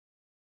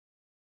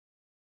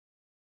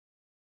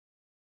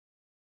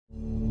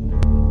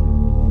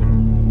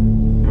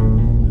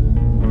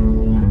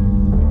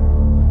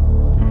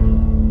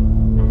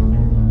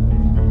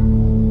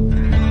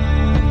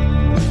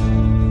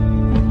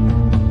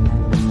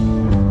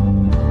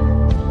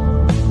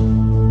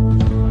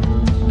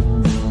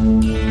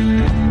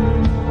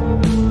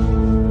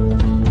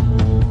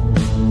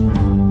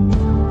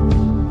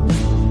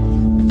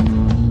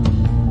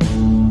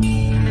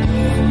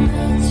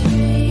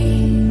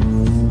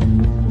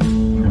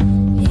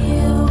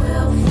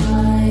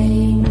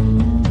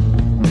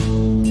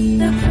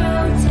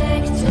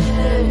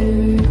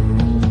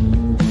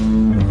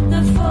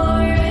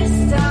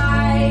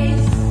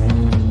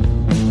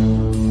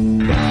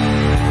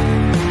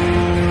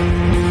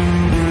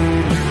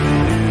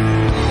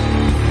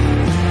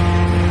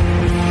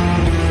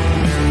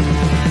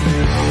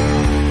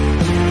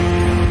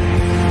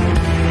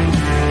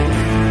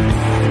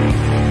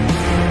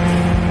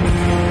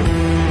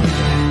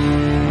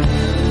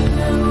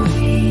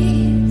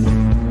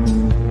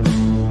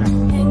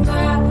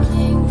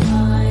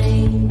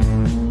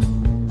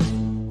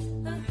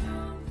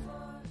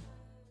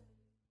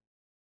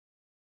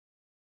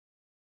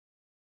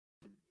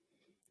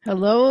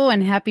Hello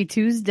and happy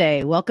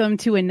Tuesday. Welcome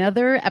to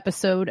another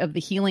episode of The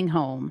Healing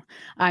Home.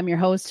 I'm your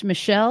host,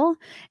 Michelle,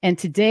 and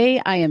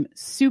today I am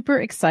super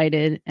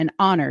excited and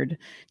honored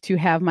to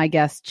have my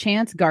guest,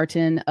 Chance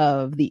Garton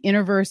of the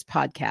Innerverse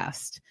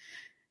podcast.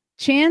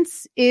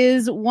 Chance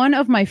is one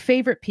of my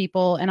favorite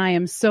people, and I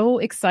am so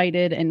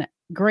excited and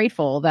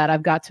grateful that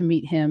I've got to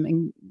meet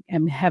him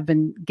and have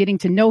been getting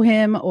to know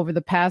him over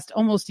the past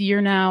almost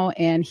year now.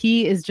 And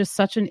he is just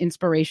such an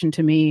inspiration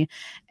to me.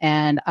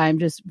 And I'm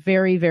just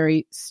very,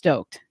 very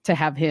stoked to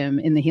have him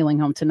in the Healing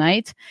Home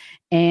tonight.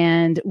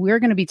 And we're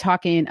going to be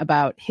talking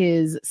about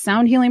his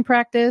sound healing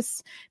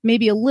practice,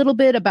 maybe a little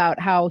bit about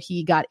how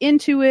he got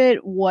into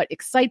it, what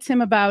excites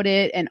him about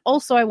it. And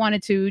also I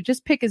wanted to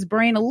just pick his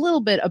brain a little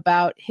bit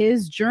about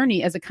his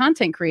journey as a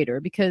content creator,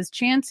 because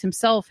Chance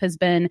himself has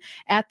been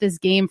at this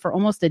game for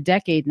almost a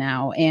decade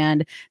now.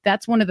 And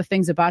that's one of the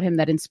things about him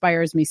that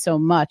inspires me so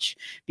much,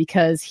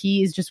 because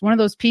he is just one of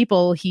those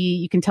people.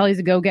 You can tell he's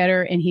a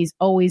go-getter, and he's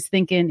always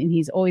thinking and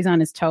he's always on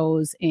his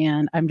toes.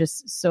 And I'm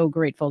just so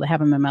grateful to have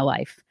him in my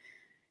life.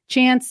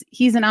 Chance,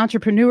 he's an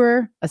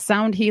entrepreneur, a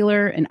sound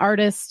healer, an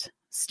artist,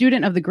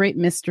 student of the great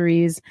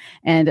mysteries,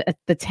 and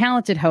the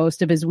talented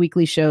host of his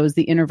weekly shows,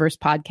 the Innerverse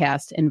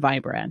podcast and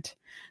Vibrant.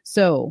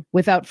 So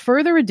without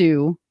further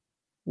ado,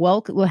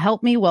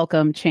 help me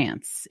welcome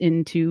Chance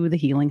into the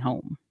Healing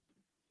Home.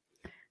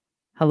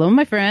 Hello,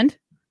 my friend.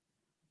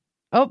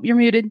 Oh, you're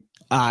muted.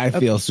 I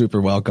feel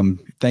super welcome.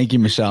 Thank you,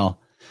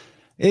 Michelle.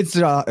 It's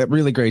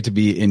really great to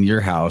be in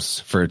your house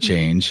for a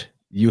change.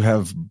 You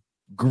have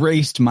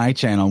graced my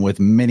channel with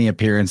many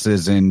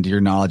appearances, and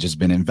your knowledge has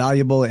been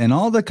invaluable, and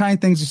all the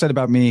kind things you said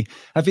about me,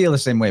 I feel the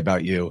same way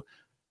about you.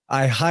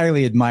 I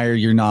highly admire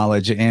your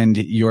knowledge and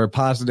your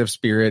positive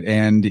spirit,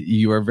 and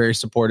you are very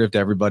supportive to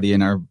everybody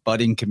in our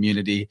budding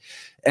community,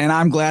 and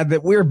I'm glad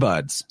that we're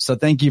buds. So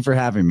thank you for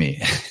having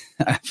me.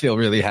 I feel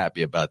really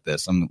happy about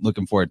this. I'm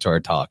looking forward to our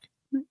talk.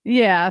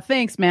 Yeah,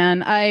 thanks,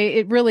 man.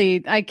 I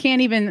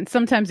can't even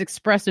sometimes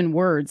express in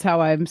words how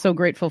I'm so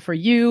grateful for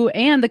you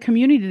and the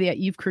community that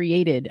you've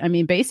created. I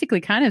mean, basically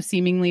kind of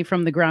seemingly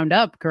from the ground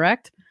up,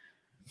 correct?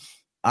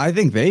 I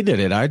think they did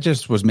it. I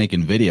just was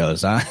making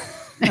videos.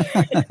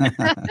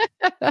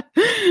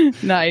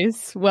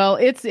 Nice. Well,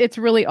 it's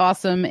really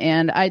awesome.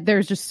 And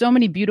there's just so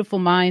many beautiful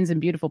minds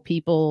and beautiful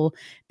people,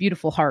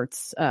 beautiful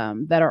hearts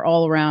that are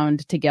all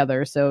around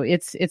together. So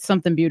it's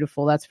something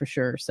beautiful. That's for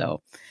sure.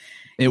 So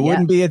it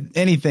wouldn't be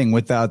anything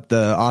without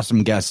the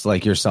awesome guests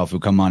like yourself who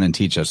come on and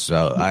teach us.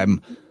 So I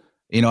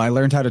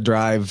learned how to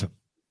drive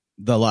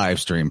the live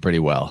stream pretty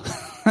well.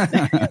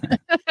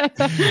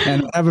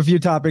 And I have a few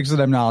topics that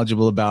I'm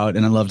knowledgeable about,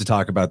 and I love to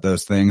talk about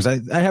those things.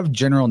 I have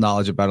general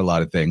knowledge about a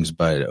lot of things,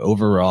 but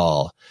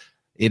overall,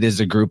 it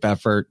is a group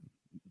effort.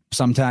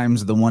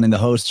 Sometimes the one in the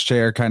host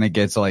chair kind of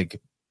gets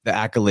like the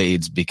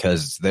accolades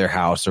because it's their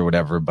house or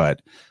whatever.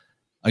 But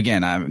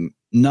again,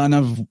 none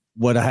of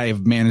what I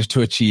have managed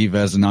to achieve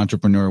as an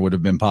entrepreneur would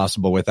have been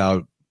possible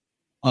without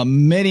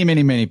many,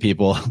 many, many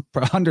people,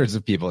 hundreds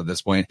of people at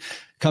this point,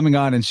 coming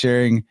on and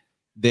sharing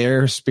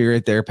their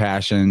spirit, their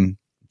passion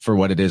for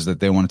what it is that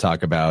they want to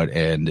talk about.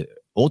 And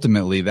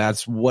ultimately,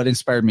 that's what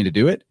inspired me to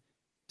do it,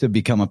 to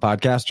become a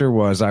podcaster.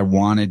 Was I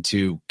wanted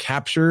to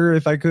capture,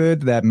 if I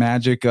could, that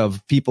magic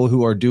of people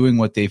who are doing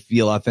what they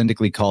feel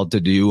authentically called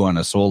to do on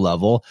a soul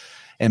level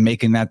and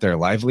making that their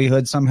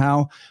livelihood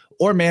somehow,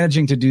 or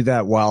managing to do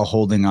that while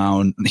holding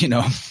on,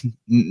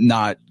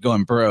 not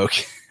going broke.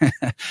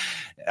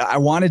 I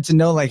wanted to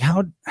know, like,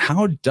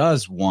 how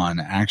does one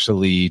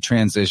actually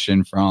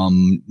transition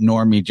from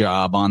normie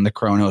job on the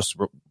Kronos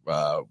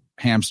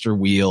hamster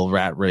wheel,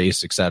 rat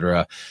race,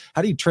 etc.?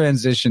 How do you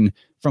transition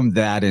from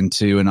that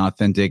into an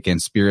authentic and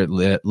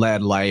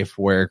spirit-led life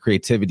where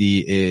creativity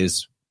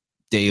is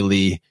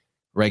daily,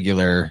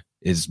 regular,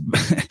 it's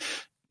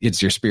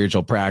your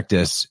spiritual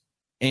practice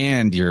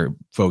and your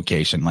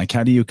vocation? Like,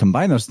 how do you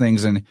combine those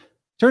things? And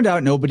turned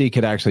out nobody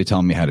could actually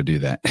tell me how to do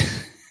that.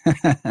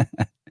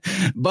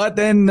 But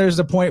then there's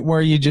a point where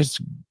you just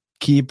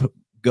keep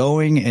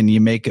going and you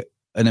make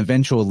an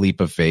eventual leap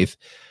of faith,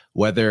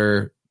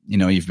 whether,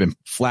 you've been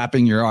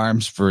flapping your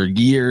arms for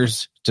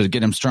years to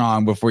get them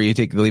strong before you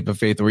take the leap of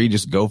faith, or you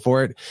just go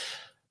for it.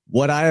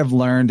 What I have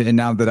learned, and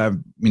now that I've,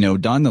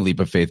 done the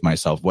leap of faith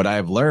myself, what I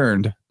have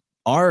learned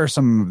are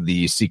some of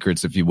the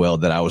secrets, if you will,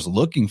 that I was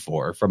looking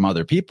for from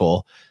other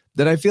people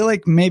that I feel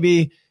like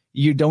maybe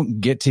you don't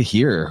get to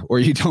hear or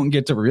you don't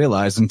get to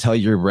realize until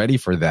you're ready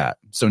for that.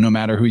 So no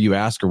matter who you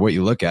ask or what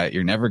you look at,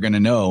 you're never going to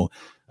know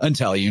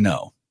until you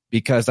know,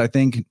 because I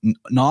think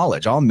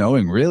knowledge, all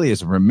knowing really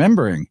is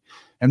remembering.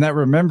 And that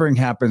remembering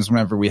happens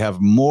whenever we have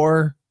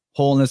more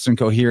wholeness and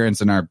coherence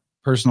in our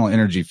personal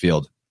energy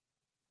field.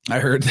 I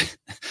heard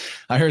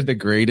the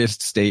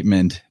greatest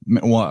statement,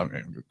 well,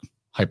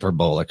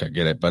 hyperbolic, I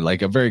get it, but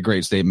like a very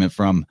great statement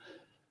from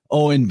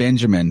Owen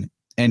Benjamin.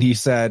 And he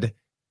said,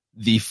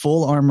 the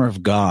full armor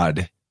of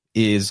God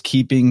is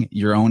keeping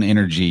your own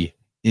energy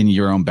in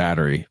your own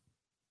battery.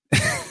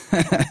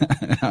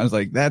 I was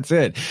like, that's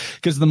it.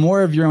 Because the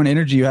more of your own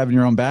energy you have in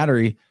your own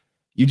battery,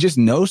 you just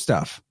know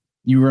stuff.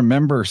 you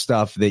remember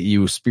stuff that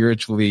you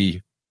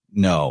spiritually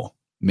know.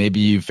 Maybe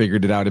you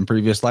figured it out in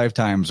previous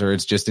lifetimes, or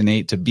it's just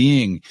innate to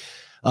being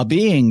a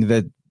being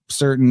that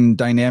certain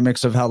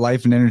dynamics of how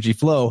life and energy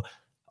flow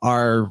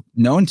are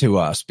known to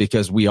us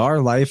because we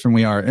are life and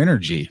we are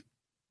energy.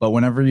 But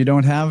whenever you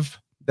don't have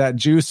that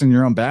juice in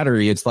your own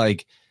battery, it's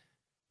like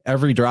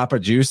every drop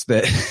of juice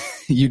that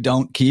you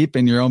don't keep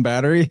in your own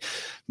battery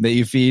that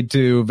you feed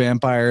to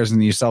vampires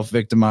and you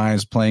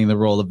self-victimize, playing the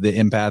role of the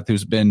empath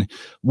who's been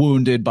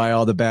wounded by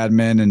all the bad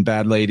men and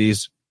bad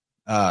ladies.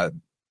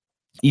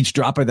 Each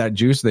drop of that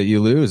juice that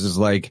you lose is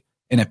like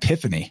an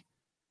epiphany,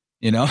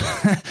 you know?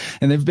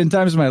 And there've been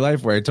times in my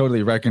life where I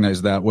totally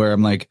recognize that, where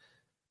I'm like,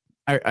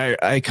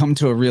 I come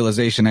to a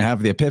realization, I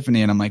have the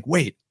epiphany, and I'm like,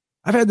 wait,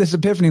 I've had this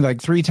epiphany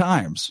like 3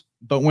 times.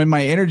 But when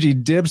my energy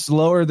dips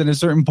lower than a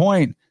certain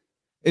point,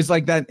 it's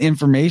like that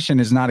information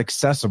is not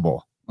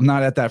accessible. I'm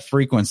not at that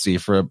frequency,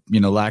 for,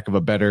 lack of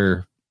a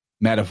better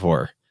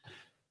metaphor.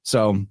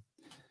 So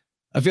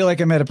I feel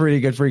like I'm at a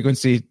pretty good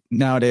frequency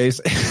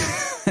nowadays.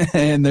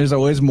 And there's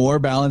always more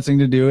balancing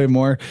to do and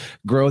more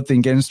growth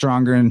and getting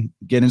stronger and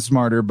getting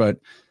smarter. But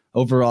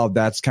overall,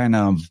 that's kind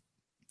of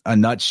a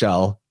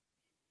nutshell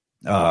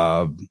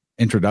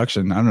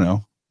introduction. I don't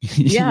know.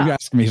 Yeah. You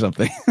asked me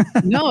something.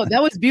 No,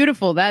 that was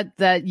beautiful.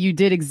 That you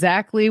did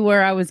exactly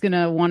where I was going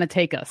to want to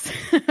take us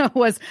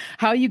was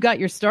how you got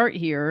your start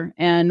here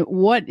and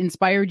what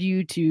inspired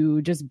you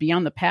to just be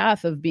on the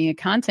path of being a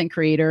content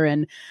creator.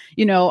 And,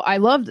 I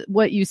loved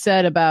what you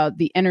said about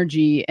the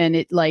energy, and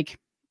it, like,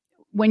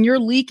 when you're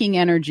leaking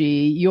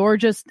energy, you're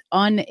just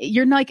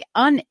you're like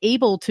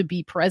unable to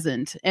be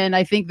present. And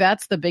I think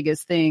that's the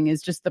biggest thing,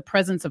 is just the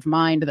presence of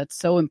mind that's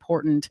so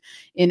important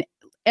in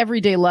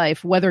everyday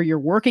life, whether you're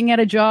working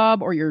at a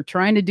job or you're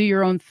trying to do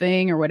your own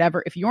thing or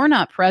whatever. If you're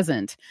not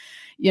present,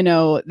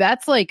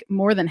 that's like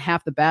more than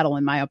half the battle,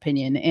 in my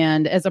opinion.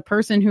 And as a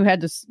person who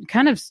had to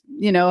kind of,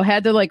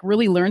 had to like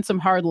really learn some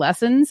hard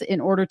lessons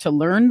in order to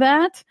learn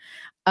that,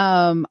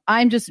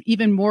 I'm just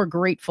even more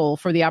grateful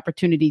for the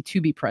opportunity to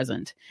be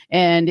present.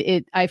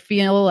 And I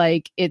feel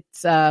like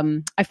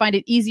I find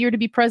it easier to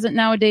be present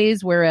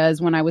nowadays,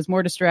 whereas when I was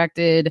more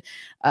distracted,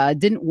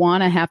 didn't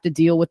want to have to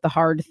deal with the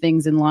hard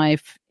things in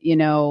life,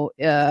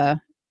 if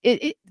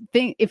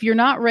you're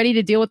not ready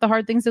to deal with the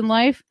hard things in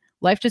life,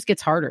 life just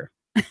gets harder.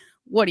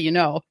 What do you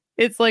know?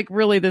 It's like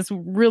really this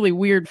really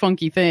weird,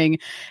 funky thing.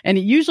 And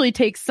it usually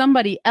takes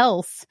somebody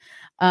else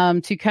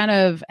to kind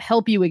of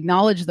help you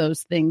acknowledge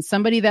those things.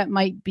 Somebody that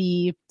might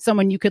be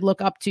someone you could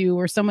look up to,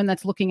 or someone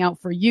that's looking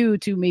out for you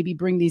to maybe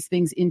bring these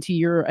things into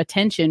your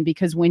attention.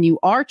 Because when you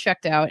are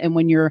checked out and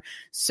when you're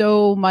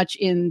so much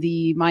in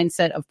the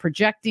mindset of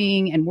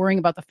projecting and worrying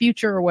about the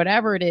future or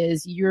whatever it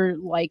is, you're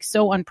like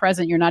so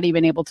unpresent. You're not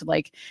even able to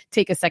like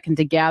take a second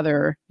to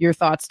gather your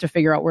thoughts to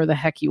figure out where the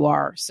heck you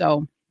are.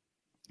 So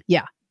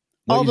yeah.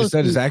 What you just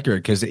said is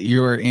accurate, because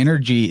your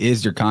energy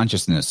is your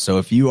consciousness. So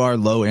if you are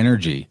low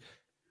energy,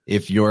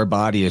 if your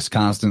body is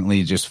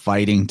constantly just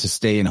fighting to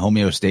stay in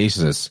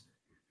homeostasis,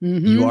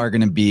 you are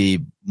going to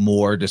be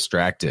more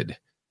distracted.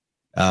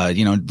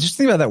 Just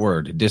think about that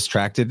word,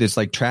 distracted. It's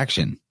like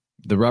traction.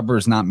 The rubber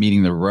is not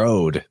meeting the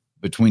road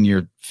between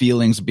your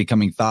feelings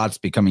becoming thoughts,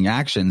 becoming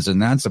actions.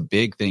 And that's a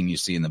big thing you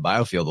see in the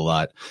biofield a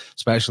lot,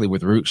 especially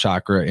with root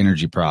chakra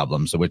energy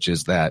problems, which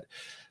is that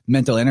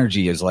mental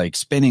energy is like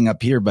spinning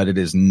up here, but it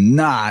is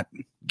not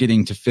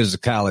getting to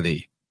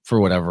physicality for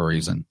whatever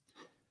reason.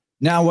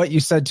 Now, what you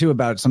said too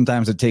about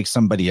sometimes it takes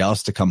somebody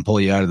else to come pull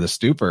you out of the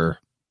stupor.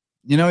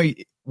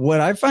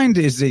 What I find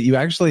is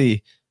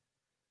that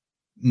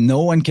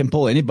no one can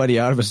pull anybody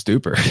out of a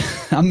stupor.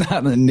 I'm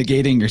not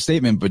negating your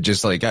statement, but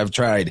just like I've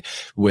tried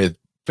with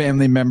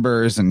family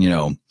members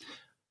and,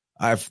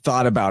 I've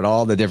thought about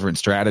all the different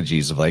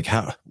strategies of like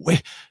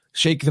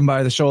shake them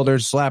by the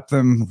shoulders, slap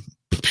them,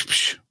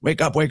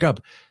 wake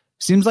up.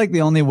 Seems like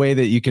the only way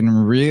that you can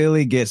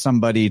really get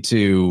somebody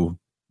to,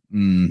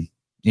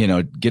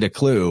 get a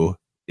clue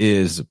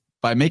is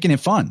by making it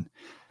fun.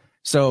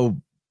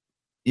 So,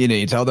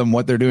 you tell them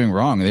what they're doing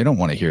wrong. They don't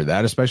want to hear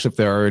that, especially if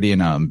they're already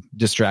in a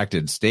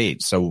distracted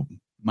state. So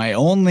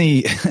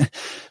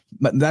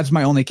that's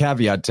my only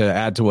caveat to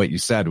add to what you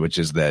said, which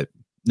is that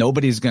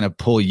nobody's going to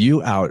pull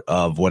you out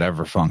of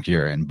whatever funk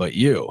you're in, but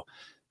you.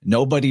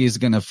 Nobody is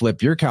going to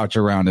flip your couch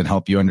around and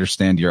help you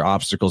understand your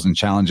obstacles and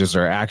challenges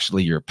are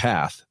actually your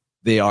path.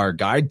 They are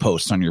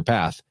guideposts on your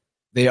path.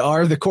 They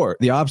are the course.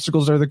 The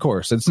obstacles are the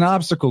course. It's an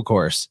obstacle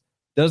course.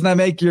 Doesn't that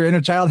make your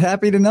inner child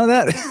happy to know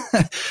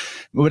that?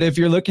 But if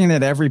you're looking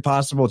at every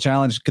possible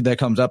challenge that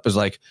comes up as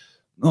like,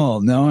 oh,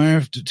 now I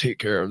have to take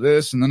care of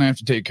this and then I have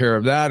to take care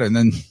of that. And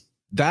then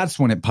that's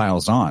when it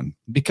piles on,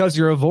 because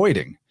you're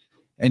avoiding.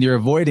 And you're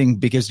avoiding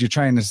because you're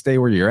trying to stay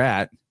where you're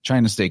at,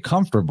 trying to stay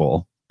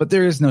comfortable. But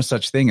there is no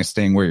such thing as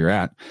staying where you're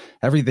at.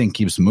 Everything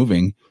keeps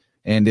moving.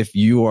 And if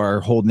you are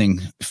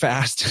holding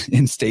fast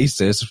in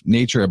stasis,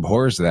 nature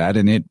abhors that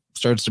and it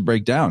starts to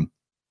break down.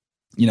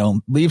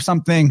 Leave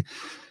something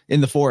in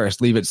the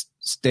forest, leave it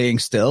staying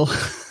still.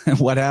 And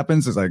what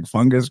happens is like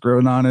fungus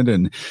growing on it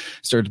and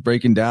starts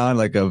breaking down,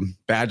 like a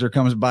badger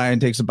comes by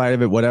and takes a bite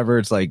of it, whatever.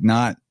 It's like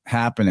not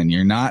happening.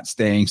 You're not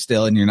staying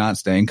still and you're not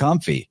staying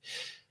comfy.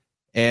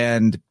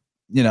 And,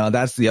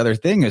 that's the other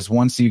thing is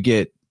once you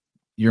get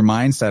your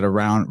mindset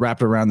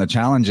wrapped around the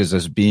challenges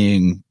as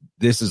being,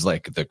 this is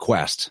like the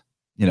quest,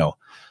 if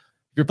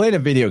you're playing a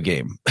video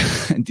game,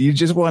 do you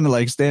just want to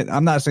like stand?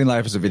 I'm not saying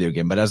life is a video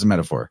game, but as a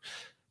metaphor,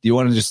 do you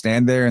want to just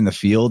stand there in the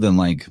field and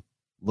like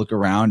look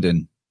around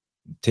and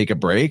take a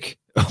break?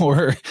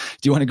 Or do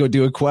you want to go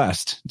do a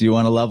quest? Do you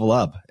want to level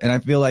up? And I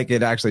feel like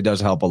it actually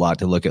does help a lot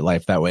to look at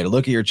life that way, to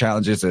look at your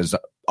challenges as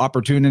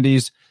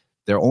opportunities.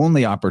 They're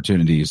only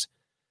opportunities,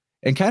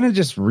 and kind of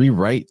just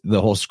rewrite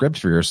the whole script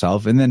for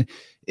yourself. And then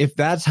if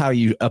that's how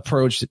you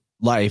approach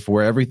life,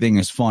 where everything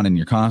is fun and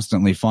you're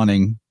constantly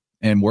funning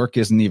and work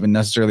isn't even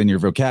necessarily in your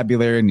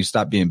vocabulary and you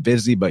stop being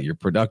busy, but you're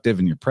productive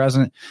and you're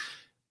present,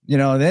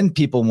 then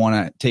people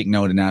want to take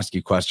note and ask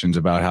you questions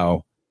about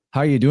how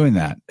are you doing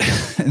that?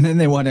 And then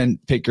they want to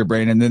pick your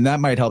brain, and then that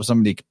might help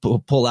somebody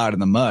pull out in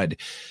the mud.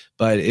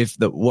 But if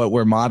what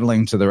we're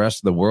modeling to the rest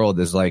of the world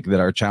is like that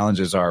our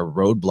challenges are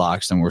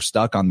roadblocks and we're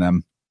stuck on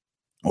them,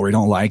 or we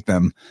don't like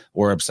them,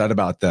 or upset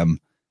about them,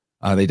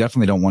 they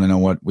definitely don't want to know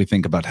what we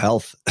think about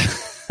health.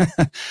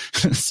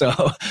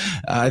 So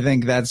I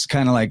think that's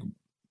kind of like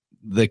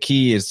the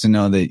key, is to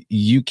know that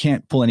you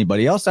can't pull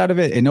anybody else out of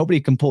it and nobody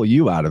can pull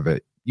you out of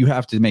it. You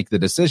have to make the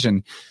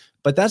decision.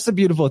 But that's the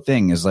beautiful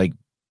thing, is like,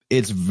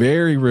 it's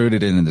very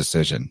rooted in a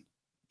decision.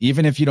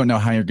 Even if you don't know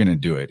how you're going to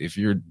do it, if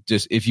you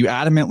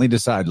adamantly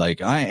decide,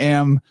 like, I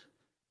am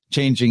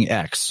changing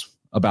X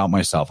about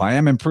myself, I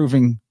am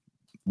improving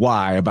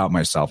Y about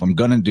myself, I'm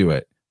going to do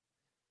it,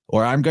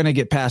 or I'm going to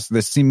get past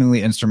this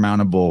seemingly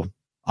insurmountable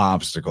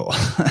obstacle.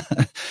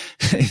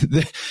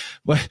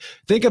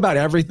 Think about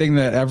everything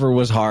that ever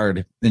was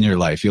hard in your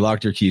life. You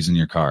locked your keys in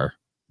your car.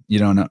 You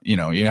don't know,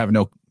 you have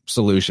no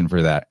solution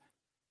for that.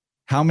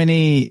 How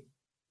many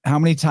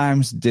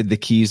times did the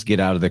keys get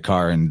out of the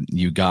car and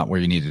you got where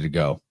you needed to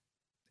go?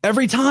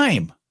 Every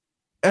time.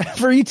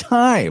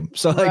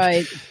 So like,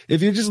 right.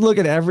 If you just look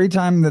at every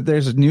time that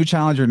there's a new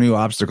challenge or new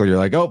obstacle, you're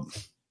like, oh,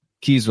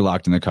 keys are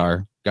locked in the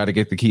car. Got to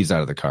get the keys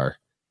out of the car.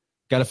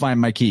 Got to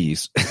find my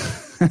keys.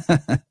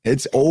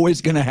 It's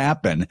always going to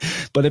happen.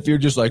 But if you're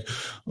just like,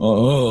 I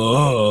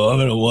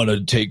don't want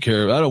to take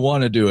care of it, I don't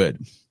want to do it.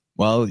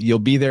 Well, you'll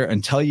be there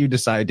until you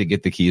decide to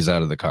get the keys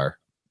out of the car.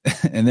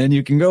 And then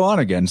you can go on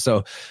again.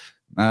 So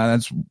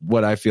that's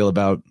what I feel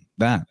about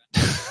that.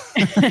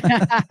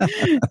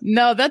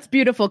 No, that's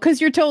beautiful, because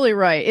you're totally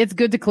right. It's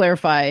good to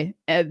clarify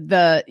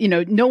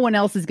no one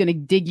else is going to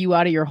dig you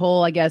out of your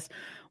hole. I guess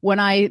when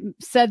I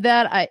said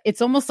that,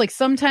 it's almost like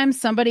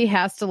sometimes somebody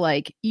has to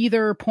like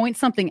either point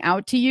something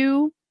out to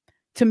you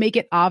to make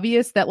it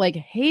obvious that like,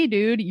 hey,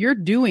 dude, you're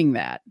doing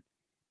that.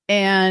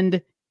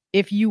 And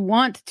if you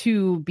want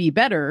to be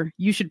better,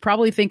 you should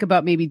probably think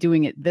about maybe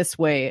doing it this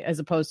way as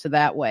opposed to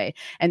that way.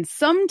 And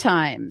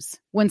sometimes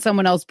when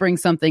someone else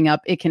brings something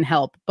up, it can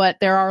help. But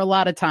there are a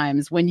lot of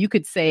times when you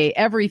could say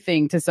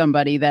everything to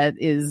somebody that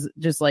is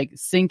just like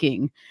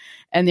sinking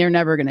and they're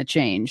never going to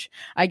change.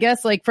 I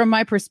guess like from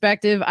my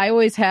perspective, I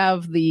always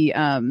have the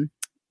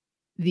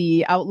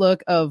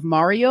outlook of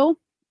Mario,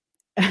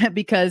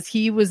 because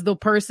he was the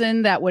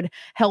person that would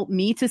help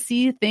me to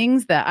see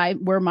things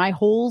where my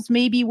holes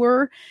maybe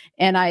were.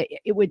 And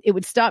it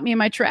would stop me in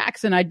my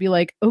tracks, and I'd be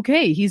like,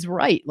 okay, he's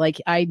right.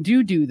 Like, I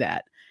do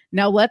that.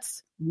 Now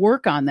let's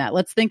work on that.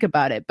 Let's think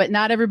about it. But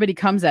not everybody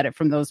comes at it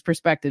from those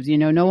perspectives.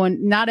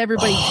 Not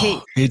everybody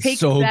takes it's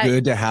so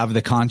good to have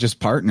the conscious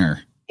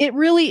partner. It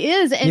really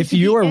is. And if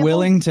you are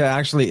willing to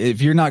actually,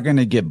 if you're not going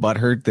to get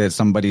butthurt that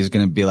somebody's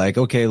going to be like,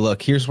 okay,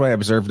 look, here's what I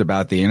observed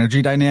about the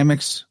energy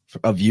dynamics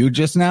of you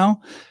just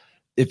now.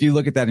 If you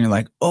look at that and you're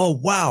like, oh,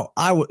 wow,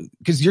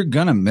 because you're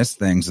going to miss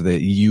things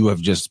that you have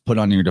just put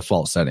on your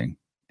default setting.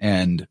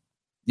 And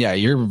yeah,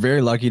 you're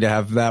very lucky to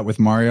have that with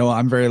Mario.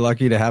 I'm very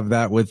lucky to have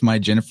that with my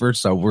Jennifer.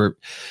 So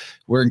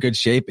we're in good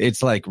shape.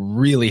 It's like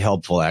really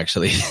helpful,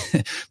 actually.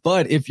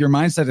 But if your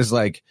mindset is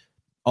like,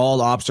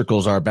 all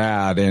obstacles are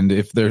bad, and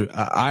if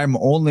I'm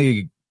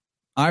already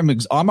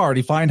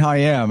fine how I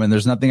am, and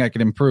there's nothing I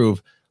can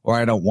improve, or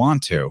I don't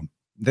want to,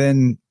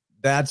 then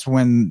that's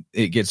when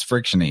it gets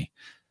frictiony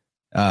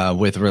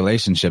with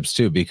relationships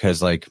too,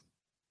 because like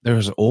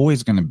there's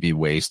always going to be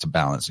ways to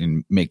balance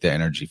and make the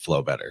energy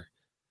flow better.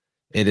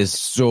 It is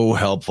so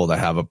helpful to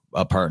have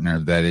a partner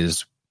that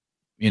is,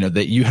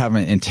 that you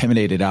haven't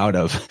intimidated out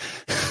of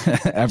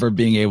ever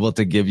being able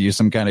to give you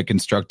some kind of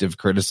constructive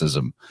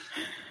criticism.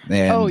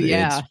 And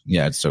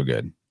it's so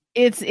good.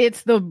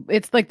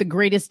 It's like the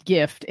greatest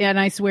gift, and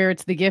I swear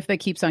it's the gift that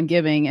keeps on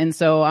giving. And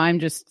so I'm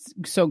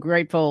just so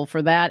grateful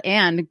for that,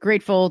 and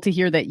grateful to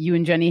hear that you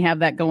and Jenny have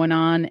that going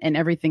on and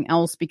everything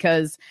else,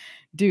 because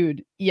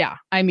dude, yeah,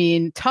 I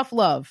mean, tough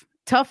love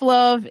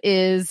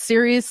is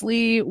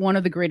seriously one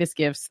of the greatest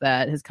gifts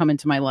that has come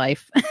into my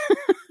life.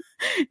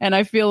 And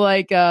I feel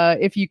like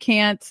if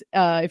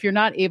you're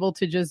not able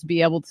to just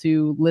be able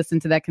to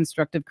listen to that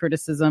constructive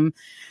criticism,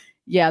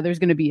 yeah, there's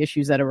going to be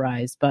issues that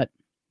arise, but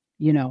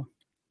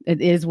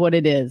it is what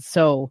it is.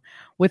 So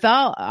with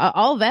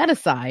all that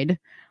aside,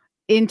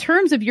 in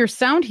terms of your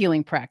sound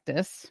healing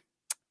practice,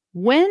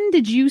 When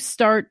did you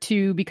start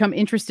to become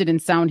interested in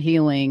sound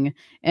healing,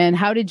 and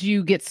how did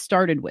you get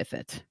started with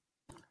it?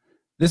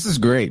 This is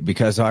great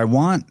because I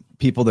want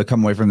people to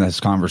come away from this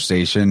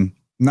conversation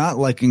not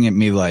looking at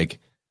me like,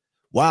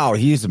 wow,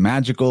 he's a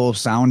magical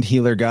sound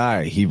healer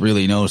guy. He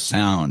really knows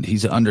sound.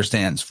 He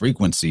understands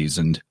frequencies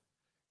and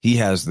he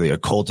has the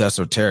occult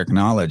esoteric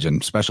knowledge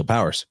and special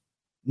powers.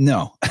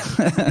 No,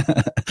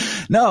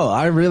 no,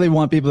 I really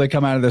want people to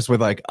come out of this with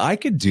like, I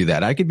could do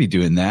that. I could be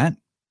doing that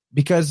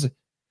because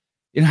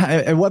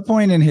at what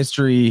point in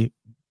history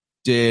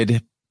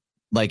did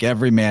like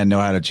every man know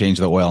how to change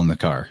the oil in the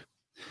car?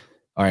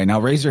 All right,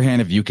 now raise your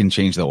hand if you can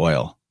change the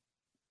oil.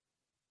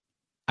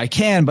 I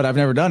can, but I've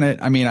never done it.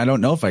 I mean, I don't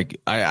know if I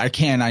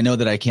can. I know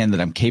that I can, that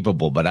I'm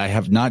capable, but I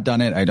have not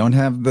done it. I don't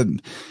have the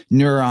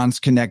neurons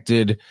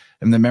connected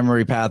and the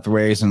memory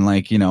pathways. And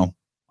like,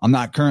 I'm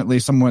not currently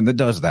someone that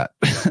does that,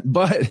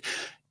 but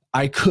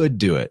I could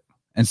do it.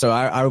 And so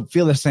I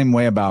feel the same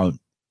way about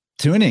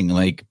tuning.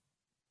 Like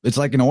it's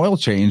like an oil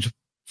change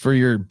for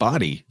your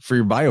body, for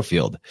your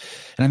biofield.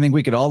 And I think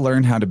we could all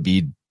learn how to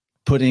be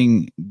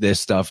putting this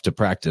stuff to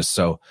practice.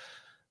 So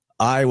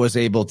I was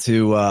able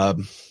to,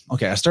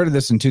 I started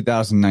this in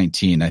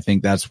 2019. I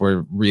think that's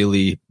where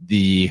really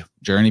the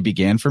journey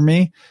began for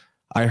me.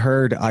 I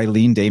heard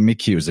Eileen Day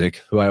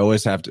McCusick, who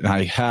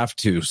I have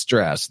to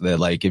stress that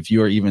like, if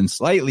you are even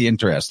slightly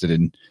interested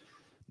in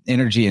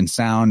energy and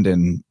sound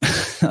and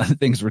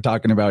things we're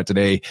talking about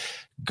today,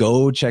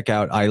 go check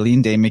out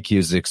Eileen Day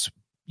McCusick's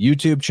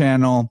YouTube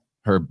channel.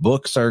 Her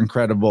books are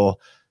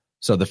incredible.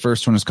 So the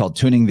first one is called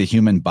Tuning the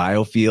Human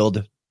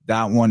Biofield.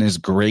 That one is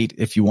great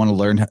if you want to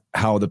learn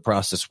how the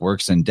process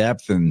works in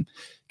depth and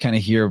kind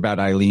of hear about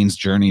Eileen's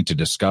journey to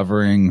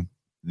discovering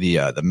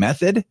the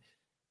method.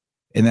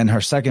 And then her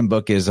second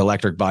book is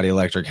Electric Body,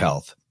 Electric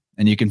Health.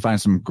 And you can find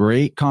some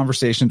great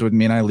conversations with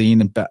me and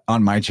Eileen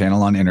on my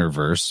channel on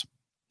Interverse.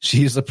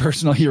 She's a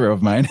personal hero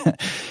of mine.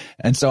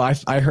 And so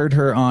I heard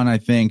her on, I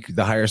think,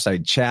 the Higher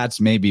Side Chats,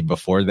 maybe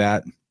before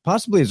that,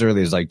 possibly as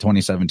early as like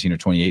 2017 or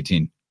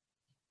 2018.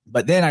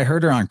 But then I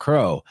heard her on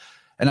Crow,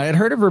 and I had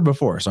heard of her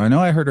before. So I know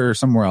I heard her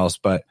somewhere else,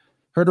 but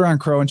heard her on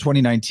Crow in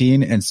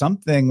 2019. And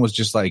something was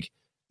just like,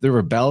 there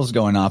were bells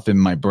going off in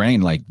my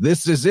brain. Like,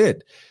 this is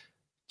it.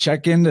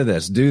 Check into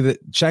this,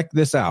 check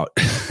this out,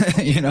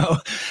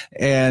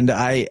 and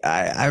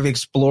I've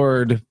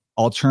explored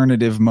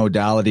alternative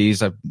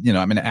modalities.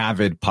 I'm an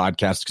avid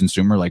podcast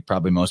consumer, like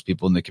probably most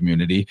people in the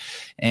community.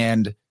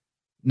 And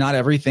not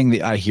everything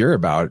that I hear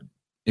about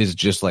is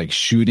just like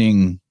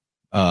shooting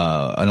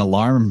an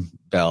alarm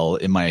bell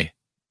in my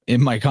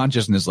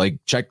consciousness, like,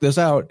 check this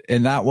out.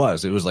 And it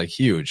was like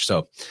huge.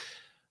 So,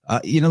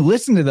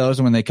 listen to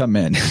those when they come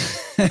in,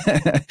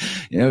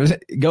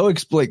 go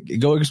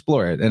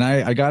explore it. And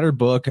I got her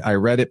book. I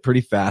read it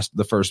pretty fast,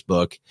 the first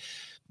book.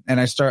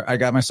 And I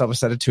got myself a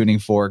set of tuning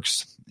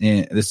forks.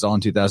 This is all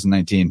in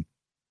 2019.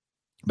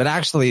 But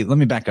actually, let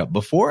me back up.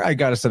 Before I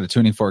got a set of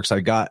tuning forks,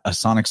 I got a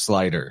sonic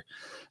slider.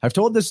 I've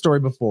told this story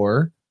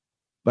before,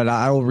 but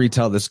I will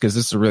retell this because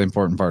this is a really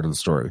important part of the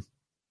story.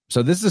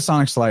 So this is a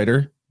sonic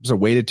slider. It's a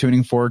weighted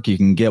tuning fork. You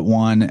can get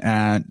one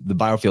at the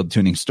Biofield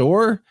Tuning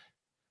Store.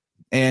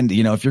 And,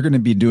 if you're going to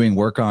be doing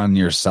work on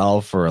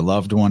yourself or a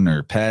loved one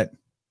or pet,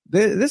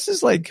 this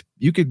is like,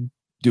 you could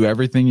do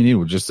everything you need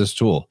with just this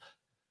tool.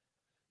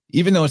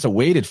 Even though it's a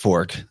weighted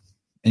fork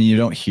and you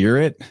don't hear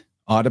it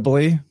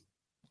audibly,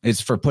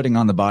 it's for putting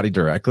on the body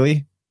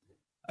directly.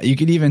 You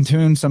could even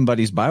tune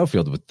somebody's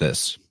biofield with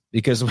this,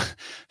 because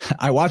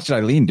I watched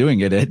Eileen doing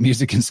it at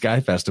Music and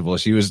Sky Festival.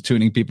 She was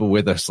tuning people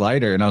with a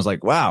slider, and I was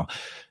like, wow,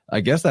 I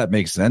guess that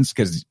makes sense,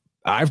 because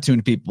I've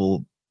tuned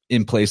people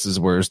in places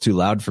where it's too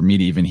loud for me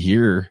to even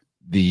hear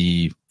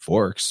the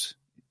forks.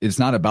 It's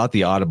not about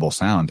the audible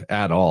sound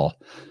at all.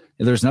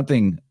 There's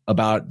nothing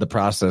about the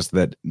process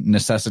that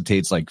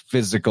necessitates like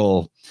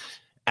physical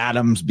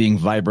atoms being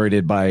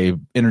vibrated by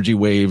energy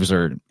waves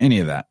or any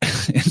of that.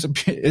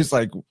 It's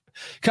like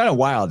kind of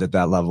wild at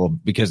that level,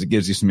 because it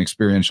gives you some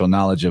experiential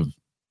knowledge of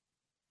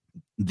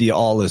the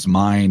all is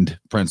mind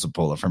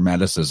principle of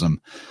Hermeticism.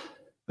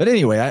 But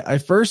anyway, I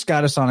first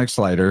got a sonic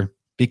slider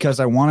because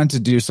I wanted to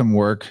do some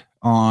work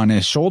on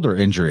a shoulder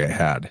injury I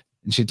had.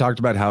 And she talked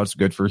about how it's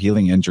good for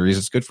healing injuries.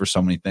 It's good for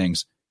so many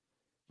things,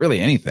 really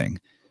anything.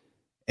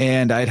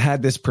 And I'd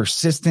had this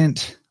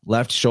persistent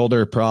left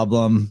shoulder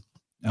problem.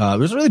 It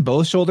was really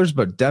both shoulders,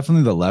 but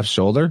definitely the left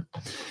shoulder.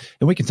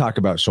 And we can talk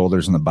about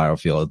shoulders in the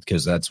biofield,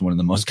 because that's one of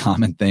the most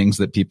common things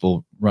that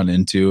people run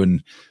into.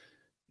 And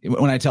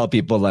when I tell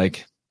people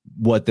like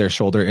what their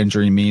shoulder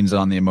injury means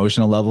on the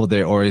emotional level,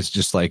 they're always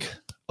just like,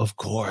 of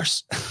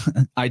course,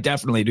 I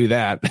definitely do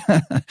that.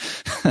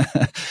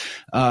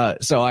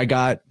 So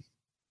I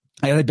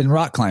had been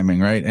rock climbing,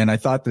 right? And I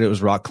thought that it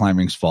was rock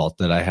climbing's fault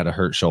that I had a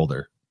hurt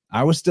shoulder.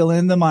 I was still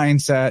in the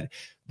mindset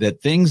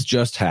that things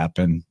just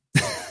happen.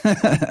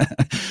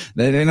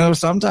 That,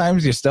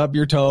 sometimes you stub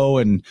your toe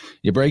and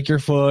you break your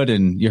foot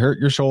and you hurt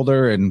your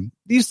shoulder, and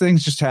these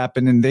things just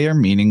happen and they are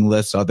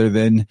meaningless other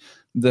than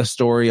the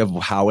story of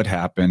how it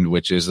happened,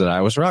 which is that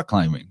I was rock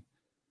climbing.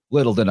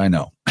 Little did I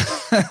know.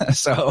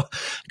 So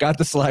got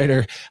the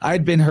slider.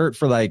 I'd been hurt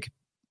for like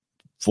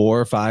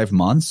 4 or 5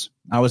 months.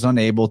 I was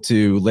unable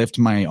to lift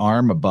my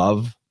arm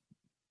above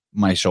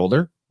my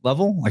shoulder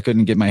level. I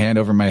couldn't get my hand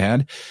over my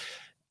head.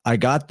 I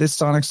got this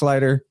sonic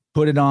slider,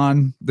 put it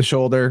on the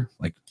shoulder,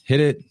 like hit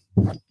it,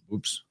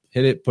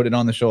 put it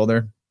on the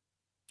shoulder,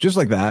 just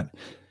like that.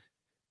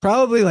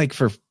 Probably like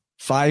for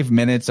 5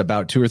 minutes,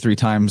 about 2 or 3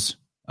 times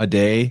a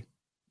day.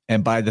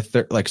 And by the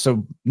third, like,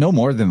 so no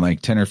more than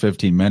like 10 or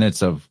 15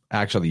 minutes of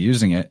actually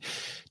using it.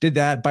 Did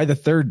that. By the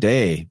third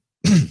day,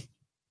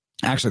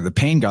 actually the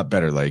pain got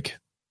better like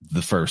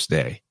the first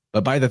day.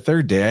 But by the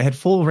third day, I had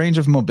full range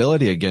of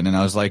mobility again. And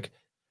I was like,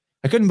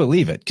 I couldn't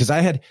believe it because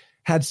I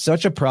had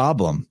such a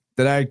problem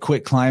that I had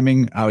quit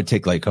climbing. I would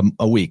take like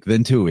a week,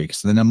 then 2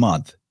 weeks, then a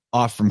month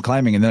off from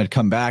climbing. And then I'd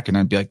come back and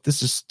I'd be like,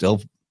 this is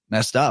still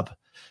messed up.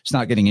 It's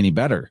not getting any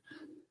better.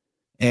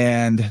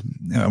 And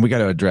we got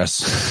to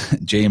address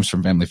James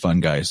from Family Fun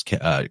Guys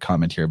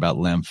comment here about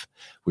lymph.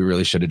 We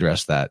really should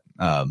address that.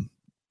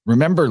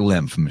 Remember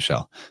lymph,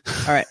 Michelle.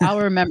 All right, I'll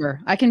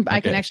remember. I can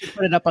actually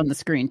put it up on the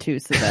screen too,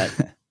 so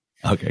that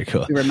okay,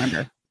 cool. You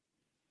remember.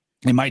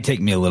 It might take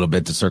me a little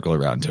bit to circle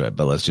around to it,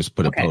 but let's just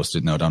put a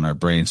Post-it note on our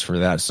brains for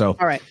that. So,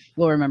 all right,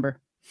 we'll remember.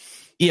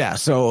 Yeah.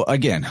 So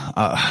again,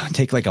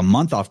 take like a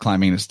month off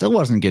climbing, and it still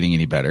wasn't getting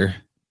any better,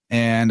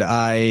 and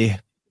I,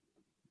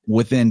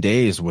 within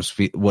days,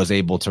 was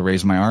able to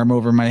raise my arm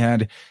over my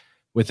head.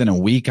 Within a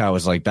week, I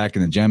was like back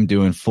in the gym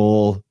doing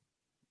full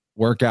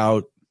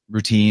workout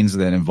routines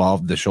that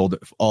involved the shoulder,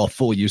 all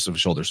full use of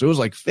shoulder. So it was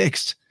like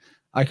fixed.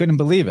 I couldn't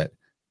believe it.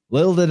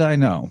 Little did I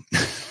know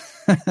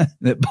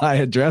that by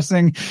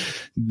addressing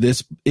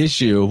this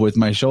issue with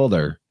my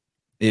shoulder,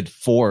 it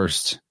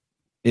forced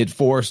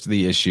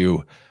the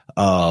issue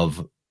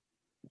of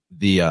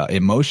the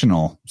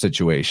emotional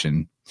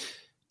situation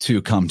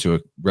to come to a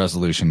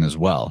resolution as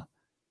well,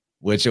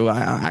 which I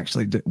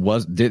actually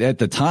did at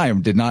the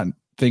time, did not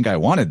think I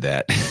wanted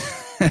that.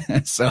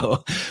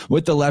 So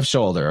with the left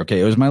shoulder,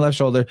 okay, it was my left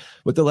shoulder.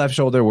 With the left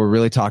shoulder, we're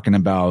really talking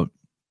about,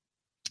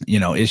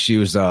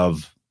 issues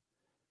of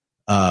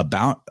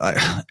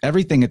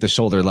everything at the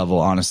shoulder level,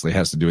 honestly,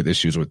 has to do with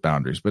issues with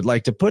boundaries. But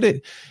like, to put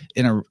it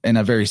in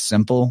a very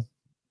simple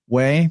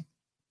way,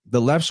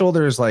 the left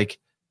shoulder is like,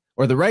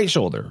 or the right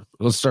shoulder.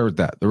 Let's start with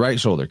that. The right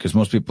shoulder, because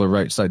most people are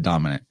right side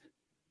dominant.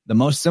 The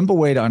most simple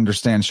way to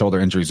understand shoulder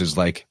injuries is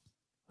like,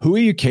 who are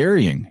you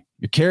carrying?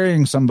 You're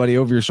carrying somebody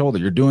over your shoulder.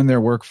 You're doing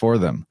their work for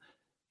them.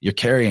 You're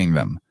carrying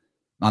them.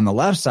 On the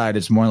left side,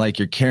 it's more like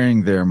you're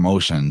carrying their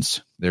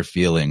emotions, their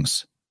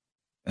feelings.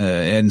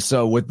 And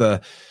so with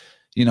the,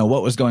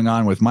 what was going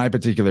on with my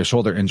particular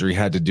shoulder injury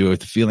had to do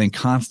with feeling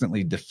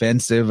constantly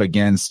defensive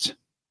against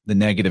the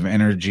negative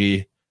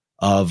energy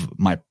of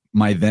my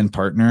then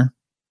partner,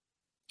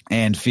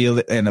 and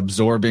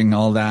absorbing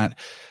all that.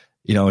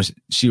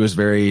 She was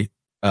very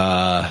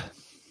traumatized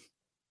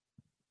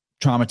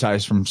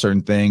from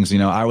certain things.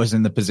 I was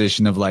in the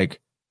position of like,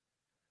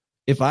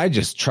 if I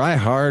just try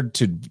hard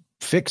to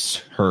fix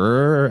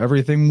her,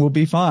 everything will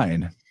be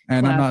fine.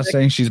 And I'm not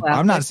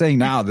saying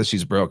now that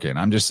she's broken.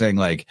 I'm just saying,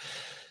 like,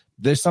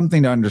 there's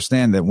something to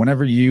understand that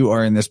whenever you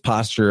are in this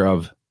posture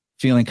of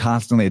feeling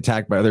constantly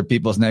attacked by other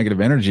people's negative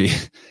energy,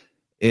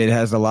 it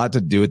has a lot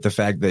to do with the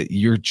fact that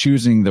you're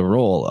choosing the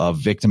role of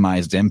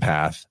victimized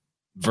empath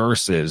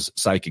versus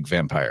psychic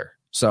vampire.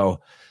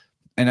 So,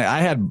 and I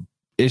had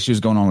issues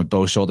going on with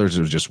both shoulders.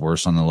 It was just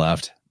worse on the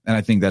left. And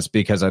I think that's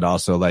because I'd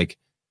also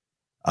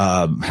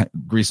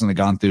recently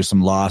gone through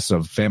some loss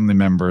of family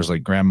members,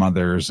 like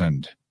grandmothers.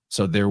 And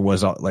so there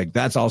was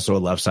that's also a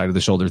left side of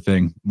the shoulder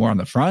thing, more on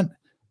the front,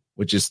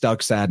 which is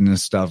stuck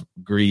sadness stuff,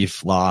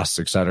 grief, loss,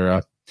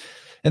 etc.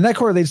 And that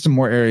correlates to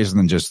more areas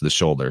than just the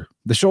shoulder.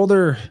 The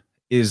shoulder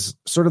is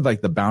sort of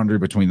like the boundary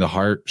between the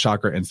heart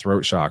chakra and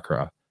throat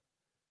chakra.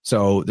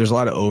 So there's a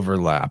lot of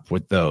overlap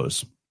with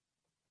those.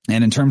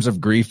 And in terms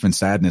of grief and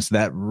sadness,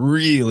 the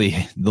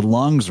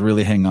lungs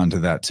really hang on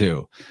to that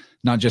too,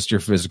 not just your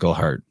physical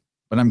heart.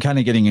 But I'm kind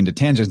of getting into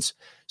tangents.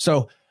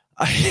 So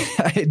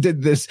I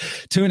did this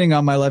tuning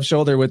on my left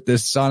shoulder with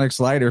this sonic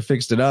slider,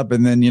 fixed it up.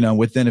 And then,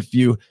 within a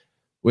few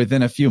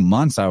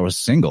months, I was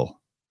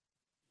single.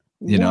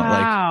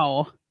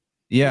 Wow.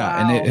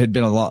 And it had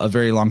been a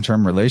very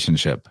long-term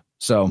relationship.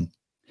 So,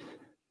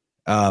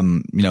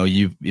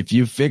 if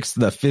you fix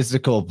the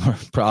physical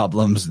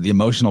problems, the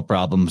emotional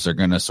problems are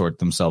going to sort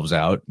themselves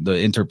out. The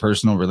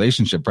interpersonal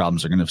relationship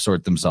problems are going to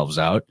sort themselves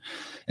out.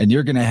 And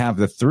you're going to have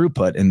the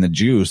throughput and the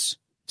juice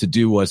to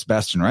do what's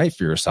best and right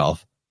for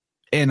yourself.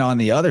 And on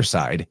the other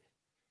side,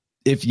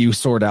 if you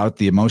sort out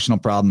the emotional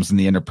problems and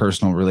the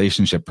interpersonal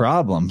relationship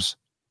problems,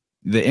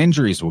 the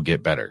injuries will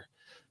get better.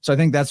 So I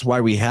think that's why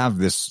we have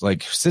this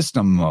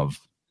system of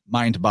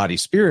mind, body,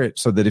 spirit,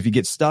 so that if you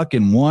get stuck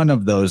in one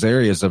of those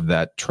areas of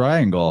that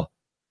triangle,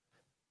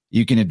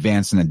 you can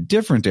advance in a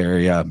different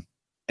area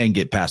and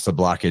get past the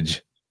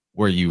blockage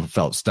where you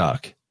felt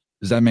stuck.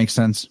 Does that make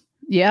sense?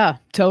 Yeah,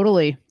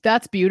 totally.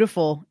 That's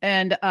beautiful.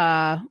 And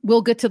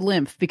we'll get to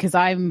lymph because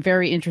I'm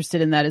very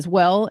interested in that as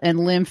well. And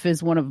lymph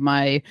is one of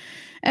my,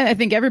 and I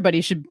think everybody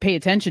should pay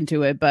attention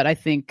to it. But I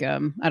think, I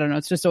don't know,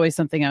 it's just always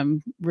something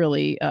I'm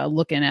really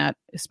looking at,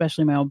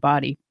 especially my own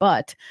body.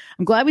 But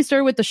I'm glad we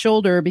started with the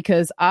shoulder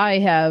because I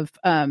have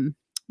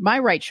my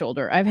right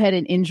shoulder. I've had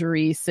an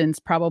injury since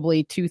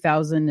probably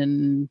 2000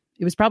 and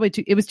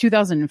it was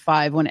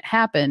 2005 when it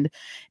happened.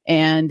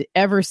 And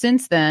ever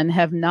since then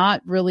have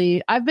not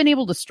really, I've been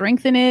able to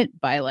strengthen it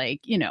by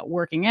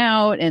working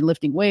out and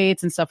lifting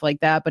weights and stuff like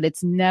that. But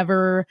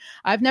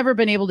I've never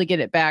been able to get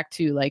it back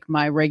to like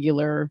my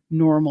regular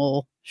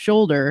normal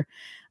shoulder.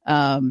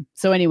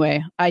 So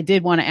anyway, I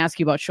did want to ask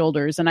you about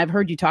shoulders and I've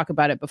heard you talk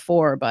about it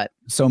before, but.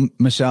 So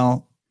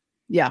Michelle,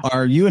 yeah.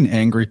 Are you an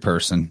angry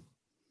person?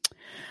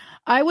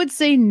 I would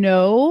say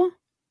no.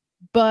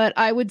 But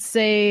I would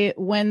say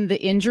when the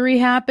injury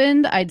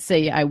happened, I'd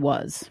say I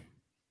was.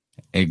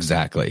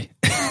 Exactly.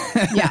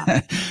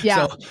 Yeah.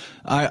 Yeah. So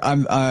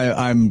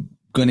I'm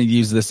going to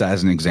use this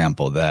as an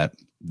example that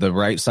the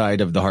right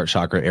side of the heart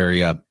chakra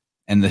area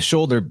and the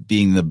shoulder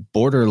being the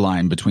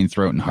borderline between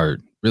throat and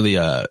heart, really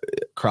a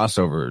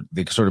crossover,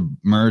 they sort of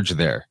merge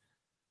there.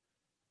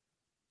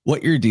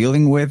 What you're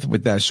dealing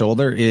with that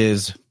shoulder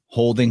is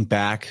holding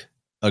back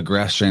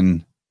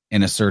aggression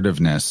and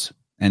assertiveness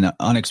and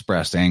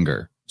unexpressed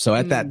anger. So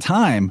at that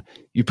time,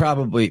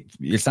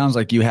 it sounds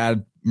like you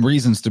had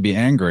reasons to be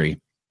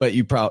angry, but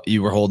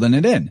you were holding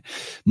it in.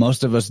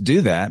 Most of us do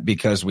that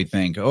because we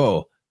think,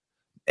 oh,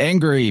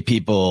 angry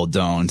people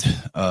don't,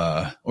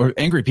 or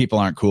angry people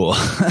aren't cool.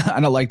 I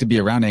don't like to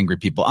be around angry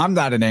people. I'm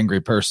not an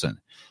angry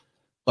person.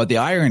 But the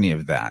irony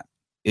of that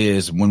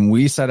is when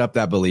we set up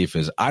that belief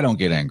is I don't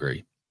get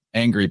angry.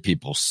 Angry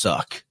people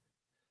suck.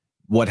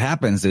 What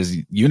happens is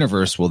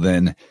universe will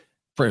then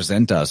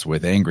present us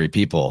with angry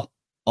people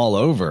all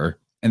over.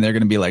 And they're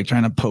going to be like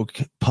trying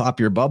to pop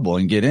your bubble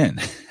and get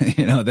in.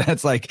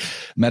 That's like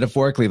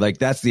metaphorically, like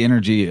that's the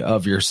energy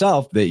of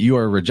yourself that you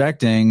are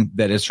rejecting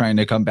that is trying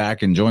to come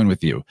back and join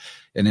with you.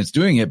 And it's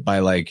doing it by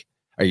like,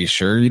 are you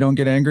sure you don't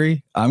get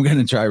angry? I'm going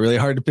to try really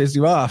hard to piss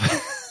you off.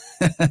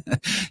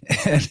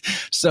 And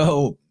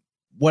so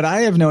what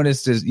I have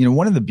noticed is,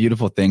 one of the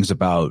beautiful things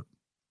about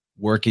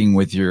working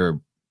with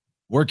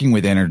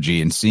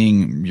energy and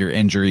seeing your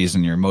injuries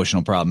and your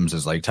emotional problems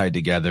is like tied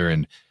together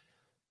and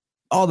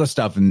all the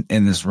stuff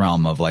in this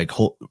realm of like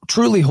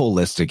truly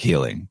holistic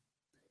healing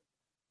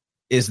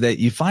is that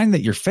you find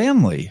that your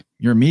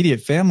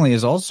immediate family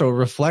is also a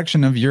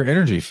reflection of your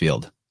energy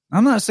field.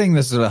 I'm not saying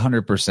this is a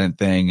 100%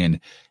 thing and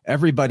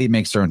everybody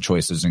makes their own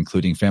choices,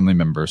 including family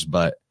members,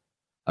 but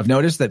I've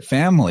noticed that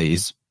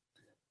families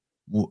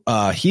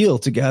heal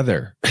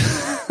together.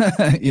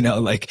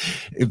 Like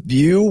if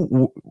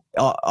you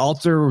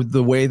alter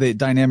the way that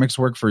dynamics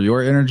work for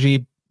your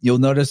energy, you'll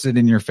notice it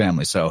in your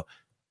family. So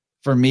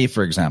for me,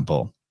 for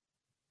example,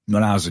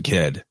 when I was a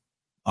kid,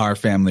 our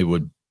family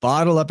would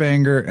bottle up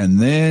anger and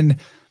then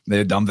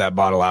they'd dump that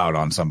bottle out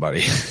on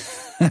somebody.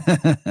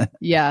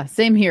 Yeah,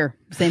 same here.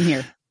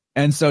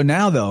 And so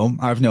now, though,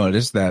 I've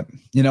noticed that,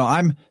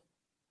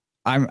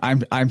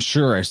 I'm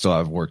sure I still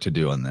have work to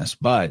do on this,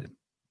 but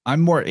I'm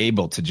more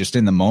able to just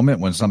in the moment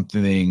when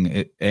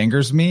something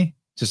angers me,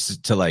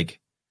 just to like,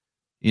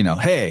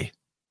 hey,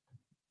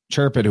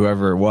 chirp at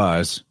whoever it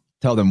was.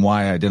 Tell them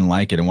why I didn't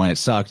like it and why it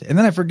sucked. And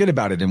then I forget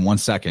about it in 1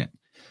 second.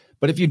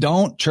 But if you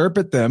don't chirp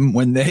at them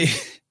when they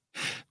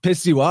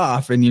piss you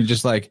off and you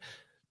just like,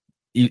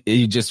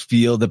 you just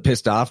feel the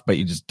pissed off, but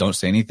you just don't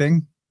say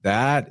anything,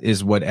 that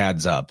is what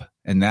adds up.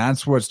 And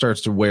that's what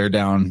starts to wear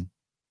down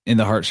in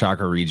the heart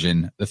chakra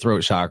region, the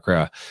throat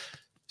chakra,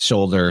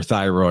 shoulder,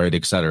 thyroid,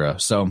 etc.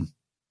 So,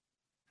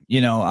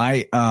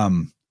 I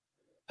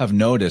have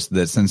noticed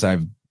that since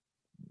I've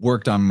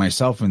worked on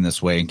myself in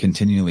this way and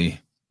continually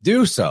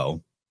do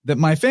so, that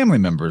my family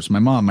members, my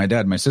mom, my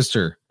dad, my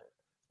sister,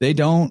 they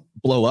don't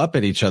blow up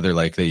at each other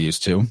like they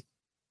used to.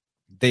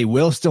 They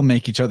will still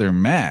make each other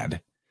mad.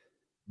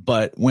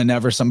 But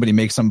whenever somebody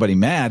makes somebody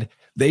mad,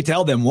 they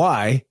tell them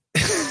why.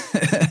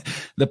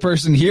 The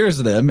person hears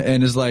them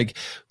and is like,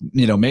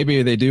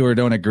 maybe they do or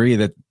don't agree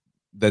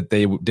that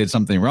they did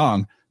something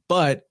wrong,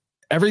 but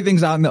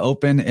everything's out in the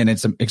open and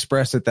it's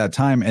expressed at that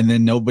time. And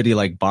then nobody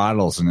like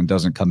bottles and it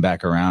doesn't come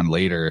back around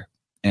later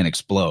and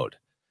explode.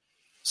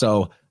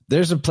 So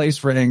there's a place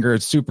for anger.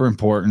 It's super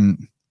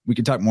important. We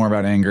could talk more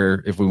about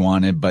anger if we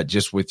wanted, but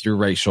just with your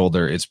right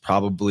shoulder, it's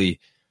probably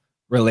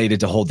related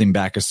to holding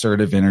back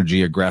assertive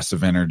energy,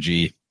 aggressive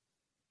energy,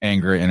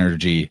 anger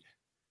energy.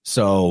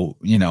 So,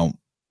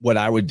 what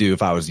I would do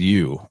if I was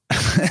you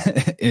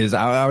is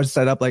I would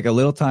set up like a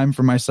little time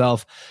for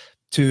myself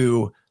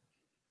to,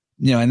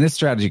 and this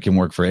strategy can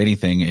work for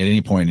anything at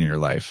any point in your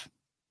life.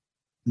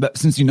 But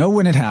since you know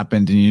when it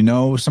happened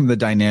and some of the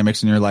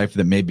dynamics in your life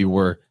that maybe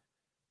were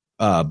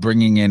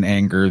bringing in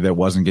anger that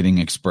wasn't getting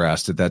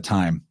expressed at that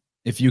time,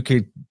 if you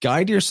could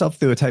guide yourself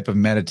through a type of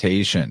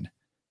meditation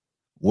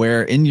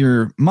where in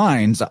your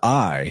mind's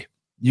eye,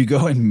 you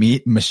go and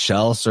meet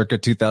Michelle circa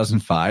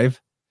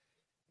 2005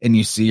 and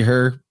you see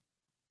her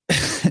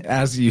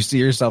as you see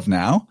yourself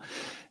now,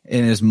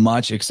 in as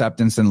much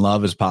acceptance and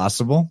love as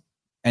possible.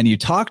 And you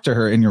talk to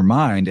her in your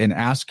mind and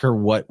ask her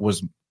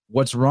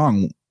what's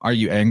wrong. What are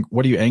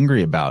you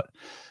angry about?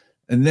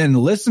 And then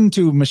listen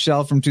to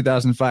Michelle from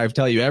 2005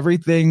 tell you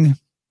everything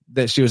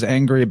that she was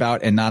angry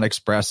about and not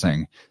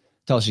expressing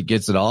till she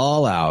gets it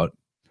all out.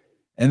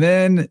 And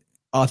then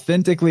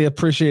authentically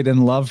appreciate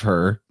and love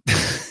her.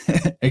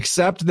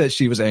 Accept that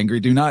she was angry.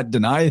 Do not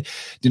deny,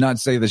 do not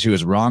say that she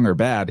was wrong or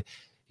bad.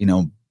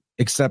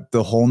 Accept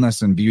the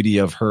wholeness and beauty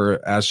of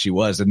her as she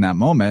was in that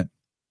moment.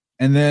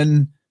 And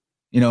then,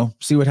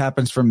 see what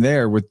happens from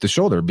there with the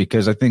shoulder,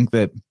 because I think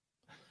that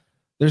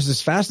there's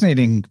this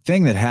fascinating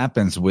thing that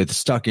happens with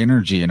stuck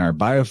energy in our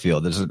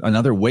biofield. There's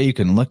another way you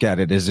can look at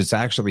it is it's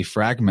actually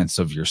fragments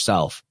of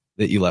yourself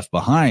that you left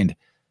behind.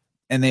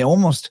 And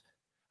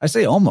I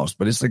say almost,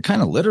 but it's like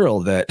kind of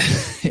literal that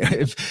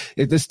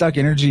if the stuck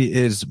energy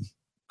is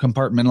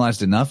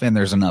compartmentalized enough and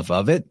there's enough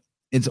of it,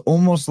 it's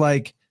almost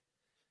like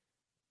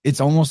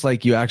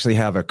you actually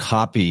have a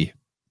copy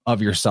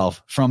of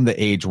yourself from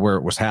the age where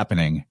it was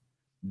happening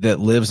that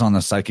lives on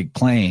the psychic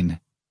plane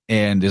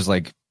and is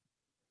like,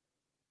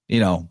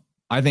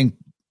 I think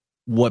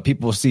what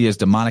people see as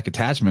demonic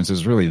attachments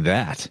is really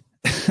that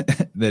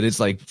it's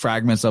like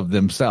fragments of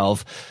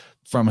themselves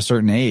from a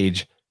certain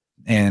age,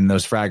 and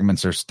those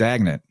fragments are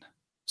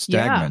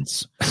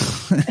stagnants.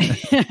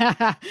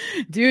 Yeah.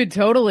 Dude,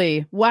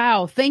 totally.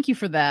 Wow. Thank you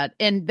for that.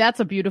 And that's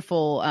a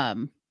beautiful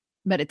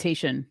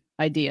meditation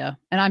idea.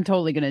 And I'm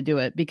totally going to do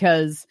it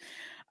because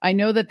I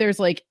know that there's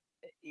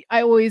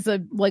I always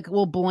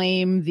will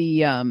blame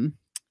the,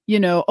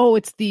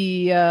 it's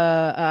the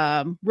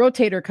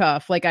rotator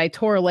cuff. Like I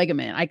tore a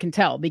ligament. I can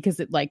tell because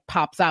it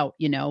pops out,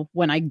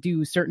 when I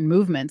do certain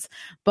movements.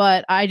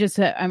 But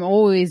I'm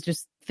always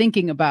just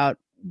thinking about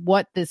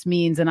what this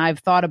means. And I've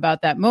thought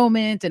about that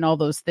moment and all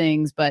those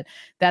things, but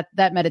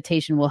that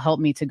meditation will help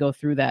me to go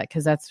through that.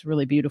 Cause that's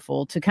really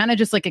beautiful to kind of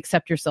just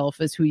accept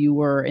yourself as who you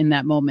were in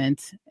that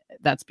moment.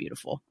 That's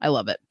beautiful. I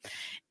love it.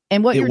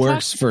 And what it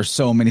works for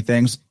so many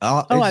things.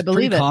 I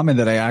believe pretty common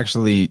that I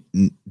actually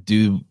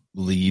do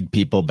lead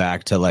people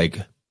back to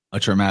a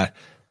traumatic,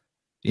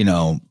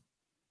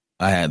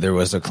 there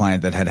was a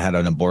client that had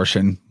an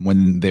abortion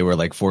when they were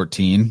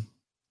 14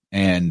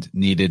 and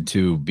needed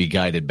to be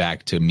guided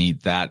back to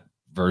meet that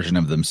version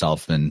of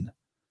themselves and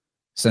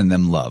send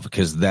them love,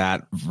 because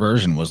that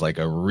version was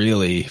a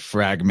really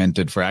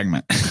fragmented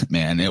fragment.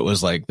 Man, it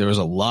was there was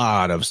a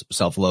lot of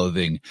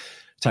self-loathing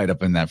tied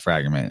up in that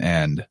fragment,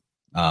 and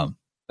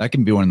that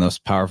can be one of those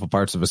powerful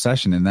parts of a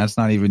session. And that's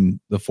not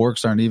even, the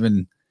forks aren't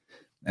even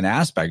an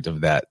aspect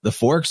of that. The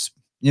forks,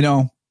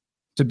 to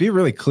be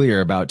really clear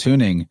about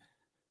tuning,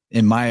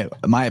 in my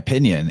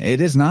opinion,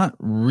 it is not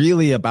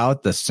really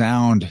about the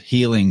sound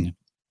healing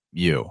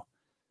you.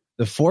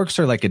 The forks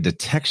are like a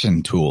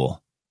detection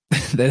tool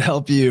that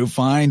help you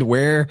find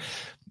where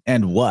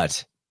and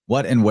what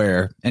and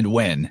where and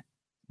when,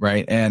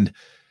 right? And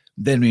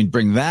then we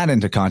bring that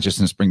into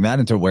consciousness, bring that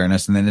into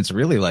awareness, and then it's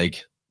really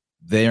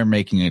they're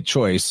making a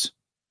choice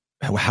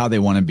how they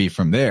want to be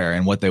from there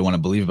and what they want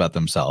to believe about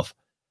themselves.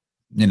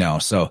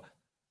 So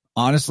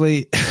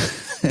honestly,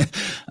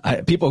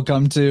 people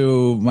come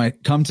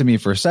to me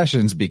for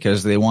sessions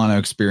because they want to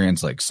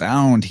experience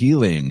sound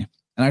healing,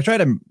 and I try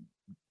to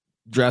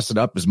dress it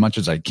up as much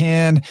as I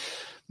can,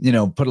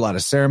 put a lot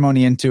of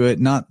ceremony into it,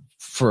 not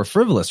for a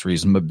frivolous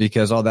reason, but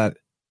because all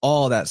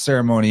that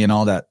ceremony and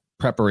all that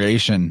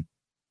preparation,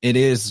 it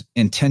is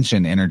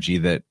intention energy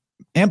that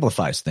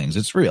amplifies things.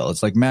 It's real.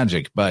 It's like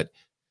magic. But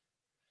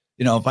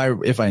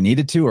if I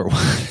needed to, or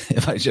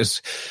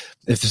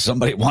if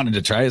somebody wanted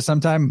to try it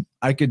sometime,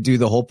 I could do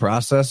the whole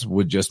process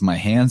with just my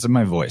hands and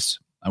my voice.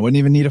 I wouldn't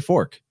even need a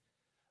fork.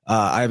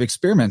 I've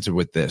experimented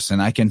with this,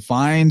 and I can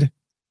find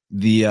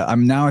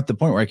I'm now at the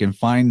point where I can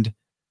find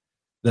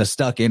the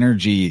stuck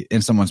energy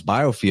in someone's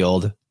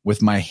biofield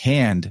with my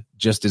hand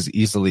just as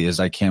easily as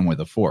I can with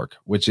a fork,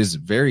 which is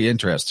very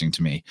interesting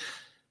to me.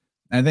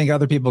 I think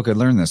other people could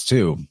learn this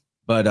too.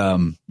 But,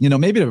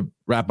 maybe to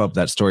wrap up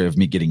that story of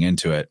me getting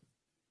into it,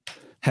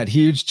 had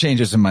huge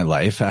changes in my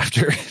life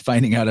after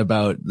finding out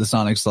about the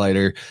sonic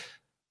slider.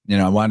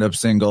 I wound up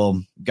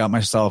single, got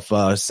myself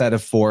a set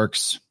of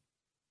forks,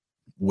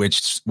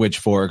 which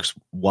forks,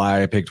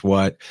 why I picked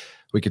what.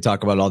 We could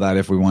talk about all that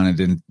if we wanted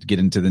to get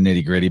into the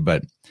nitty gritty,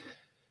 but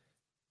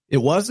it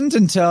wasn't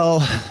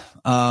until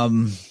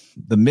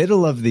the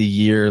middle of the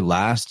year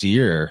last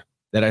year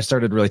that I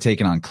started really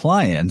taking on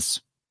clients.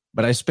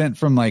 But I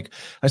spent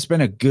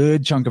a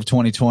good chunk of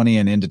 2020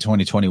 and into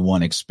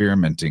 2021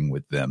 experimenting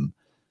with them,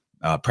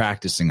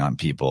 practicing on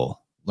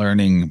people,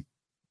 learning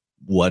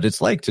what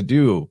it's like to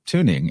do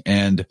tuning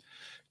and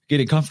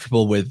getting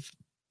comfortable with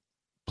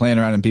playing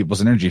around in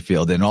people's energy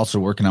field, and also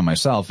working on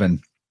myself.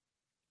 And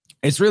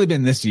it's really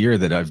been this year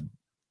that I've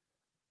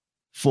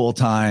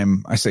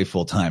full-time,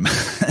 3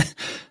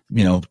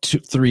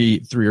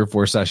 or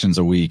 4 sessions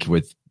a week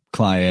with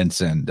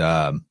clients, and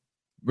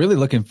really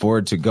looking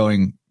forward to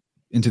going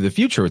into the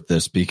future with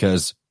this,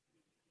 because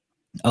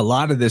a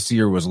lot of this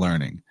year was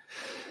learning.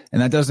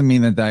 And that doesn't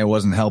mean that I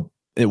wasn't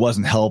it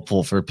wasn't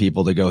helpful for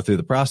people to go through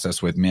the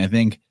process with me. I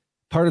think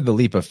part of the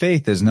leap of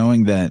faith is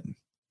knowing that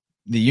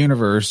the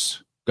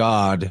universe,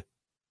 God,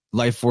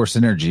 life force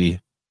energy,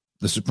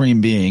 the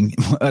supreme being,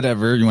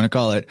 whatever you want to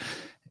call it,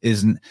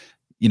 is,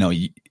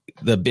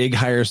 the big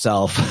higher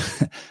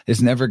self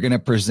is never going to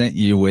present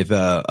you with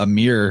a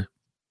mirror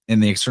in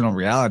the external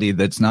reality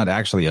that's not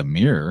actually a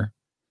mirror.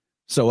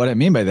 So what I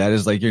mean by that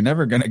is like, you're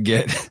never going to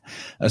get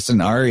a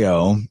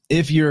scenario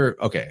if you're,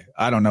 okay,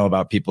 I don't know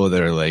about people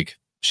that are like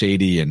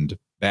shady and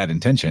bad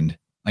intentioned.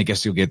 I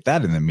guess you'll get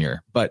that in the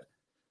mirror. But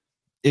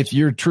if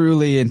you're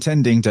truly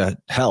intending to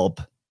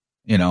help,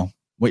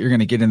 what you're going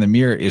to get in the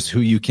mirror is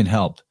who you can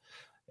help.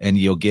 And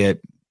you'll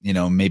get,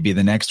 maybe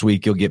the next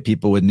week you'll get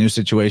people with new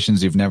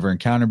situations you've never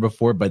encountered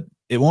before, but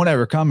it won't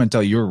ever come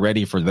until you're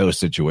ready for those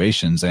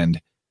situations. And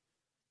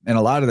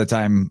a lot of the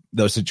time,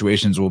 those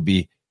situations will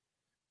be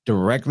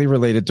directly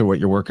related to what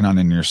you're working on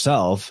in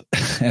yourself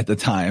at the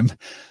time.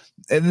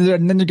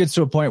 And then it gets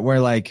to a point where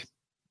like,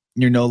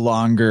 you're no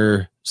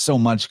longer so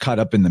much caught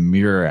up in the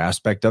mirror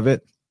aspect of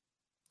it.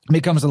 It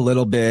becomes a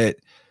little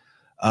bit,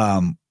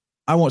 I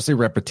won't say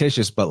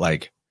repetitious, but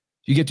like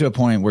you get to a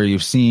point where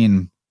you've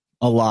seen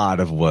a lot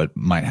of what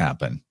might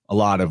happen, a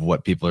lot of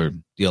what people are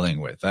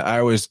dealing with. I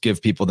always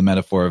give people the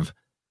metaphor of,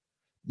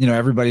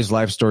 everybody's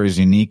life story is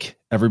unique.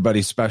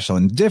 Everybody's special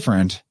and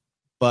different,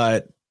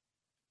 but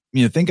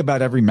think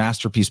about every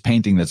masterpiece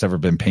painting that's ever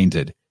been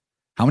painted.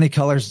 How many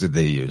colors did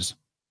they use?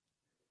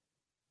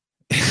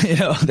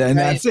 Then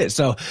that's it.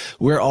 So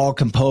we're all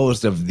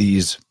composed of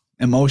these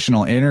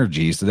emotional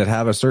energies that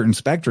have a certain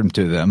spectrum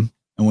to them.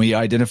 And we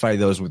identify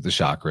those with the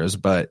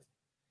chakras, but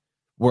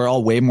we're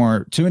all way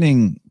more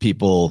tuning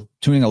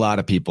a lot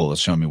of people has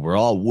shown me we're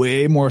all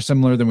way more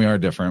similar than we are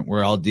different.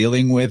 We're all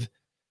dealing with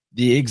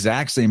the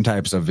exact same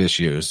types of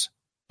issues,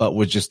 but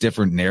with just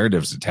different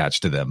narratives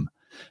attached to them.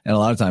 And a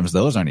lot of times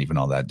those aren't even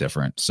all that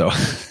different. So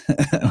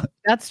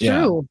that's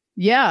true.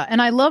 Yeah.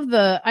 And I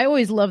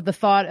always love the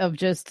thought of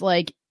just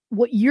like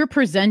what you're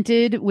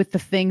presented with, the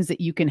things that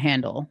you can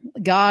handle.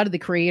 God, the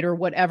creator,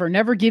 whatever,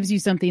 never gives you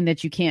something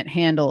that you can't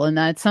handle. And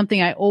that's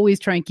something I always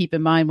try and keep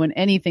in mind when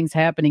anything's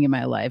happening in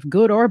my life,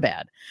 good or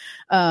bad,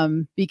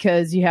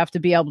 because you have to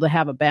be able to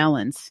have a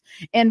balance.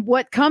 And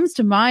what comes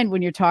to mind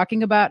when you're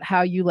talking about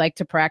how you like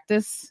to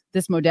practice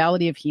this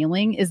modality of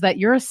healing is that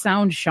you're a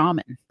sound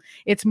shaman.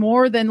 It's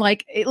more than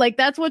like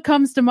that's what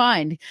comes to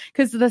mind,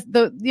 because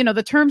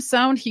the term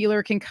sound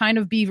healer can kind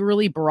of be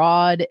really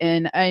broad.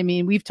 And I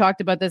mean, we've talked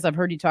about this. I've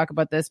heard you talk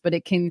about this, but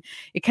it kind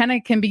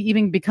of can be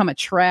even become a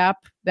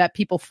trap that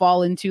people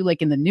fall into,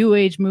 like in the New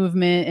Age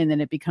movement. And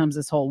then it becomes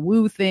this whole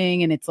woo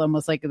thing. And it's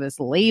almost like this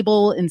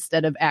label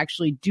instead of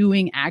actually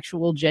doing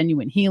actual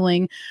genuine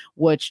healing,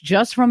 which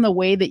just from the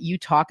way that you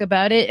talk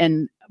about it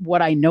and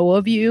what I know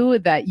of you,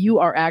 that you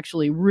are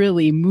actually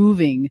really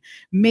moving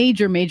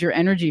major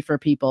energy for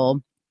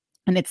people.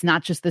 And it's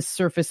not just this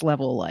surface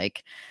level,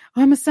 like,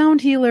 oh, I'm a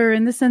sound healer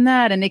and this and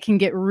that. And it can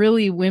get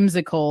really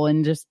whimsical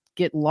and just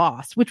get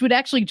lost, which would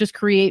actually just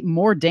create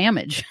more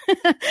damage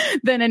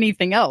than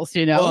anything else,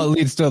 Well, it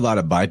leads to a lot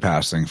of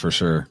bypassing for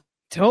sure.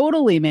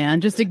 Totally,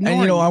 man. Just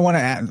ignore. And, I want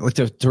to add,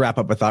 to wrap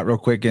up a thought real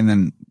quick, and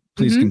then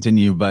please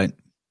continue. But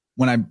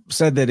when I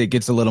said that it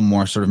gets a little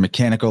more sort of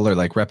mechanical or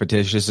like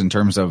repetitious in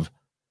terms of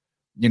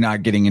you're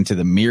not getting into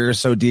the mirror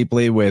so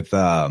deeply with,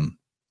 whoever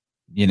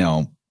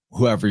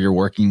you're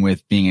working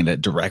with being in a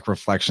direct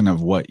reflection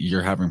of what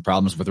you're having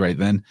problems with right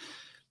then.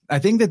 I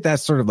think that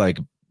that's sort of like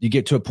you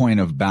get to a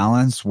point of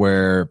balance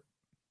where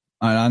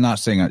I'm not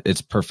saying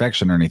it's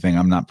perfection or anything.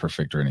 I'm not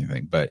perfect or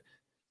anything, but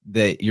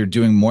that you're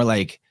doing more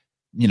like,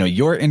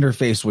 your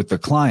interface with the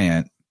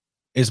client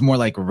is more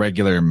like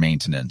regular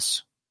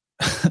maintenance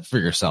for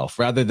yourself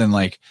rather than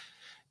like,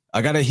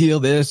 I got to heal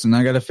this and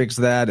I got to fix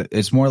that.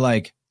 It's more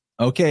like,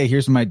 okay,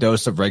 here's my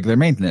dose of regular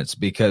maintenance,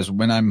 because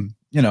when I'm,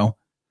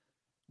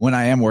 when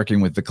I am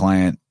working with the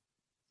client,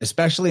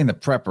 especially in the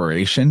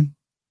preparation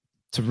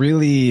to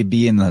really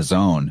be in the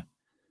zone,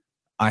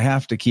 I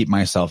have to keep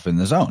myself in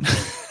the zone.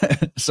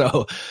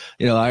 So,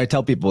 I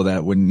tell people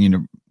that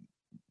when,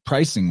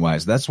 pricing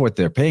wise, that's what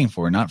they're paying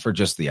for, not for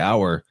just the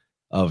hour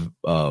of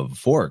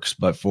forks,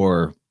 but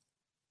for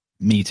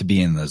me to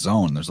be in the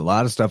zone. There's a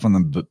lot of stuff on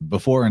the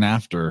before and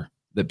after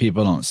that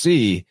people don't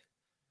see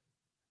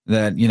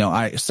that,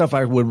 I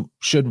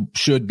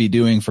should be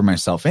doing for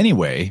myself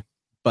anyway,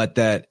 but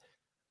that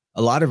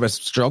a lot of us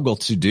struggle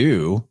to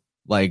do,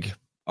 like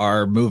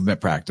our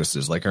movement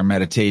practices, like our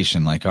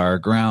meditation, like our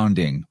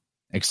grounding,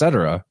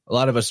 etc. A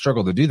lot of us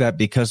struggle to do that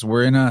because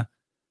we're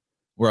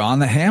on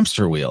the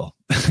hamster wheel.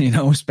 We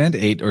spend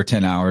 8 or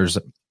 10 hours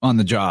on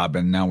the job,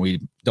 and now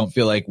we don't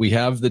feel like we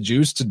have the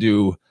juice to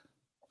do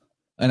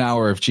an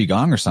hour of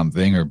Qigong or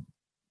something, or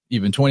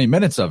even 20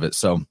 minutes of it.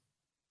 So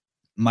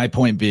my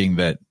point being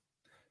that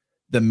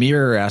the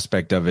mirror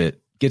aspect of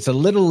it gets a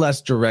little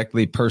less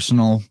directly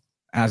personal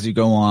as you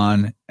go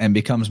on and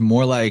becomes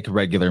more like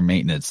regular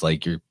maintenance.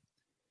 Like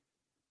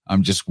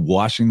I'm just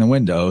washing the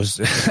windows,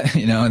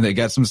 and they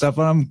got some stuff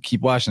on them,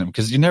 keep washing them,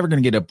 because you're never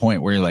going to get to a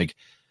point where you're like,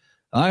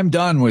 I'm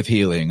done with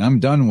healing, I'm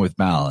done with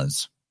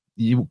balance.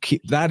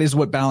 that is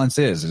what balance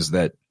is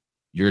that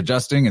you're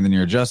adjusting and then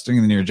you're adjusting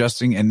and then you're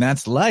adjusting, and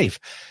that's life.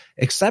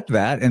 Accept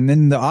that. And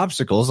then the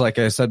obstacles, like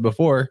I said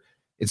before,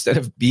 instead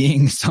of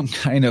being some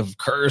kind of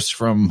curse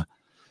from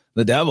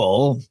the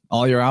devil,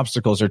 all your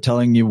obstacles are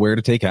telling you where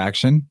to take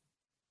action.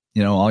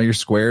 All your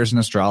squares in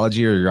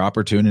astrology are your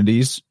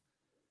opportunities.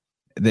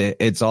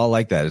 It's all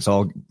like that. It's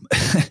all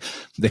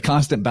the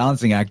constant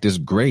balancing act is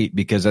great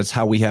because that's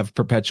how we have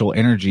perpetual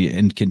energy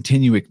and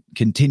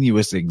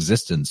continuous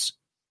existence.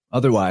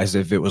 Otherwise,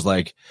 if it was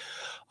like,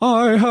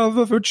 I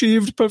have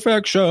achieved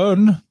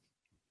perfection,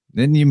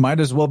 then you might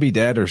as well be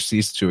dead or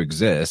cease to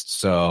exist.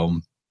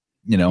 So,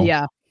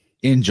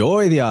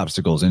 enjoy the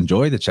obstacles,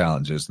 enjoy the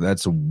challenges.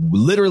 That's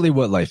literally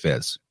what life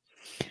is.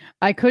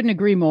 I couldn't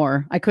agree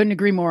more.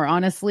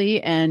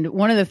 Honestly. And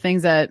one of the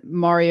things that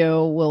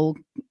Mario will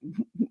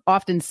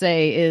often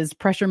say is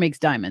pressure makes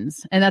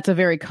diamonds. And that's a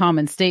very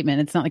common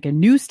statement. It's not like a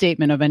new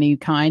statement of any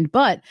kind,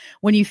 but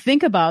when you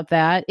think about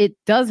that, it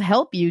does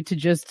help you to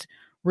just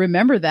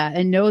remember that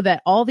and know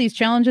that all these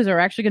challenges are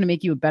actually going to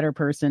make you a better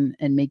person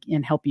and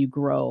help you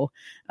grow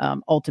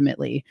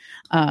ultimately.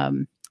 I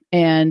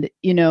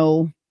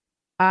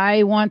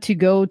want to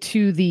go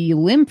to the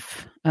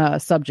lymph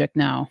subject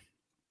now.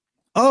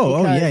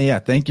 Yeah.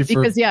 Thank you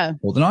for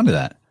holding on to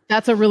that.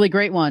 That's a really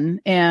great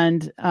one.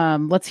 And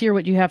let's hear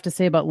what you have to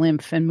say about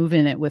lymph and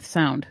moving it with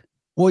sound.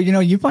 Well,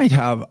 you might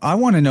have, I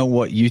want to know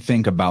what you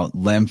think about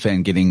lymph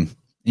and getting,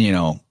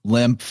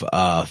 lymph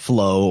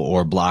flow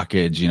or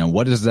blockage.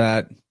 What is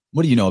that?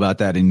 What do you know about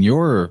that in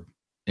your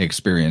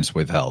experience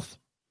with health?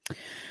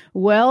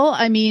 Well,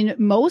 I mean,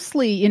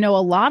 mostly, a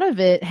lot of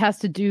it has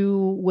to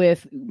do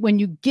with when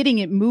you're getting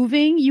it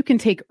moving, you can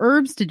take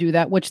herbs to do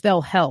that, which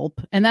they'll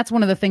help. And that's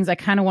one of the things I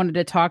kind of wanted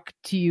to talk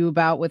to you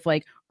about with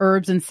like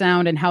herbs and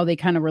sound and how they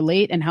kind of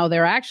relate and how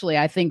they're actually,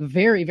 I think,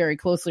 very, very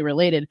closely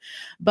related.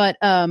 But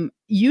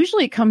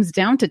usually it comes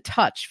down to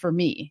touch for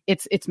me.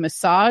 It's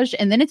massage,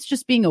 and then it's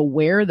just being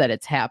aware that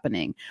it's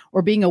happening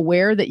or being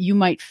aware that you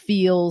might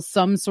feel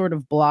some sort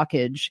of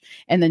blockage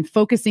and then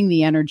focusing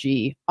the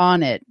energy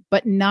on it,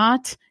 but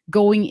not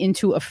going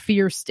into a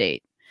fear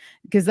state.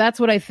 Because that's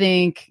what I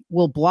think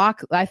will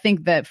block. I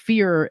think that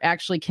fear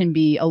actually can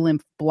be a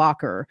lymph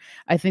blocker.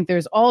 I think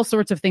there's all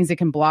sorts of things that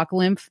can block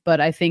lymph,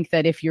 but I think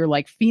that if you're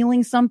like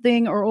feeling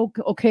something or,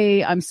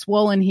 okay, I'm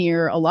swollen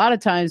here, a lot of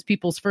times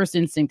people's first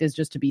instinct is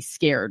just to be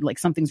scared, like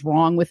something's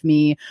wrong with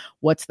me,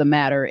 what's the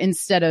matter,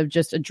 instead of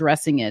just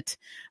addressing it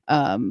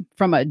from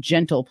a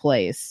gentle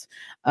place.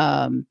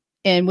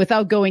 And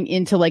without going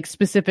into like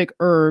specific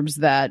herbs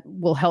that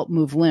will help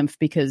move lymph,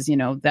 because,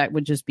 that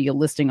would just be a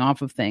listing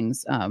off of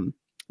things.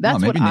 That's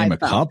maybe what name a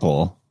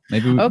couple.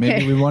 Maybe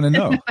we want to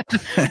know.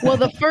 Well,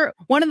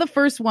 one of the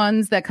first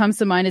ones that comes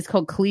to mind is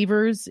called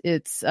Cleavers.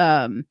 It's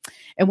and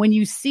when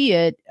you see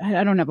it,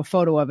 I don't have a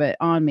photo of it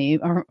on me,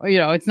 or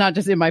it's not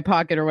just in my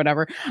pocket or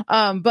whatever.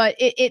 But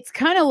it's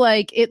kind of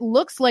like, it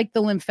looks like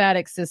the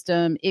lymphatic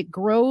system. It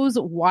grows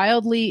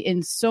wildly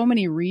in so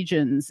many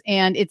regions,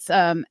 and it's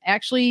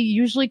actually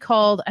usually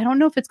called, I don't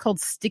know if it's called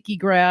sticky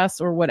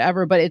grass or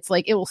whatever, but it's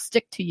like it will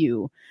stick to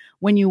you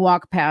when you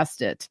walk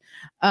past it.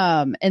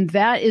 And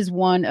that is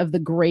one of the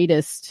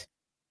greatest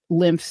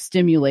lymph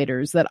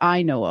stimulators that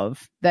I know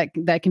of that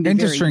can be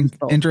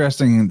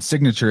interesting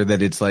signature,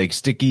 that it's like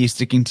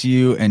sticking to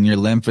you and your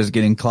lymph is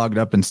getting clogged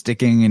up and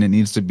sticking, and it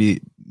needs to be,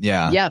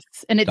 yes,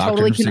 and it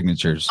totally can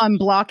signatures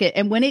unblock it.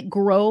 And when it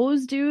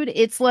grows, dude,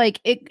 it's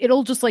like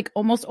it'll just like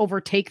almost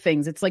overtake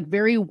things. It's like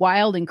very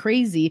wild and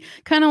crazy,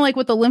 kind of like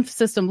what the lymph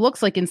system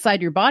looks like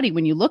inside your body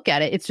when you look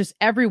at it. It's just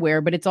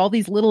everywhere, but it's all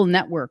these little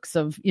networks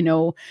of,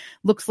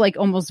 looks like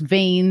almost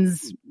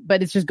veins,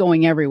 but it's just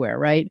going everywhere,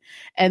 right?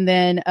 And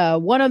then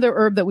one other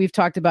herb that we've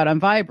talked about on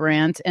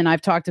Vibrant, and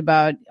I've talked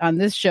about on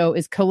this show,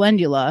 is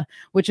calendula,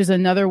 which is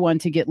another one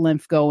to get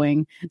lymph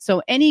going.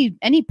 So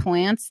any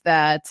plants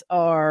that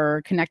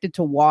are connected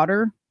to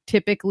water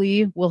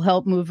typically will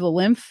help move the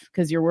lymph,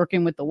 because you're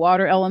working with the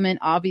water element,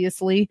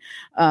 obviously.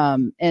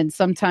 And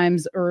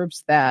sometimes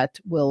herbs that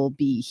will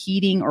be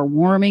heating or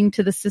warming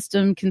to the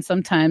system can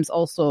sometimes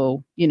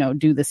also,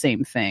 do the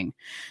same thing.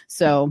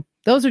 So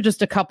those are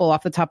just a couple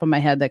off the top of my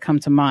head that come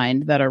to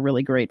mind that are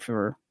really great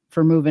for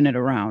moving it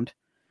around.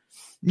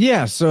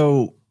 Yeah.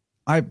 So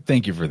I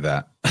thank you for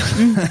that.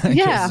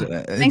 Yeah.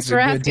 Thanks for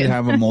asking. To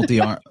have a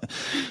multi-arm.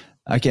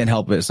 I can't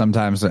help it.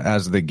 Sometimes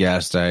as the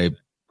guest, I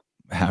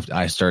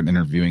start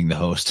interviewing the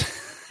host.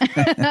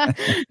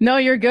 No,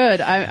 you're good.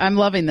 I'm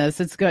loving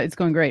this. It's good. It's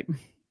going great.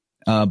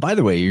 By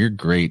the way, you're a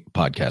great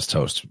podcast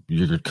host.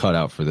 You're cut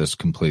out for this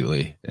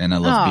completely. And I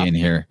love being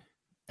here.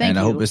 Thank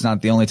you. I hope it's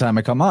not the only time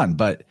I come on,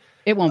 but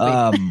it won't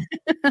be.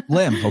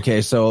 Lymph.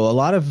 Okay. So a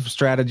lot of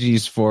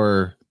strategies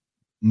for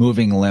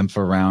moving lymph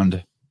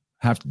around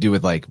have to do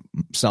with like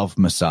self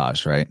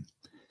massage, right?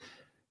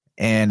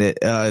 And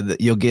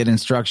you'll get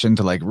instruction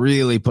to like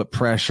really put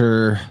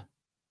pressure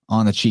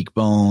on the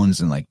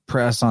cheekbones and like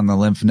press on the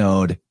lymph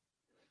node.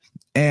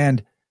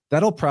 And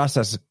that whole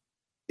process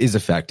is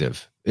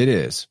effective. It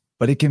is,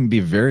 but it can be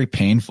very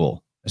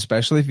painful,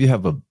 especially if you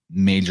have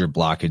major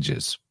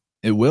blockages.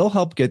 It will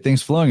help get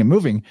things flowing and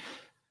moving,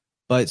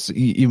 but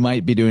you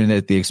might be doing it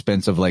at the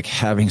expense of like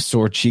having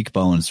sore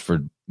cheekbones for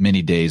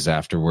many days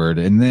afterward.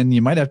 And then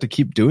you might have to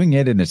keep doing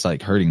it and it's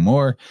like hurting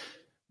more.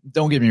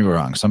 Don't get me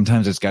wrong.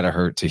 Sometimes it's got to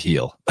hurt to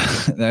heal.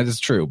 That is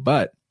true.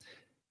 But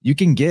you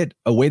can get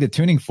a weighted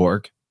tuning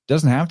fork.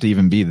 Doesn't have to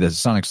even be the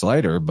Sonic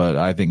Slider, but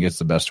I think it's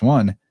the best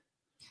one.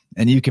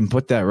 And you can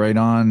put that right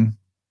on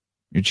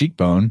your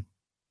cheekbone.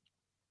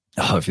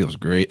 Oh, it feels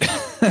great.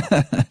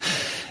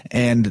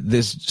 And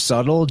this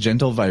subtle,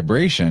 gentle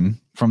vibration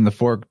from the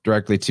fork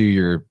directly to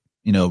your,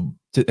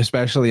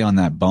 especially on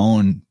that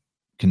bone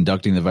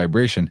conducting the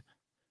vibration,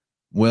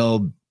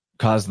 will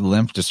cause the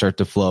lymph to start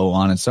to flow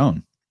on its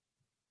own.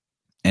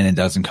 And it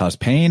doesn't cause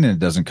pain and it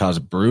doesn't cause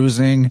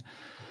bruising.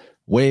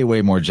 Way,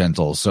 way more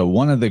gentle. So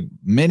one of the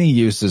many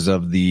uses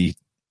of the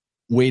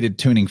weighted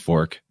tuning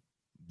fork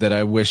that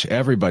I wish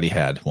everybody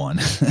had one.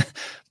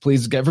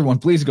 Please go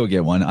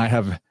get one.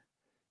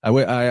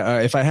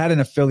 If I had an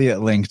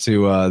affiliate link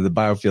to the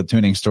Biofield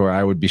Tuning Store,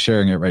 I would be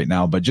sharing it right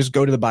now. But just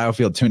go to the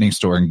Biofield Tuning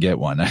Store and get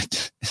one.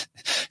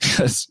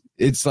 Because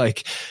it's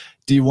like,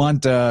 do you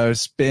want to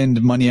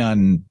spend money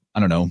on, I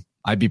don't know,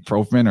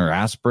 ibuprofen or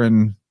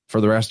aspirin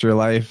for the rest of your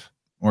life?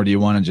 Or do you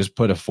want to just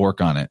put a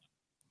fork on it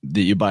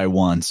that you buy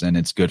once and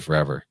it's good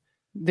forever?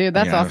 Dude,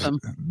 that's awesome.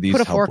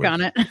 Put a fork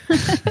on it.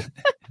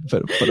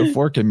 Put a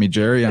fork in me,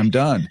 Jerry. I'm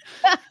done.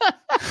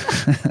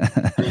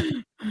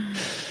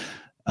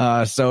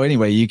 So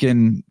anyway, you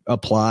can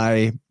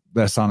apply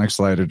the Sonic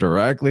Slider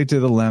directly to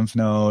the lymph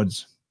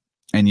nodes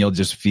and you'll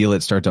just feel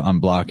it start to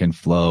unblock and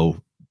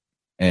flow.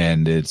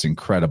 And it's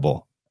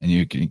incredible. And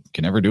you can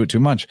never do it too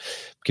much.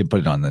 You can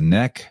put it on the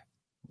neck,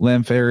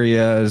 lymph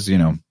areas,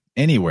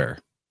 anywhere.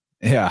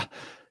 Yeah.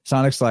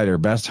 Sonic Slider,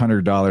 best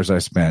 $100 I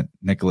spent.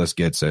 Nicholas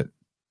gets it.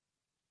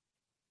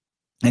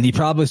 And he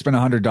probably spent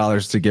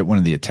 $100 to get one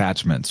of the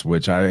attachments,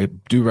 which I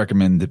do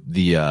recommend.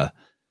 The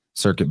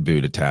circuit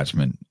boot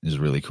attachment is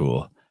really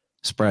cool.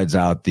 Spreads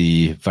out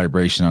the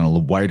vibration on a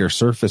wider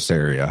surface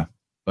area,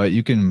 but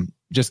you can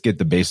just get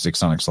the basic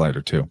Sonic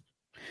Slider too.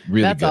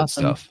 Really That's good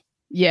awesome. Stuff.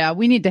 Yeah,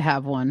 we need to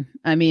have one.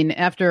 I mean,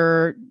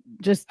 after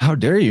just... How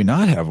dare you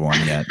not have one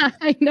yet?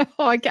 I know.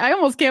 I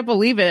almost can't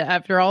believe it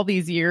after all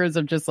these years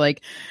of just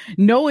like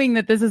knowing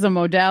that this is a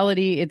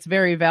modality. It's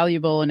very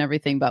valuable and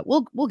everything, but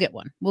we'll get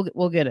one.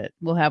 We'll get it.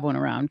 We'll have one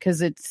around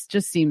because it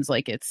just seems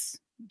like it's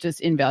just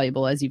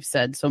invaluable, as you've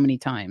said so many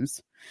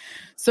times.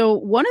 So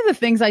one of the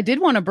things I did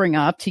want to bring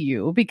up to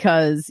you,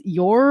 because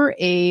you're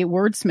a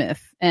wordsmith,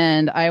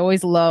 and I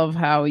always love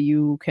how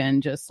you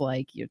can just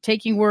like, you're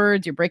taking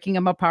words, you're breaking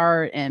them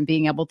apart and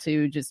being able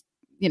to just,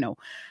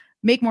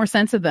 make more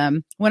sense of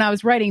them. When I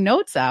was writing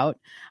notes out,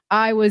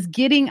 I was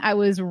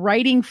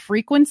writing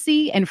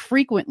frequency and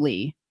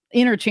frequently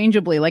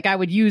interchangeably. Like I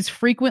would use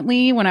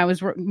frequently when I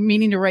was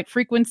meaning to write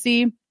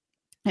frequency,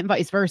 and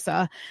vice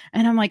versa.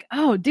 And I'm like,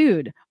 oh,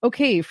 dude,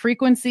 okay,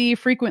 frequency,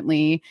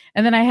 frequently.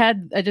 And then I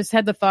just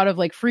had the thought of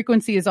like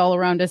frequency is all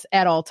around us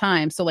at all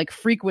times. So like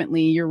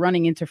frequently you're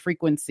running into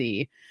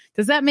frequency.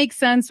 Does that make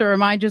sense? Or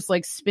am I just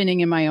like spinning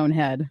in my own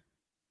head?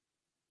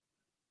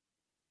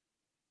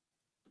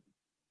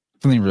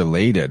 Something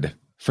related.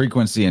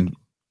 Frequency, and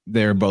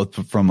they're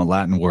both from a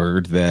Latin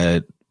word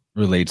that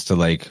relates to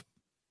like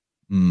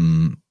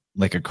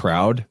a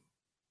crowd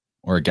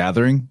or a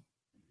gathering.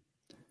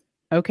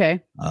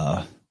 Okay.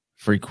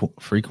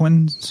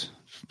 Frequens,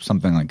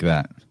 something like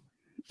that.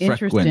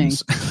 Interesting.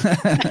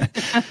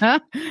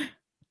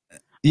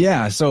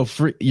 Yeah. So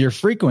your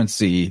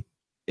frequency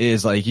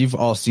is like, you've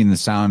all seen the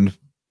sound,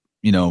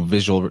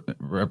 visual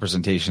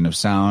representation of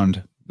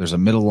sound. There's a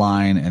middle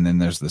line, and then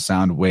there's the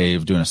sound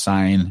wave doing a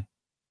sine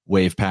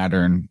wave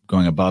pattern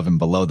going above and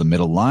below the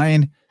middle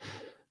line.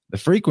 The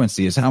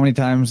frequency is how many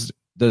times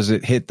does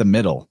it hit the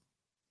middle?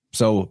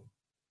 So,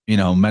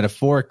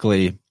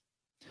 metaphorically,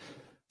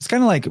 it's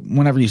kind of like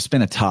whenever you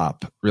spin a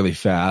top really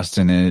fast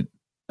and it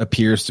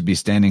appears to be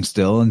standing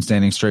still and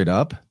standing straight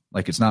up,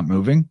 like it's not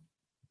moving.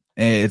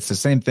 It's the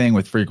same thing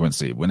with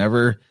frequency.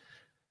 Whenever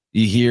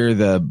you hear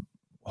the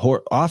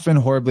often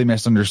horribly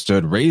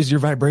misunderstood, raise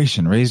your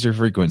vibration, raise your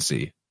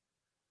frequency,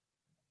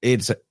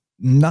 it's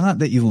not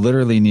that you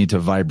literally need to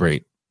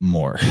vibrate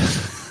more.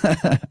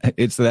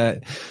 It's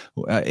that,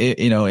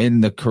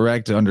 in the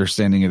correct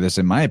understanding of this,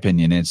 in my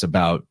opinion, it's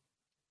about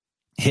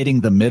hitting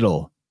the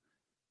middle.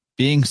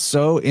 Being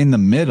so in the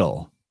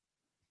middle,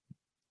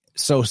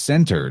 so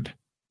centered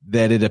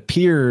that it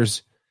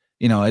appears,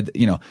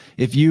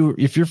 if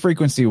your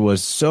frequency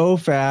was so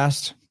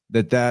fast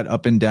that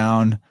up and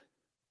down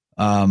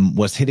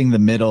was hitting the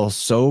middle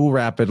so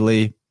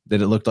rapidly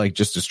that it looked like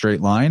just a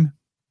straight line,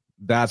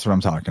 that's what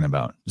I'm talking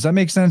about. Does that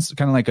make sense?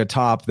 Kind of like a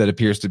top that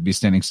appears to be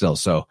standing still.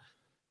 So,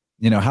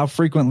 how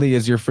frequently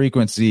is your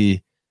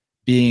frequency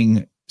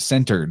being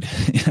centered?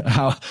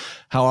 How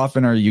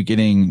often are you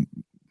getting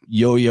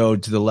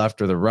yo-yoed to the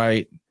left or the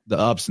right, the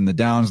ups and the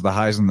downs, the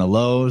highs and the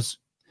lows?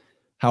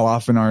 How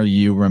often are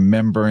you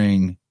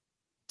remembering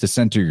to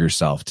center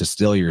yourself, to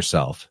still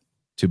yourself,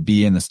 to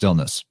be in the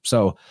stillness?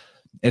 So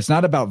it's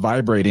not about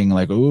vibrating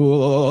like,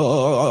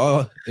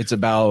 ooh, it's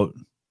about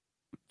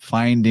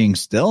finding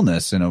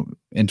stillness in an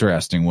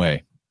interesting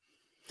way.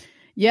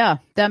 Yeah,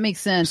 that makes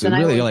sense. So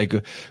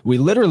and we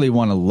literally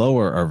want to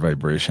lower our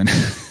vibration,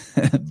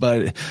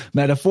 but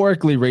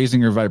metaphorically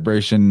raising your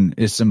vibration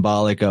is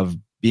symbolic of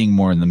being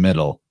more in the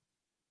middle.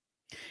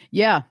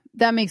 Yeah,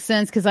 that makes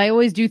sense. Because I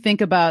always do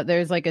think about,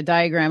 there's like a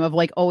diagram of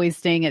like always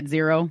staying at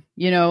zero,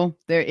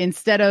 there,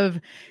 instead of,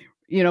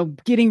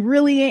 getting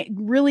really,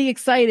 really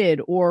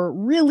excited or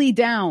really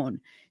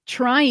down,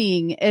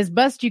 trying as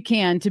best you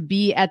can to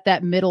be at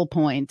that middle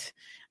point.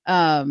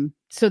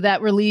 So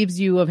that relieves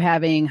you of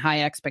having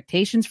high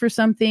expectations for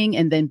something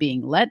and then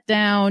being let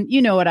down.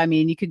 You know what I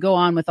mean? You could go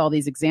on with all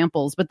these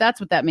examples, but that's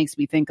what that makes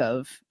me think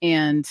of.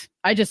 And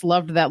I just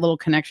loved that little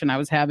connection I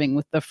was having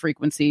with the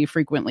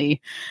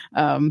frequently,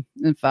 and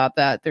thought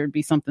that there'd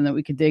be something that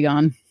we could dig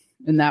on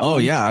in that. Oh,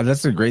 yeah.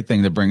 That's a great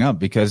thing to bring up,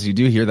 because you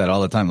do hear that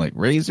all the time, like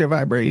raise your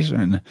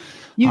vibration,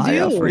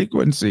 higher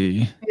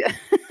frequency. Yeah.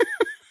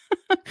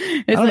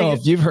 I don't know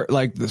if you've heard,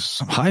 like, this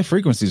high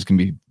frequencies can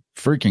be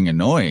freaking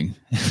annoying.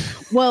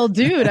 Well,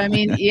 dude, I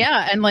mean,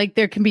 yeah. And like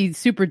there can be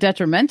super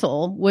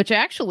detrimental, which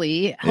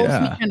actually helps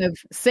me kind of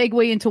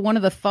segue into one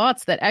of the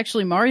thoughts that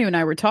actually Mario and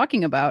I were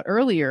talking about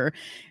earlier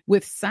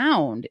with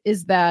sound,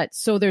 is that,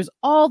 so there's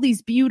all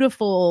these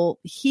beautiful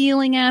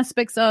healing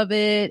aspects of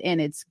it,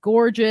 and it's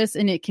gorgeous,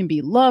 and it can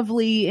be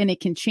lovely, and it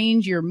can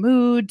change your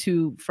mood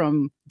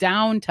from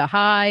down to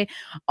high,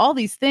 all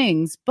these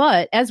things.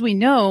 But as we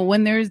know,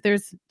 when there's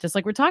just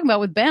like we're talking about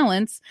with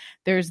balance,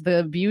 there's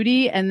the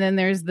beauty and then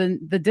there's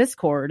the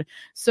discord.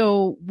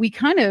 So we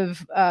kind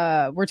of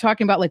we're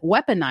talking about like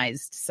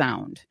weaponized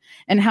sound,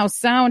 and how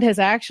sound has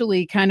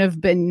actually kind of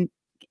been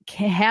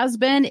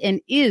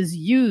and is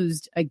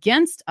used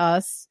against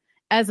us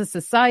as a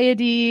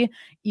society,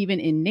 even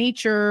in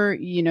nature.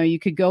 You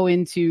could go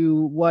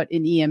into what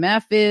an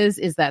EMF is.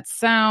 Is that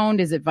sound?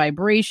 Is it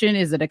vibration?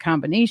 Is it a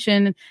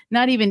combination?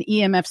 Not even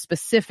EMF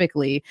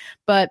specifically,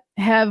 but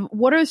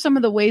what are some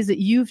of the ways that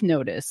you've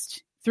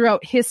noticed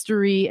throughout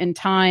history and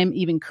time,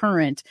 even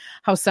current,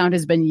 how sound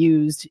has been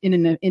used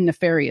in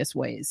nefarious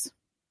ways?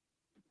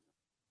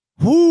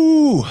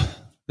 Whoo!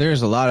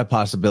 There's a lot of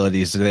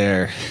possibilities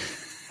there.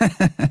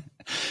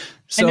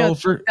 So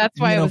that's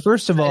why I was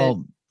first of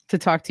all, to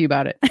talk to you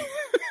about it.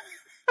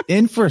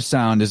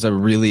 Infrasound is a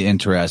really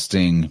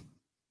interesting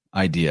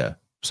idea.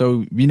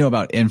 So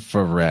about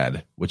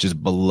infrared, which is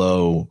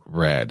below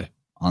red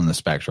on the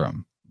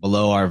spectrum,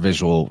 below our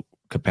visual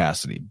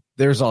capacity.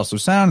 There's also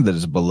sound that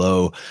is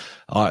below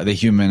the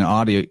human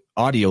audio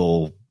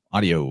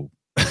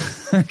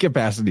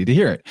capacity to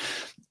hear it.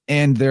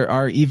 And there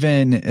are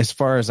even, as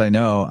far as I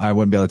know, I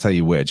wouldn't be able to tell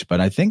you which,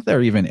 but I think there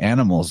are even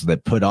animals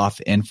that put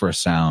off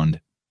infrasound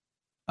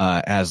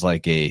as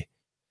like a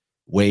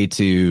way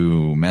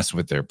to mess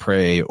with their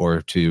prey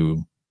or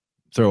to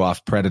throw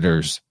off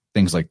predators,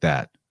 things like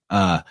that.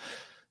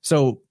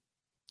 So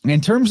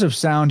in terms of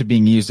sound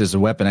being used as a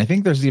weapon, I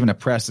think there's even a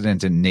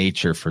precedent in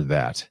nature for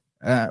that.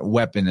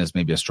 Weapon is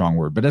maybe a strong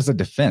word, but as a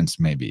defense,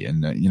 maybe.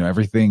 And,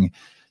 everything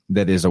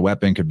that is a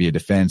weapon could be a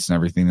defense, and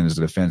everything that is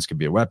a defense could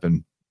be a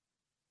weapon.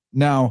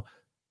 Now,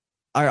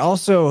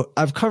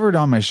 I've covered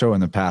on my show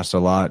in the past a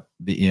lot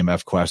the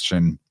EMF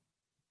question,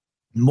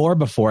 more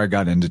before I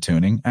got into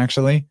tuning,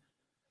 actually.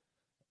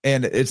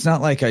 And it's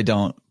not like I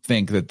don't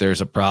think that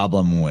there's a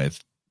problem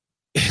with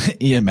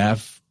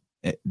EMF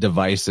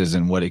devices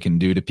and what it can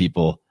do to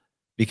people,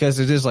 because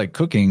it is like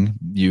cooking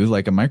you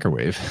like a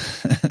microwave.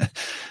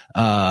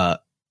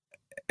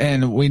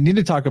 And we need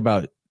to talk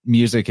about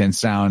music and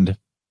sound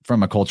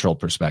from a cultural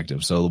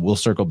perspective. So we'll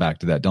circle back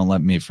to that. Don't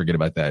let me forget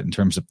about that in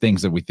terms of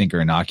things that we think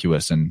are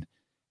innocuous and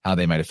how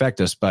they might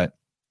affect us. But,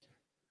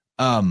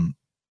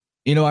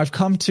 I've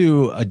come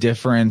to a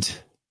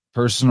different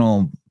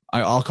personal,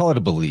 I'll call it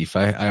a belief.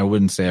 I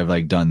wouldn't say I've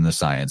like done the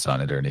science on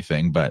it or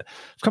anything, but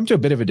I've come to a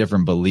bit of a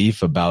different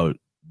belief about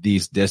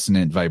these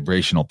dissonant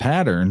vibrational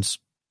patterns.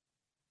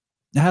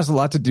 It has a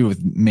lot to do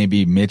with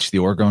maybe Mitch, the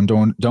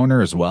orgone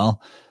donor, as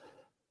well.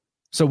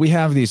 So we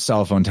have these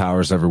cell phone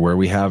towers everywhere.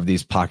 We have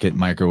these pocket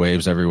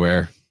microwaves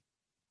everywhere.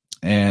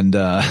 And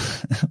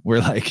we're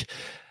like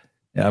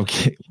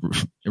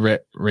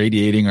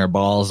radiating our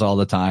balls all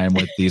the time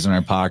with these in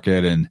our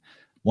pocket and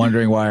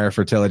wondering why our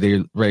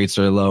fertility rates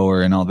are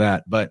lower and all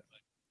that. But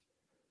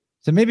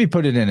to maybe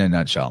put it in a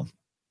nutshell,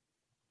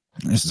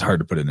 this is hard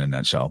to put it in a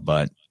nutshell,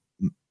 but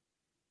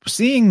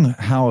seeing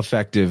how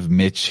effective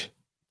Mitch,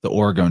 the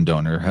orgone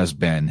donor, has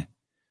been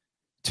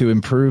to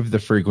improve the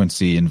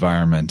frequency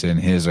environment in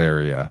his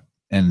area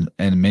and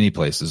many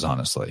places,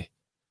 honestly.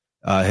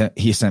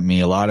 He sent me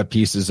a lot of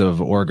pieces of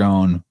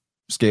orgone.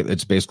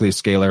 It's basically a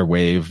scalar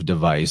wave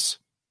device.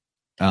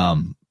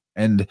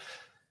 And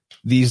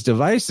these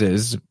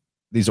devices,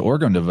 these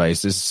orgone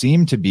devices,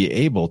 seem to be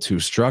able to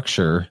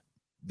structure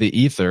the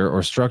ether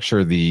or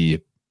structure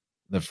the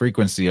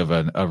frequency of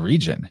a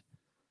region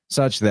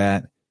such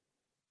that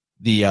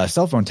the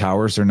cell phone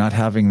towers are not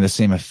having the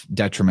same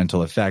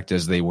detrimental effect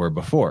as they were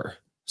before.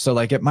 So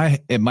like at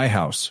my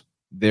house,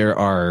 there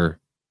are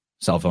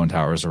cell phone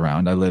towers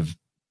around. I live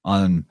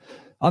on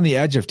the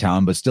edge of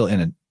town, but still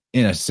in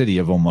in a city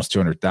of almost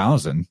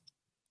 200,000.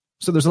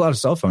 So there's a lot of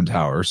cell phone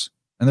towers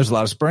and there's a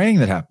lot of spraying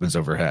that happens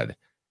overhead.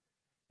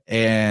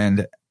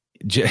 And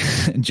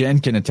Jen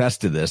can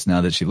attest to this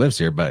now that she lives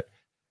here, but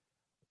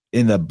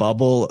in the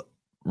bubble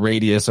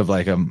radius of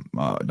like, I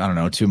don't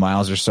know, 2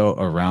 miles or so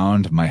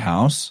around my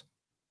house,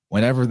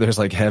 whenever there's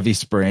like heavy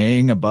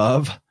spraying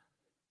above,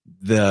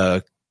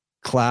 the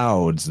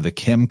clouds, the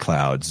Kim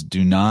clouds,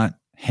 do not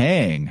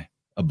hang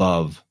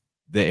above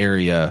the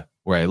area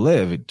where I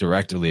live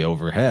directly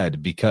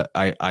overhead, because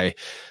I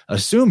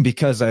assume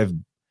because I've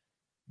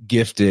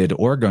gifted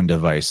orgone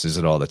devices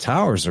at all the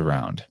towers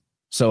around.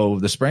 So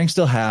the spraying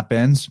still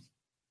happens,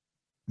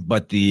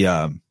 but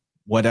the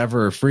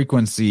whatever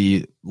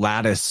frequency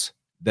lattice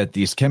that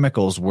these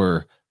chemicals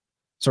were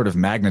sort of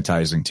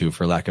magnetizing to,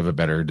 for lack of a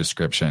better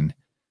description,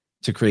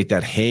 to create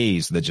that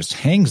haze that just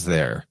hangs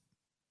there,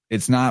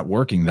 it's not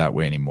working that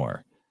way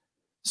anymore.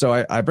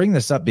 So I bring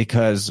this up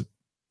because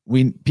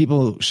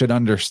people should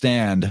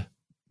understand,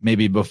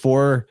 maybe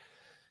before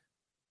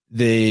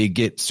they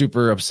get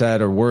super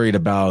upset or worried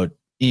about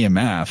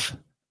EMF.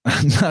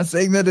 I'm not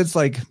saying that it's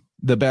like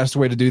the best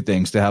way to do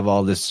things, to have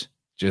all this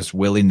just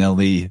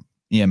willy-nilly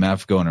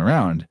EMF going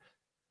around,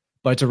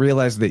 but to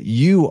realize that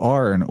you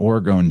are an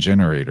orgone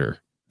generator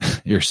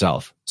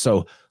yourself.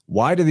 So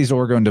why do these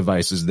orgone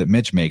devices that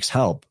Mitch makes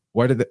help?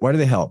 Why do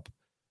they help?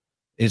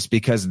 It's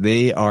because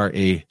they are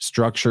a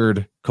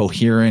structured,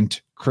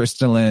 coherent,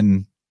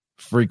 crystalline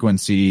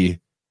frequency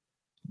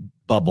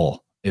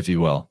bubble, if you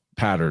will,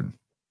 pattern.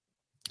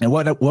 And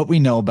what we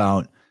know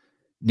about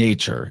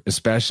nature,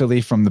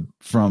 especially from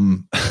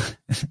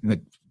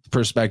the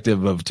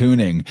perspective of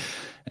tuning,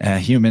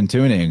 human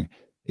tuning,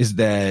 is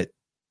that,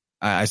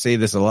 I say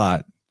this a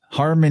lot,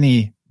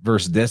 harmony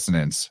versus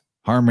dissonance.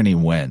 Harmony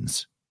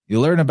wins. You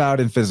learn about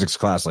in physics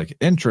class like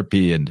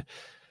entropy, and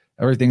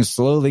everything's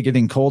slowly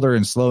getting colder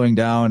and slowing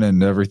down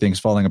and everything's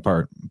falling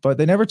apart. But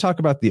they never talk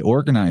about the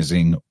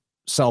organizing,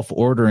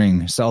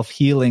 self-ordering,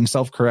 self-healing,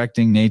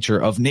 self-correcting nature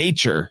of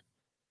nature.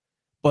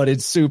 But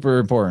it's super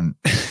important.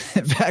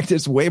 In fact,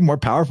 it's way more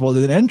powerful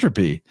than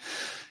entropy.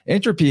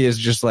 Entropy is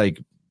just like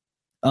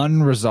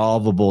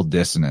unresolvable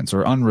dissonance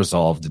or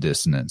unresolved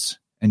dissonance.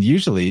 And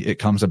usually it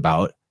comes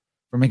about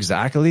from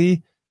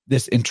exactly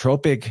this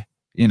entropic,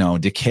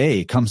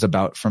 decay comes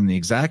about from the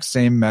exact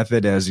same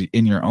method as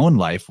in your own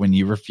life when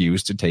you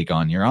refuse to take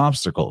on your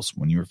obstacles,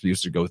 when you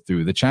refuse to go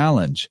through the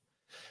challenge,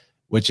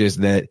 which is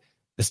that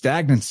the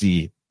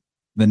stagnancy,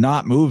 the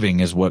not moving,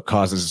 is what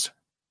causes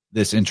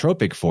this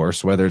entropic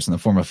force, whether it's in the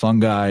form of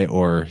fungi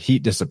or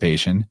heat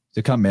dissipation,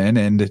 to come in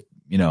and,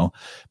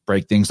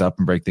 break things up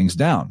and break things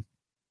down.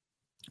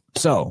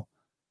 So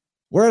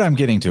where I'm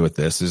getting to with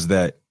this is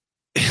that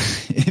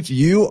if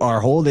you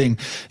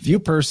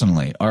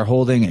personally are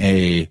holding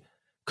a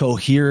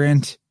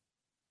coherent,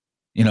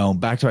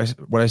 back to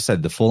what I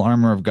said, the full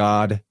armor of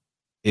God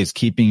is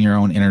keeping your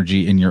own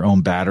energy in your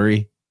own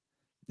battery.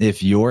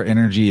 If your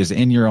energy is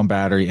in your own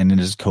battery and it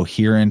is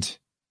coherent,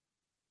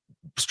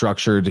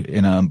 structured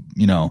in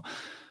a,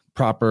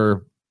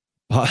 proper,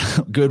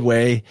 good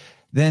way,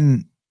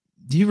 then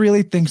do you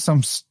really think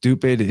some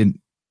stupid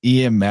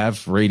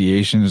EMF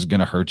radiation is going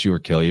to hurt you or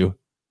kill you?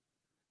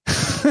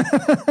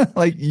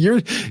 Like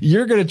you're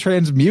going to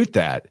transmute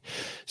that.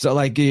 So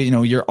like,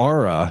 your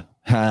aura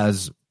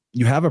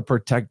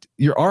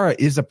your aura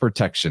is a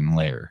protection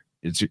layer.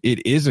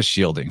 It is a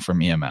shielding from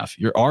EMF.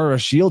 Your aura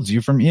shields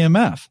you from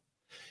EMF.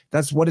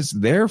 That's what it's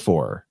there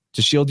for,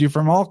 to shield you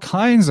from all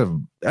kinds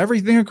of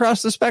everything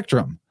across the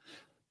spectrum.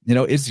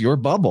 It's your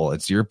bubble.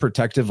 It's your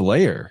protective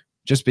layer.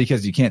 Just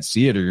because you can't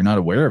see it or you're not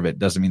aware of it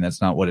doesn't mean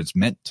that's not what it's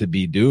meant to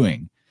be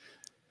doing.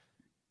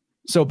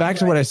 So back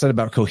to what I said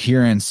about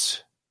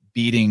coherence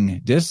beating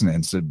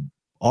dissonance.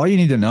 All you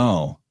need to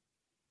know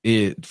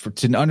is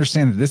to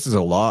understand that this is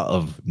a law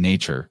of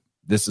nature.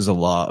 This is a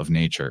law of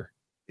nature.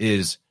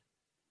 Is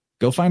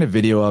go find a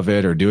video of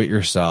it or do it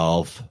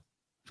yourself.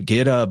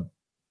 Get a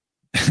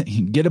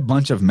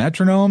bunch of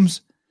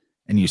metronomes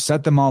and you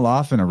set them all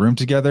off in a room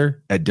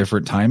together at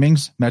different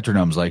timings.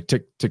 Metronomes like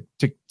tick, tick,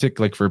 tick, tick,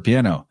 like for a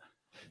piano.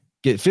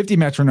 Get 50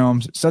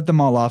 metronomes, set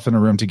them all off in a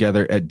room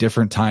together at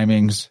different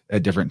timings,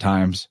 at different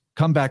times.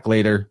 Come back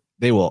later.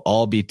 They will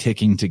all be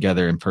ticking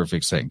together in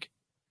perfect sync.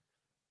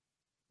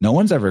 No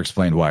one's ever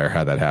explained why or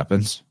how that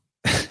happens.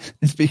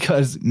 It's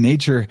because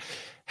nature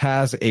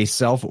has a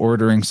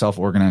self-ordering,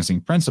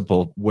 self-organizing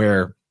principle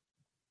where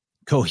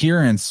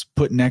coherence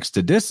put next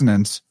to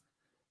dissonance,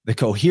 the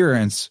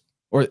coherence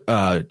or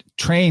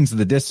trains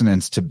the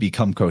dissonance to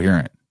become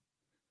coherent.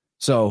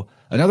 So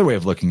another way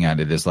of looking at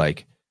it is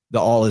like the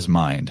all is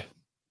mind,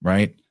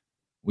 right?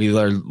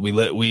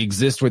 We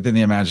exist within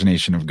the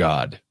imagination of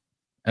God.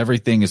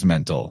 Everything is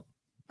mental.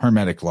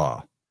 Hermetic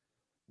law.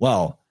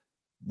 Well,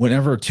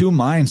 whenever two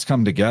minds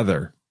come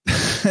together,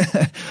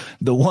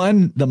 the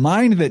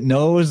mind that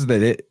knows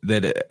that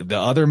the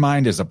other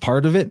mind is a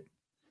part of it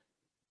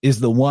is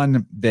the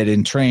one that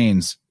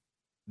entrains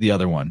the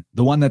other one.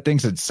 The one that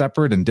thinks it's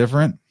separate and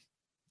different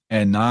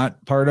and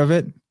not part of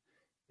it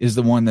is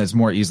the one that's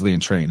more easily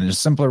entrained. And a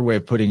simpler way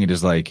of putting it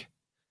is like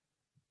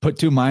put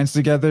two minds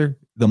together,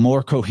 the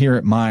more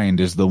coherent mind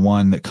is the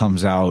one that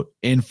comes out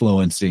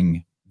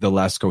influencing the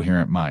less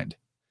coherent mind.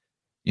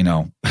 You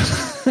know,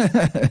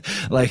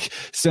 like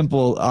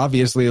simple,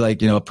 obviously,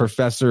 like, you know, a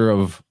professor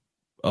of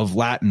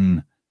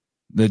Latin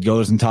that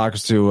goes and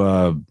talks to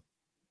a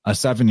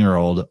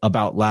 7-year-old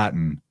about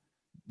Latin.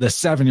 The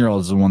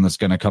 7-year-old is the one that's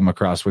going to come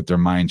across with their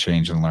mind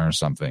change and learn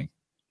something,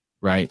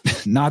 right?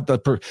 Not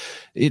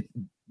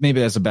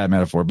maybe that's a bad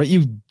metaphor, but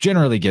you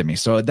generally get me.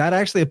 So that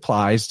actually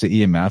applies to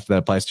EMF. That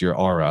applies to your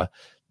aura.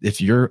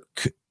 If your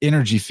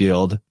energy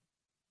field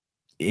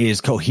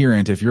is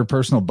coherent, if your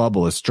personal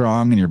bubble is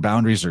strong and your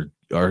boundaries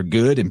are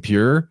good and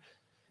pure,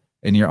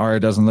 and your aura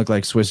doesn't look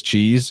like Swiss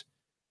cheese,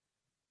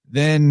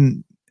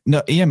 then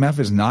no, EMF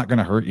is not going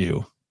to hurt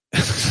you.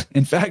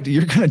 In fact,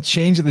 you're going to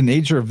change the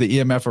nature of the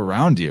EMF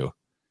around you.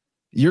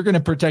 You're going to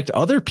protect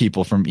other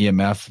people from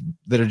EMF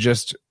that are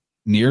just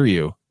near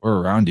you or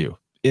around you.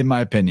 In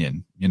my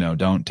opinion, you know,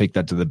 don't take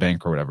that to the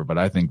bank or whatever, but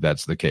I think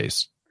that's the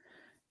case.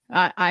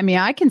 I mean,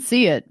 I can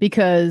see it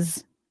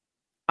because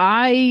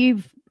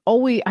I've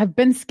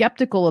been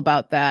skeptical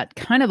about that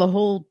kind of the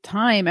whole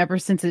time ever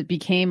since it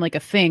became like a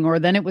thing, or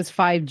then it was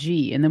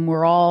 5G, and then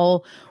we're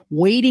all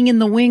waiting in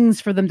the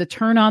wings for them to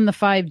turn on the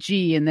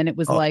 5G, and then it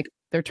was like,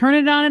 they're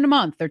turning it on in a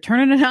month, they're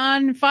turning it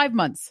on in 5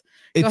 months.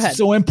 It's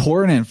so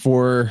important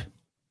for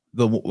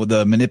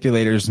the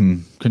manipulators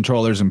and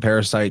controllers and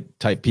parasite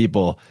type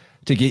people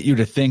to get you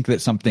to think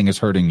that something is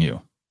hurting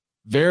you.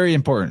 Very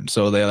important.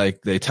 So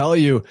they tell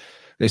you,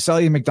 they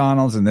sell you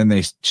McDonald's, and then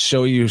they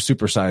show you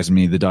Super Size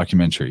Me, the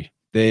documentary.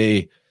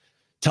 They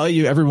tell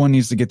you everyone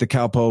needs to get the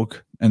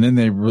cowpoke, and then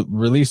they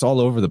release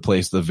all over the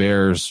place the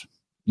VAERS,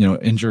 you know,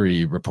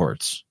 injury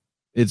reports.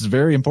 It's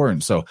very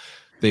important. So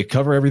they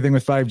cover everything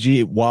with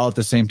 5G while at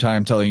the same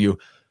time telling you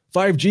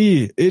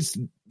 5G,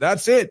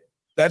 that's it.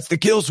 That's the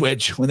kill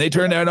switch. When they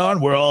turn that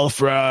on, we're all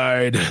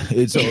fried.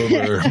 It's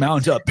over.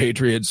 Mount up,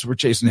 patriots. We're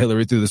chasing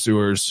Hillary through the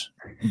sewers.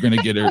 We're going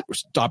to get her,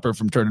 stop her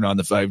from turning on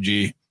the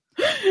 5G.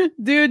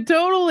 Dude,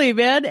 totally,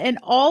 man. And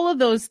all of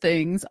those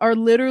things are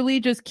literally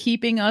just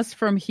keeping us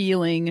from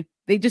healing.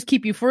 They just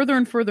keep you further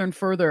and further and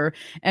further.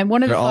 And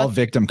they're all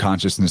victim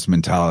consciousness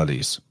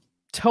mentalities.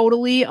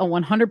 Totally,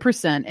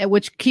 100%,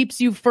 which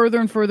keeps you further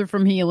and further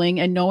from healing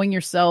and knowing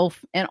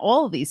yourself and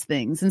all of these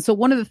things. And so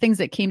one of the things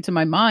that came to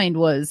my mind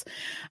was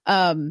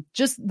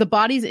just the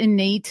body's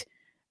innate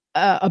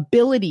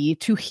ability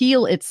to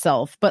heal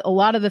itself. But a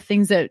lot of the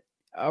things that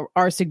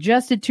are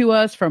suggested to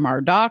us from our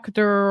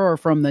doctor or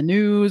from the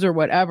news or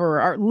whatever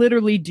are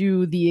literally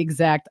do the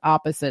exact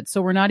opposite.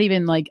 So we're not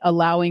even like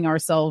allowing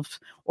ourselves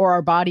or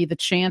our body the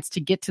chance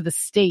to get to the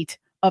state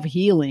of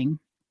healing.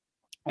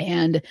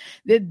 And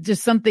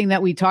just something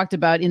that we talked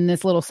about in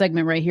this little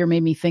segment right here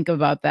made me think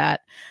about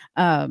that.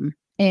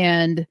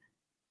 And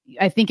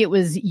I think it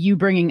was you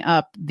bringing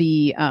up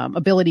the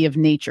ability of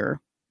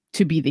nature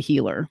to be the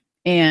healer.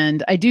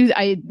 And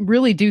I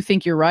really do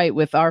think you're right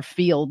with our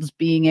fields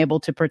being able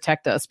to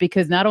protect us,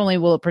 because not only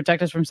will it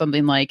protect us from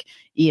something like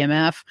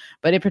EMF,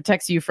 but it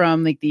protects you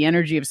from like the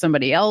energy of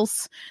somebody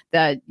else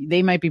that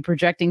they might be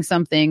projecting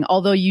something.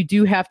 Although you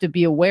do have to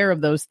be aware of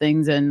those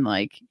things and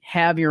like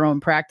have your own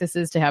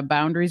practices to have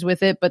boundaries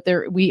with it. But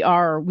we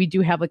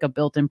do have like a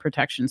built-in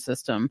protection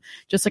system,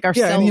 just like our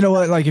cells. And you know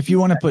what? Like if you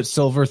want to put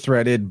silver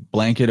threaded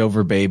blanket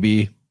over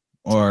baby,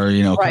 or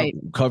you know, right,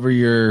 cover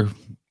your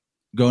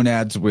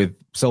gonads with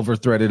silver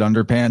threaded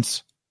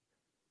underpants,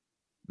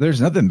 there's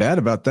nothing bad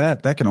about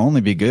that. That can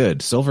only be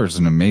good. Silver is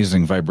an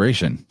amazing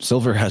vibration.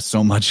 Silver has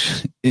so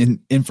much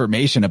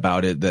information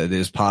about it that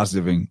is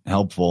positive and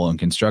helpful and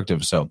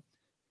constructive. So,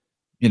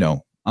 you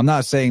know, I'm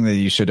not saying that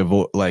you should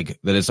avoid, like,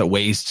 that it's a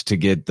waste to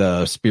get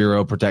the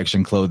Spiro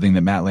protection clothing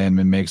that Matt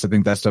Landman makes. I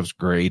think that stuff's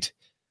great,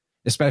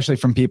 especially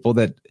for people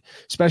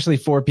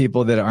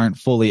that aren't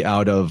fully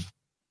out of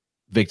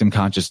victim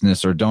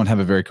consciousness or don't have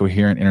a very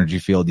coherent energy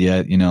field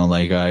yet. You know,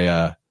 like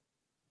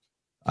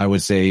I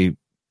would say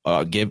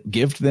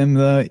give them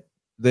the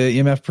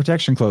EMF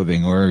protection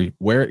clothing, or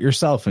wear it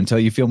yourself until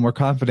you feel more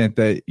confident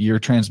that you're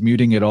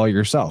transmuting it all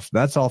yourself.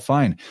 That's all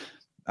fine.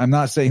 I'm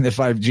not saying that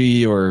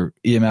 5G or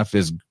EMF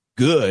is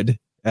good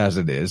as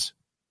it is.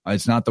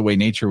 It's not the way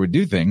nature would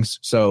do things.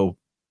 So,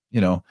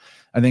 you know,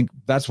 I think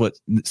that's what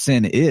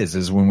sin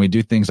is when we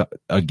do things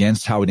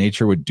against how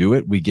nature would do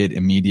it, we get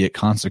immediate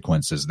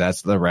consequences.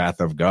 That's the wrath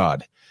of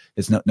God.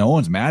 It's no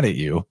one's mad at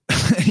you.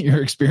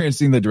 You're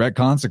experiencing the direct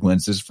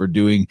consequences for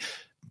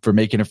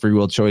making a free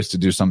will choice to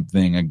do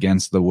something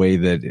against the way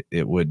that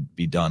it would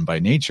be done by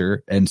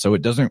nature. And so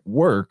it doesn't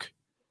work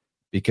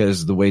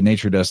because the way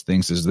nature does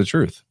things is the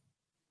truth.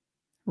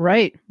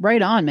 Right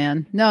on,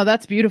 man. No,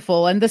 that's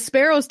beautiful. And the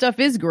Sparrow stuff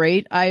is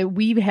great.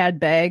 We've had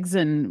bags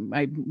and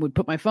I would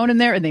put my phone in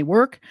there and they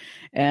work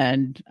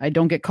and I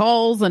don't get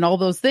calls and all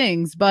those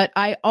things. But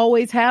I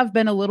always have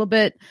been a little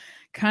bit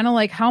kind of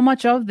like, how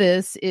much of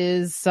this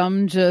is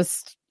some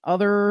just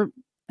other,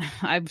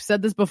 I've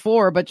said this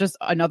before, but just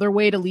another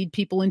way to lead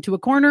people into a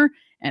corner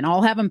and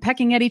all have them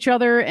pecking at each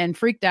other and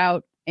freaked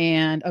out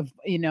and,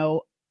 you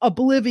know,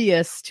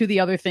 oblivious to the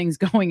other things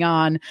going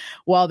on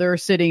while they're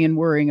sitting and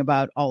worrying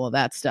about all of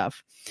that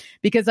stuff.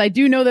 Because I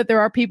do know that there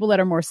are people that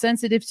are more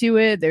sensitive to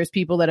it. There's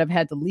people that have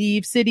had to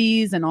leave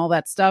cities and all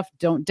that stuff.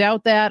 Don't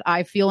doubt that.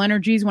 I feel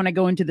energies when I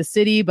go into the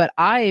city, but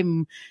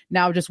I'm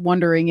now just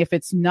wondering if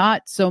it's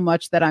not so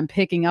much that I'm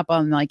picking up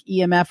on like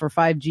EMF or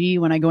 5G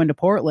when I go into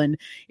Portland.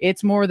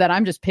 It's more that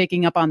I'm just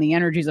picking up on the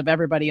energies of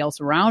everybody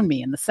else around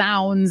me and the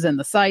sounds and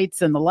the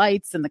sights and the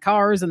lights and the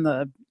cars and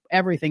the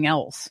everything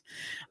else.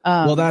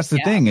 Well, that's the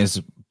thing,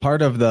 is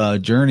part of the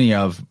journey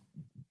of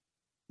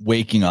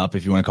waking up,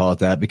 if you want to call it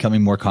that,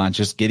 becoming more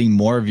conscious, getting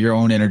more of your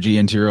own energy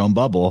into your own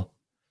bubble.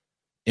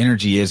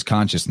 Energy is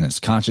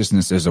consciousness.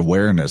 Consciousness is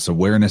awareness.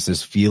 Awareness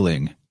is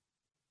feeling.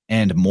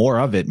 And more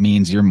of it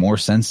means you're more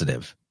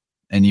sensitive,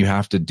 and you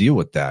have to deal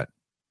with that.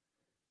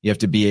 You have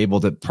to be able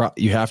to,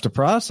 you have to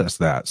process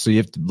that. So you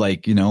have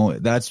to,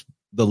 that's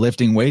the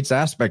lifting weights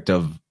aspect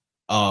of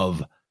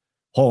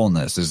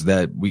wholeness, is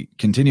that we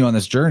continue on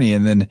this journey.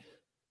 And then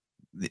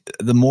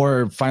the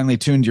more finely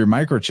tuned your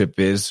microchip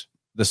is,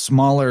 the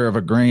smaller of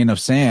a grain of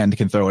sand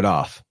can throw it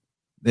off.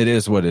 It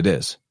is what it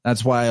is.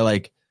 That's why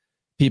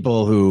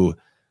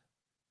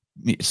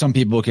some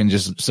people can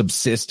just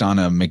subsist on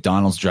a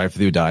McDonald's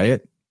drive-through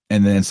diet.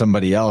 And then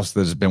somebody else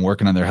that's been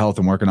working on their health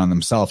and working on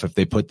themselves, if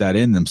they put that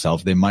in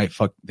themselves, they might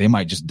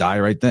just die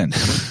right then.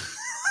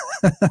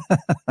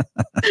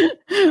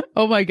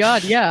 Oh my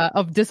God. Yeah.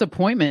 Of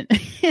disappointment.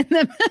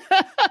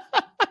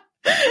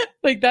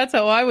 Like, that's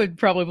how I would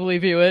probably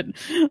view it.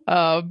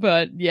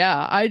 But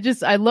yeah,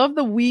 I love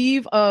the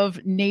weave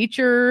of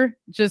nature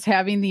just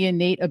having the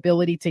innate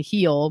ability to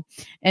heal.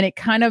 And it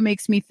kind of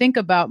makes me think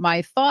about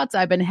my thoughts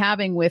I've been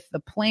having with the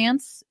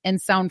plants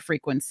and sound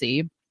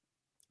frequency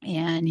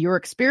and your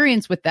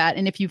experience with that.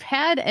 And if you've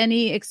had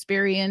any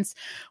experience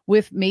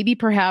with maybe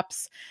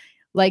perhaps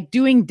like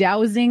doing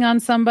dowsing on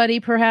somebody,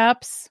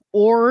 perhaps,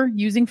 or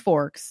using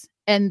forks,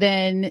 and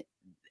then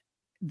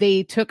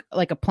they took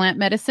like a plant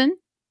medicine.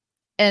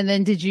 And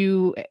then did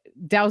you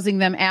dowsing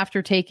them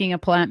after taking a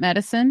plant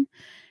medicine?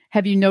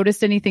 Have you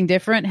noticed anything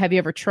different? Have you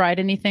ever tried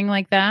anything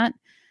like that?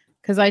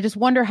 Because I just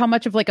wonder how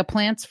much of like a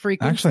plant's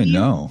frequency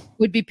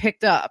would be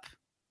picked up.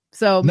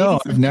 So no,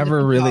 I've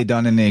never really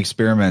done any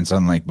experiments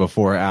on like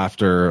before,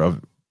 after.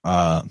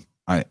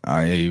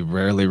 I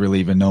rarely really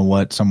even know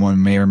what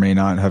someone may or may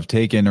not have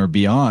taken or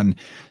be on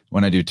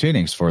when I do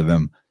tunings for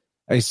them.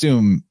 I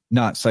assume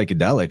not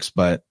psychedelics,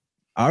 but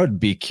I would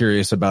be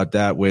curious about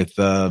that with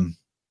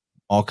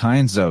all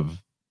kinds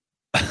of,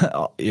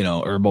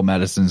 herbal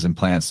medicines and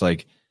plants,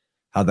 like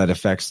how that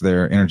affects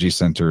their energy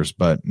centers.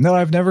 But no,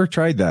 I've never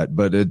tried that.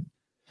 But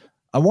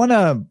I want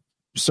to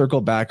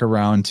circle back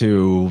around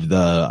to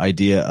the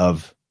idea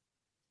of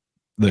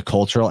the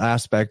cultural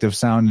aspect of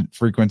sound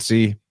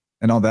frequency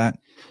and all that,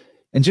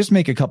 and just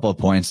make a couple of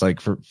points, like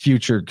for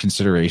future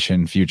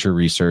consideration, future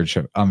research.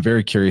 I'm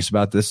very curious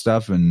about this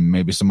stuff, and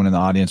maybe someone in the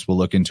audience will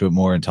look into it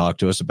more and talk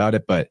to us about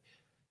it. But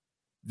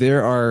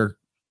there are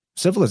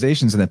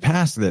civilizations in the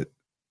past that,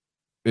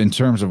 in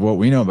terms of what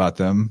we know about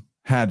them,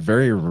 had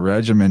very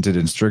regimented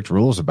and strict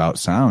rules about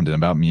sound and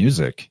about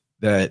music,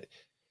 that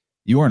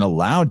you weren't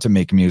allowed to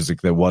make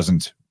music that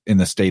wasn't in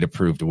the state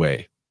approved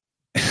way.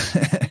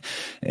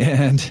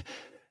 And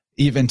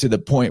even to the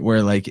point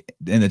where, like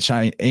in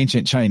the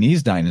ancient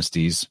Chinese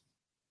dynasties,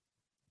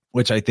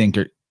 which I think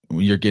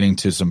you're getting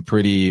to some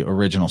pretty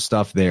original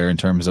stuff there in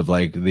terms of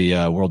like the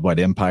worldwide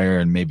empire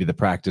and maybe the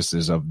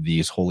practices of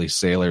these holy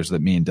sailors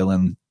that me and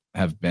Dylan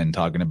have been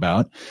talking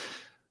about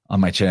on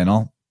my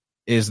channel,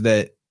 is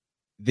that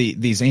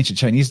these ancient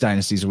Chinese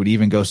dynasties would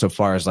even go so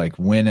far as like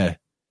when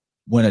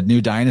a new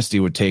dynasty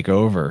would take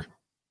over,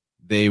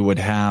 they would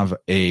have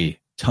a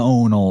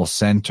tonal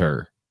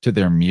center to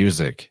their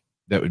music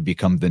that would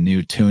become the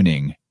new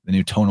tuning, the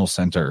new tonal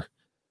center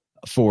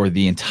for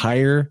the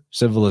entire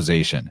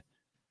civilization.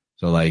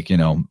 So like,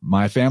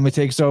 my family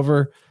takes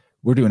over,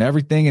 we're doing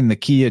everything in the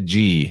key of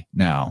G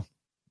now.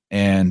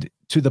 And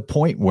to the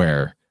point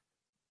where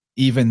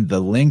even the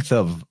length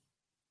of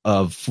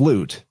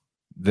flute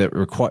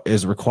that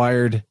is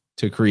required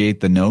to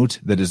create the note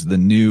that is the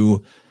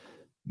new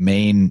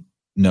main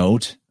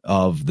note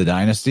of the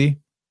dynasty,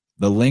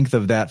 the length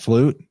of that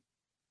flute,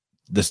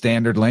 the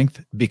standard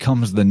length,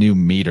 becomes the new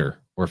meter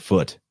or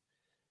foot.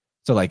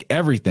 So like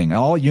everything,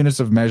 all units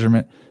of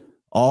measurement,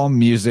 all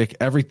music,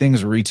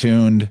 everything's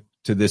retuned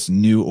to this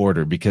new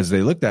order, because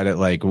they looked at it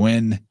like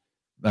when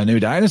a new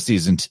dynasty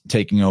is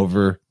taking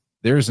over,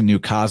 there's a new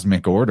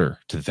cosmic order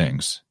to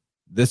things.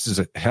 This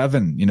is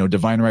heaven,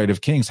 divine right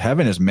of kings.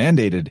 Heaven has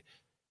mandated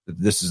that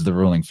this is the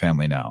ruling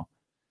family now.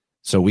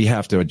 So we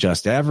have to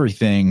adjust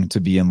everything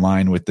to be in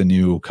line with the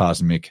new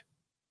cosmic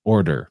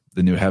order,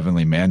 the new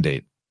heavenly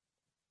mandate.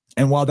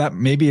 And while that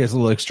maybe is a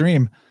little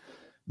extreme,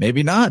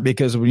 maybe not,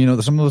 because, some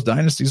of those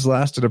dynasties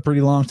lasted a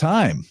pretty long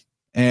time.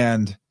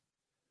 And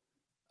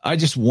I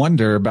just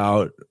wonder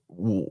about,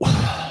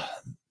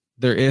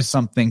 there is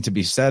something to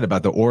be said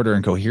about the order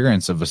and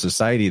coherence of a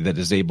society that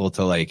is able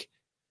to like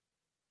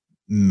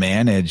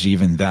manage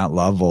even that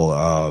level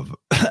of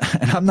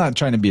and I'm not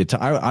trying to be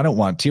I don't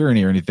want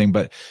tyranny or anything,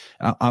 but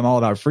I'm all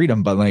about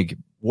freedom. But like,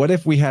 what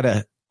if we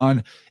had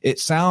it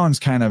sounds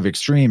kind of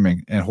extreme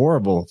and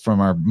horrible from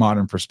our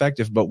modern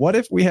perspective, but what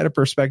if we had a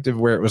perspective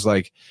where it was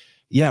like,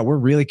 yeah, we're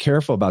really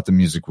careful about the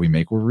music we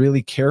make. We're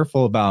really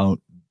careful about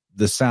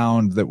the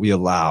sound that we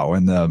allow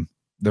and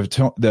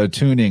the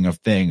tuning of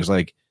things.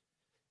 Like,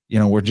 you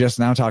know, we're just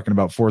now talking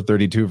about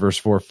 432 versus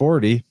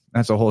 440.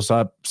 That's a whole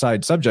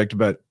side subject,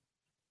 but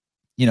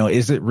you know,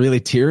 is it really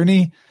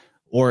tyranny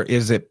or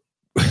is it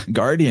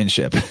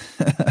guardianship?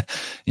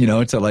 You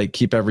know, to like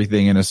keep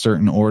everything in a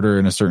certain order,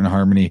 in a certain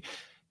harmony,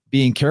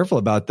 being careful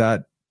about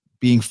that,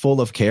 being full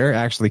of care,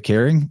 actually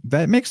caring.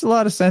 That makes a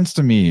lot of sense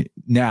to me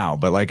now,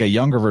 but like a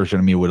younger version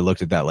of me would have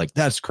looked at that like,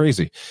 that's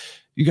crazy.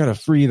 You got to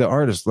free the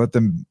artist, let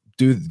them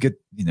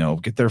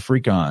get their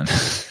freak on.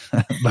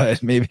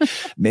 But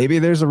maybe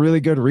there's a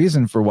really good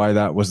reason for why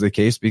that was the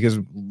case, because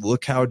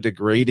look how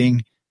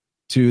degrading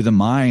to the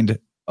mind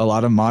a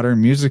lot of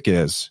modern music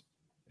is,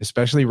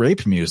 especially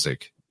rape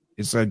music.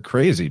 It's like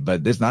crazy,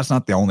 but that's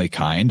not the only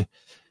kind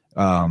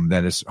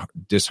that is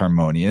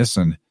disharmonious.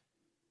 And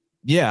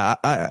yeah,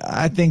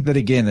 I think that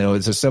again, though,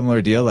 it's a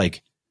similar deal.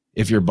 Like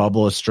if your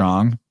bubble is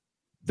strong,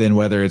 then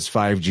whether it's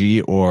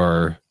 5G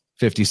or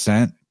 50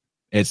 Cent,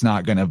 it's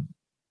not going to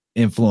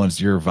influence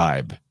your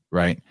vibe,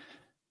 right?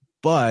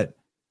 But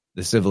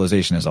the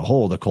civilization as a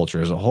whole, the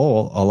culture as a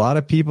whole, a lot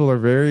of people are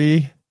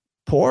very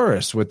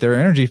porous with their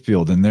energy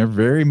field, and they're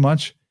very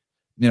much,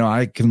 you know,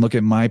 I can look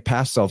at my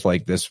past self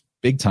like this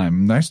big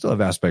time, and I still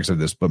have aspects of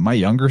this, but my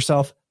younger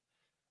self,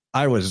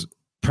 I was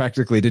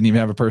practically didn't even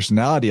have a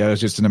personality. I was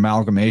just an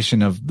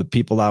amalgamation of the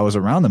people I was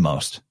around the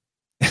most.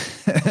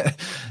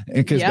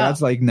 Because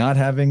that's like not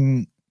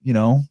having, you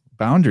know,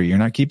 boundary. You're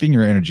not keeping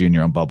your energy in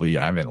your own bubble.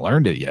 I haven't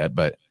learned it yet,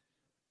 but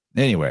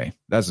anyway,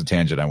 that's a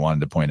tangent I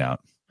wanted to point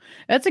out.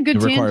 That's a good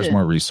tangent. It requires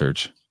more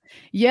research.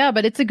 Yeah,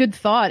 but it's a good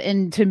thought.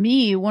 And to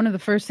me, one of the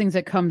first things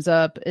that comes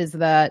up is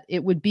that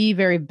it would be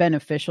very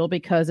beneficial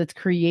because it's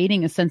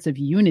creating a sense of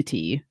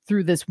unity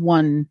through this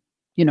one,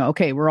 you know,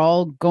 okay, we're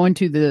all going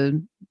to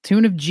the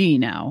tune of G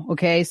now.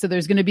 Okay. So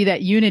there's going to be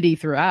that unity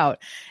throughout.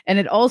 And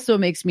it also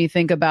makes me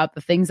think about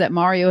the things that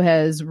Mario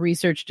has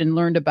researched and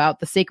learned about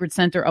the sacred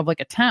center of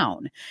like a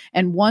town.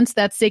 And once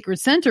that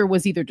sacred center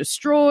was either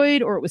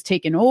destroyed or it was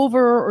taken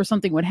over or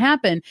something would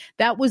happen,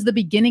 that was the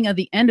beginning of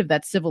the end of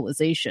that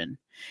civilization.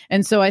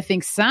 And so I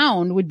think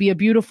sound would be a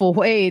beautiful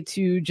way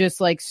to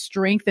just like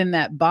strengthen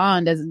that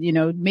bond, as, you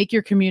know, make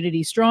your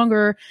community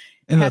stronger.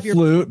 And the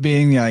flute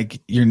being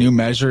like your new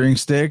measuring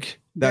stick.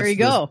 There you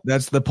go.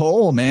 That's the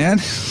pole, man.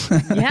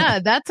 Yeah,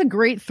 that's a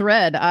great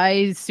thread.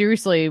 I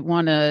seriously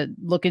want to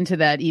look into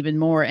that even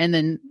more. And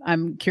then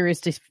I'm curious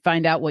to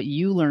find out what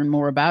you learn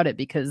more about it,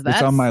 because that's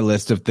it's on my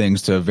list of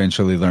things to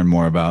eventually learn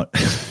more about.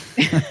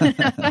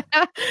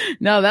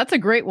 No, that's a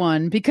great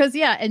one, because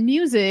yeah, and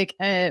music,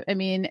 I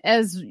mean,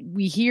 as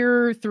we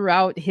hear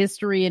throughout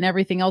history and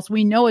everything else,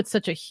 we know it's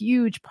such a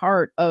huge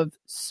part of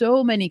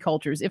so many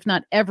cultures, if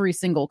not every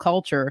single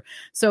culture.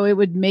 So it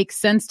would make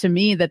sense to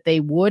me that they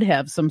would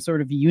have some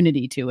sort of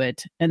unity to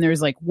it. And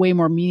there's like way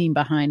more meaning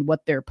behind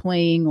what they're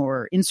playing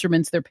or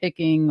instruments they're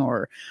picking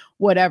or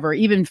whatever,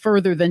 even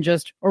further than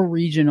just a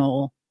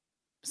regional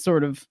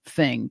sort of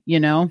thing, you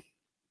know?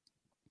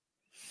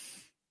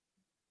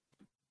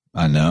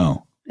 I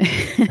know.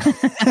 Hey,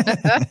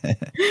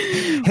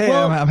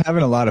 well, I'm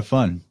having a lot of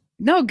fun.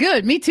 No,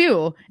 good. Me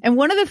too. And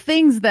one of the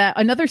things that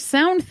another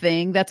sound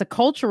thing that's a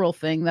cultural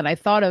thing that I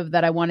thought of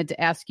that I wanted to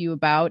ask you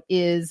about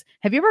is,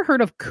 have you ever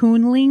heard of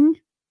coonling?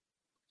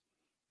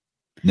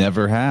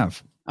 Never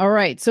have. All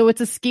right. So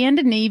it's a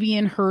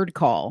Scandinavian herd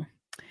call.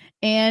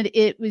 And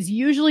it was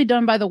usually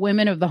done by the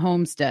women of the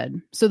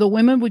homestead. So the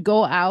women would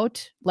go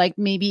out, like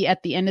maybe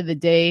at the end of the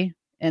day,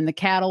 and the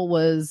cattle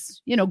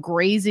was, you know,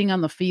 grazing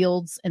on the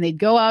fields, and they'd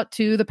go out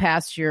to the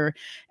pasture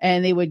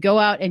and they would go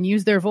out and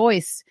use their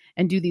voice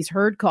and do these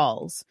herd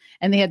calls.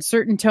 And they had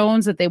certain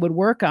tones that they would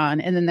work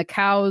on. And then the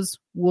cows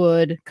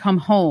would come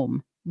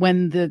home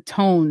when the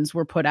tones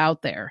were put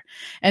out there.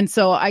 And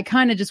so I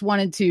kind of just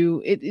wanted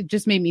to, it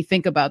just made me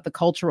think about the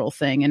cultural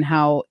thing and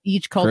how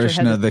each culture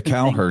Krishna, has the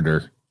cow thing.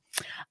 Herder.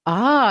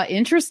 Ah,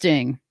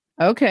 interesting.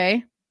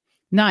 Okay.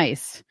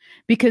 Nice.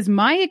 Because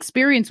my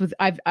experience with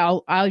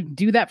I'll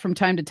do that from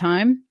time to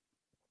time,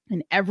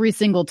 and every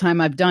single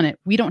time I've done it,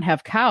 we don't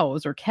have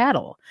cows or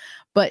cattle,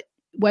 but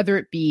whether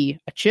it be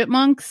a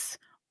chipmunks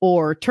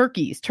or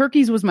turkeys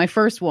was my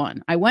first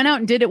one. I went out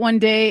and did it one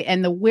day,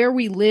 and where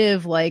we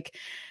live, like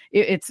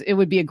it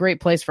would be a great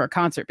place for a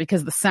concert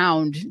because the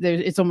sound,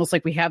 it's almost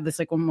like we have this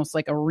like almost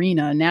like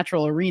arena,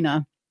 natural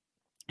arena.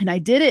 And I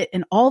did it,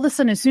 and all of a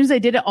sudden, as soon as I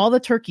did it, all the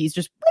turkeys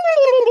just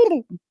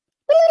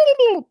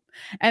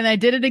and I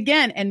did it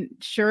again. And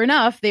sure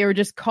enough, they were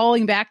just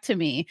calling back to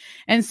me.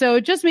 And so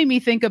it just made me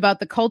think about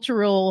the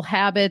cultural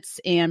habits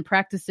and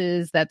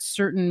practices that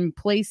certain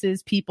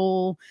places,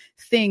 people,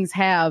 things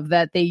have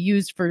that they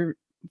use for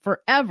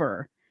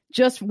forever,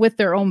 just with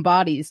their own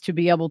bodies to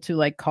be able to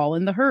like call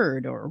in the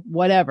herd or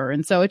whatever.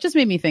 And so it just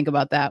made me think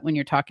about that when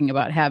you're talking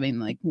about having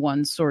like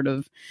one sort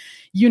of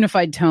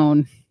unified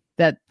tone.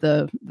 that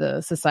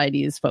the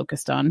society is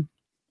focused on.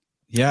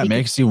 Yeah, it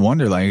makes you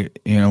wonder, like,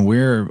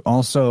 we're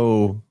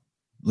also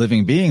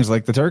living beings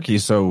like the turkey.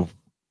 So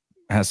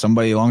has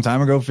somebody a long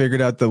time ago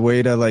figured out the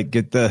way to like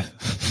get the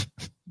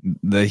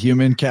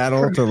human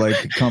cattle to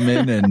like come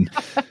in and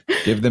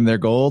give them their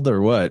gold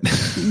or what?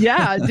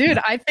 Yeah, dude,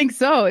 I think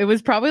so. It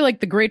was probably like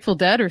the Grateful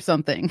Dead or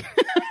something.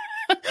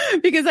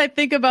 Because I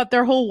think about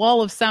their whole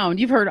wall of sound.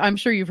 I'm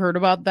sure you've heard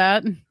about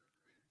that.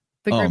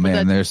 Oh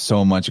man, there's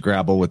so much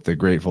grapple with the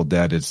Grateful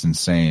Dead. It's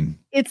insane.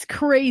 It's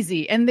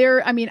crazy. And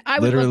I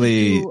would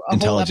literally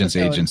intelligence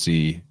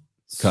agency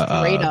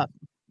straight up.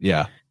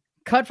 Yeah.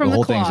 Cut from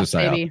the cloth,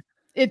 baby.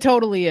 It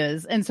totally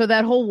is. And so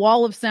that whole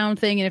wall of sound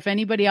thing, and if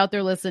anybody out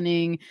there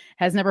listening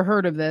has never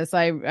heard of this,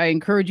 I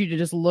encourage you to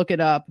just look it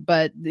up.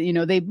 But,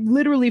 they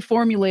literally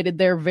formulated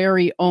their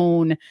very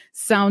own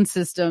sound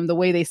system, the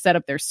way they set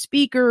up their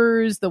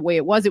speakers, the way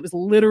it was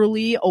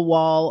literally a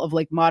wall of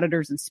like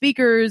monitors and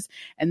speakers,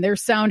 and their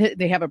sound,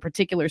 they have a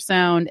particular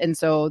sound. And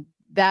so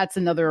that's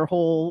another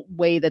whole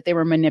way that they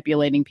were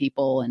manipulating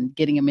people and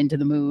getting them into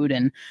the mood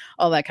and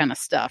all that kind of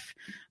stuff.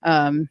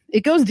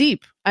 It goes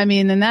deep.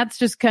 And that's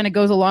just kind of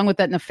goes along with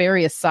that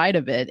nefarious side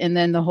of it. And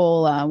then the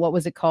whole, what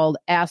was it called?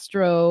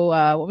 Astro,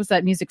 what was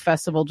that music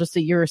festival just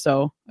a year or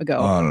so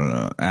ago? I don't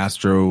know.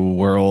 Astro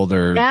World.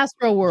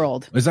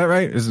 Is that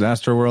right? Is it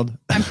Astro World?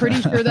 I'm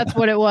pretty sure that's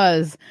what it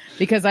was,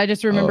 because I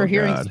just remember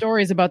hearing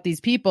stories about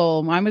these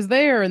people. I was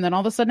there, and then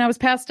all of a sudden I was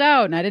passed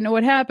out and I didn't know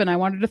what happened. I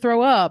wanted to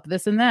throw up,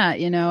 this and that.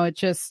 It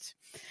just,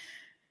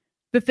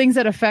 the things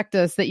that affect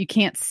us that you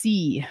can't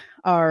see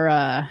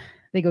are,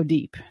 they go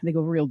deep. They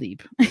go real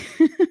deep.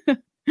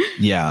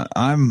 Yeah,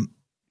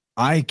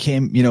 I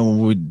came,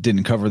 we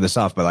didn't cover this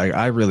off, but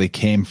I really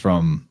came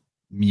from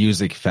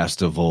music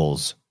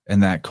festivals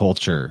and that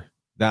culture.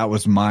 That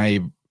was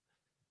my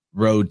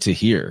road to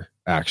here,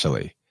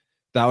 actually.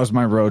 That was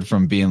my road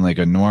from being like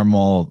a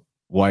normal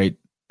white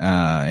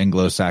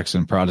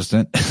Anglo-Saxon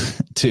Protestant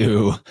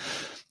to,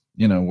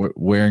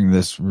 wearing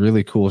this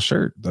really cool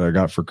shirt that I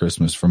got for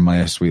Christmas from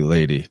my sweet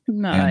lady.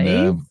 Nice.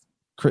 And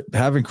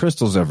having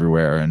crystals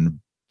everywhere and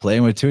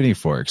playing with tuning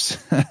forks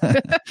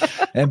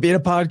and being a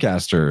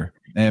podcaster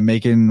and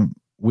making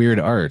weird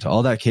art.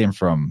 All that came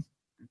from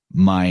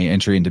my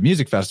entry into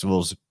music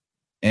festivals.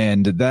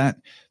 And that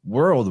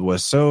world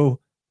was so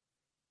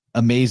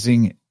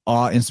amazing,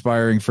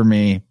 awe-inspiring for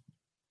me.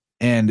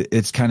 And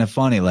it's kind of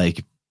funny,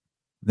 like,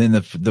 then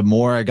the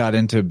more I got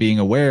into being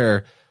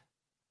aware,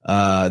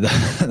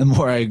 the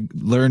more I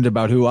learned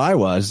about who I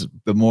was,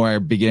 the more I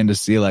began to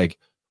see like,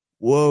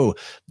 whoa,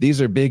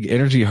 these are big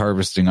energy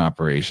harvesting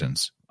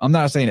operations. I'm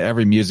not saying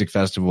every music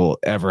festival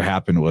ever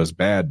happened was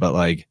bad, but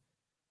like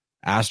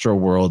Astro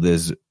World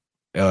is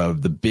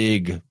the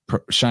big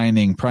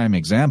shining prime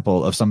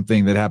example of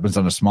something that happens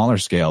on a smaller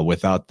scale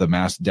without the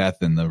mass death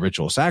and the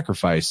ritual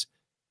sacrifice.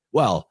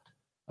 Well,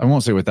 I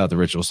won't say without the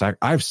ritual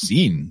I've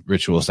seen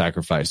ritual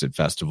sacrifice at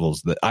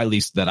festivals, that at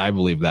least that I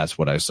believe that's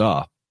what I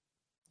saw.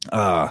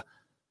 And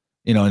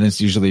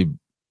it's usually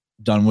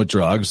done with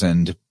drugs,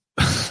 and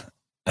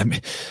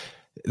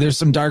there's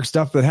some dark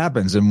stuff that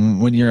happens. And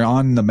when you're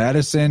on the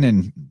medicine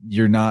and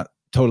you're not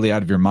totally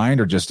out of your mind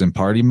or just in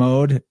party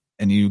mode,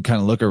 and you kind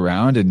of look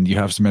around and you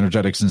have some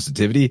energetic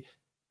sensitivity,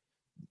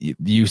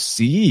 you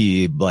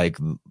see like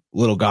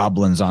little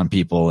goblins on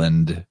people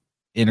and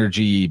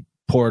energy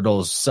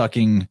portals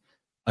sucking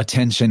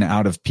attention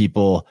out of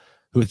people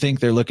who think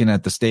they're looking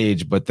at the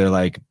stage, but they're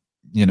like,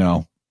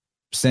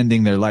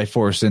 sending their life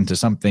force into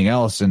something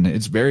else. And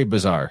it's very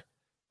bizarre.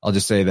 I'll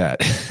just say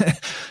that.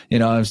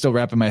 I'm still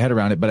wrapping my head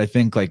around it, but I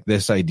think like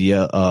this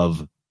idea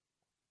of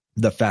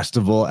the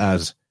festival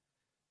as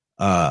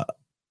a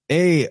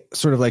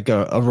sort of like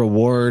a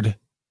reward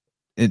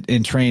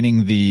in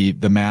training the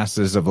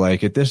masses of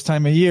like, at this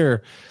time of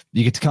year,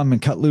 you get to come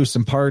and cut loose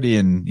and party,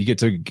 and you get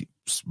to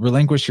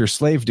relinquish your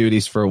slave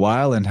duties for a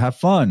while and have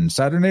fun.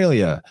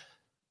 Saturnalia,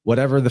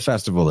 whatever the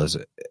festival is.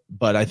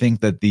 But I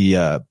think that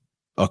the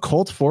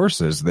occult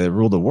forces that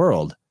rule the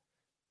world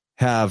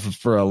have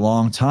for a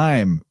long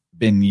time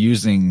been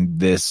using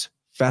this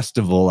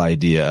festival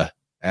idea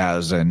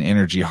as an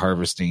energy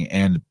harvesting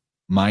and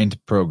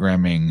mind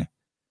programming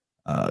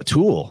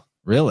tool,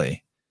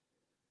 really.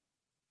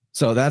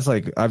 So that's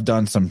like, I've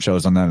done some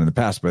shows on that in the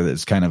past, but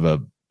it's kind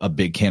of a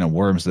big can of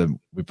worms that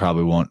we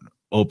probably won't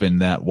open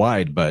that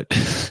wide, but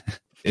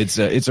it's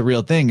a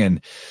real thing.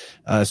 And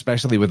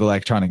especially with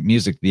electronic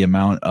music, the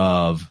amount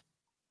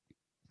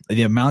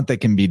that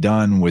can be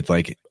done with,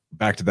 like,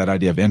 back to that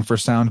idea of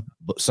infrasound,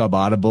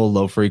 subaudible,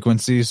 low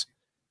frequencies,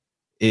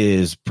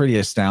 is pretty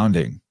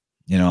astounding.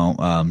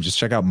 Just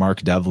check out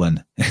Mark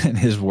Devlin and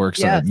his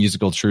works,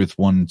 Musical Truth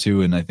 1,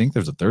 2, and I think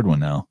there's a third one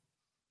now.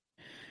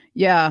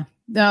 Yeah.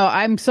 No,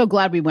 I'm so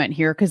glad we went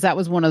here, because that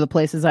was one of the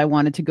places I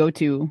wanted to go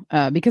to,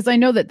 because I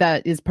know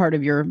that is part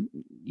of your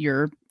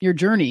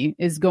journey,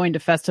 is going to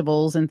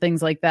festivals and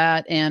things like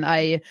that. And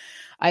I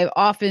I've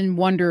often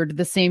wondered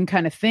the same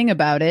kind of thing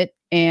about it.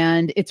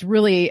 And it's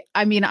really,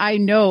 I mean, I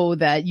know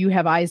that you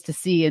have eyes to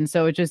see. And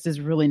so it just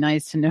is really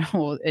nice to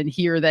know and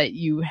hear that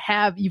you've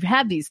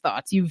had these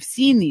thoughts, you've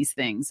seen these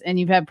things, and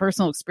you've had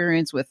personal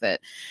experience with it.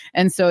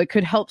 And so it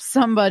could help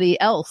somebody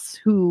else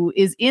who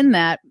is in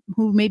that,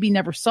 who maybe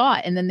never saw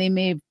it. And then they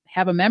may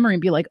have a memory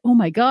and be like, oh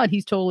my God,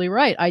 he's totally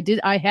right.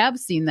 I have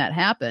seen that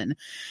happen.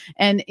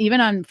 And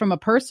even from a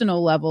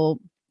personal level,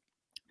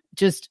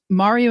 just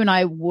Mario and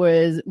I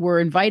were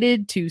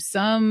invited to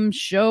some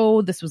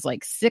show. This was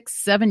like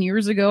 6-7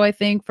 years ago, I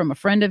think, from a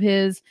friend of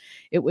his.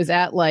 It was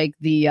at like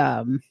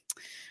it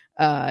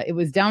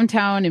was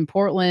downtown in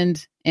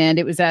Portland, and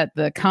it was at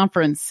the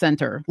conference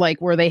center, like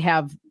where they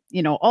have,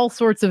 all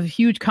sorts of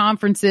huge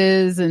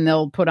conferences, and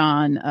they'll put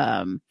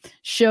on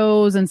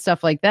shows and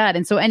stuff like that.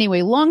 And so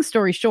anyway, long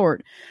story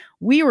short,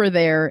 we were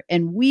there,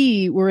 and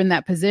we were in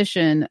that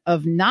position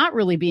of not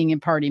really being in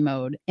party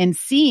mode and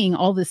seeing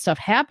all this stuff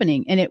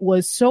happening. And it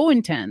was so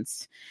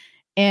intense.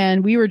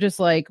 And we were just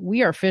like,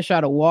 we are fish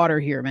out of water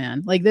here,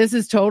 man. Like, this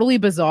is totally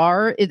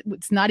bizarre.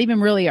 It's not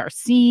even really our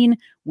scene.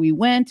 We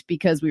went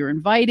because we were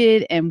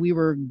invited, and we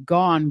were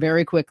gone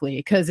very quickly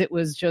because it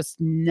was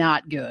just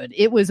not good.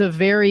 It was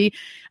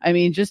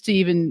just to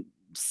even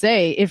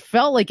say, it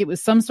felt like it was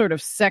some sort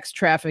of sex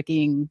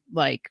trafficking,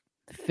 like,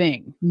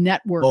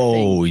 network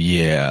thing. Oh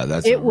yeah,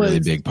 that's a really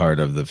big part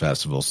of the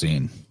festival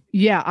scene.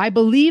 Yeah, I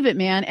believe it,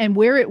 man. And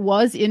where it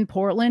was in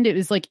Portland, it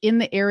was like in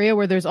the area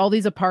where there's all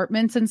these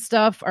apartments and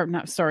stuff, or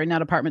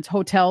not apartments,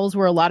 hotels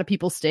where a lot of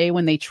people stay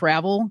when they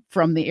travel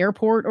from the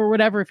airport or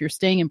whatever. If you're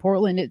staying in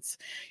Portland,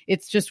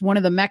 it's just one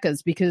of the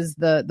meccas, because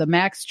the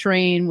MAX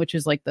train, which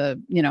is like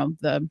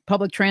the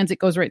public transit,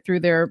 goes right through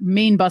their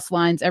main bus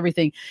lines,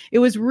 everything. It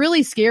was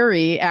really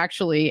scary,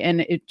 actually. And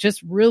it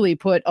just really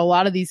put a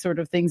lot of these sort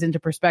of things into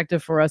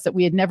perspective for us that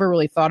we had never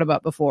really thought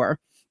about before,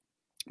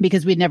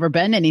 because we'd never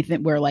been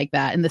anywhere like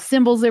that. And the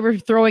symbols they were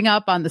throwing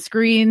up on the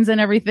screens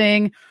and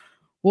everything.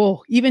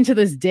 Well, even to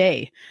this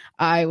day,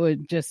 I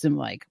would just am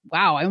like,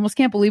 wow, I almost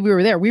can't believe we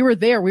were there. We were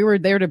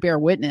there to bear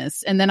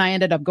witness. And then I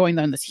ended up going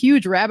down this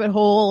huge rabbit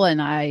hole,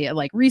 and I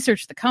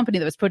researched the company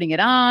that was putting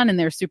it on, and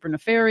they're super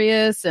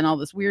nefarious and all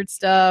this weird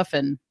stuff.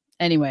 And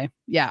anyway,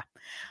 yeah.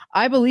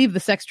 I believe the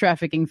sex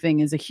trafficking thing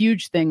is a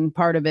huge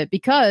part of it,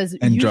 because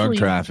drug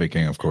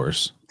trafficking, of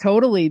course.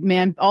 Totally,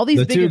 man. All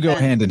these two go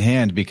hand in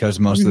hand, because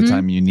most of the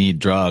time you need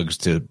drugs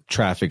to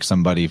traffic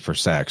somebody for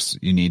sex.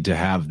 You need to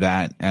have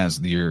that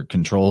as your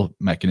control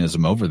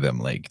mechanism over them.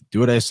 Like, do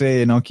what I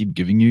say and I'll keep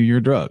giving you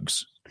your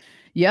drugs.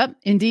 Yep,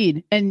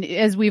 indeed. And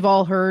as we've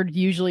all heard,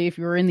 usually if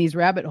you're in these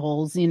rabbit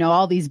holes,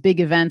 all these big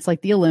events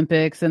like the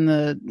Olympics and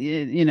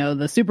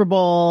the Super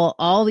Bowl,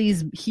 all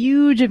these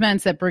huge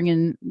events that bring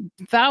in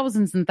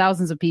thousands and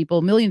thousands of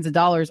people, millions of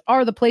dollars,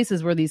 are the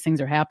places where these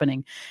things are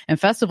happening. And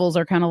festivals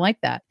are kind of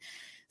like that.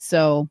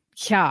 So,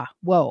 yeah,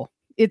 whoa,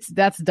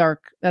 that's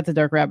dark. That's a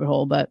dark rabbit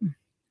hole, but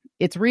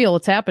it's real.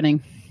 It's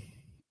happening.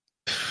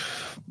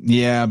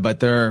 Yeah, but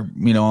they're,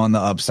 on the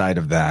upside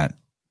of that,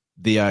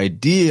 the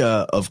idea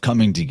of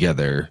coming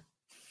together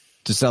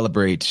to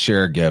celebrate, to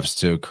share gifts,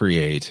 to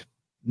create,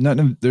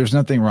 there's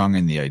nothing wrong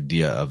in the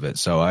idea of it.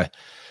 So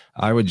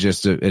I would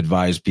just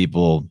advise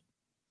people,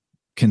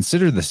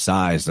 consider the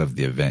size of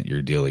the event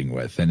you're dealing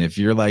with. And if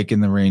you're like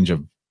in the range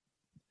of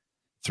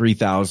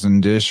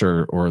 3,000-ish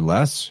or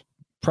less,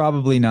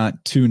 probably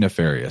not too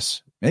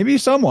nefarious. Maybe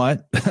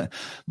somewhat.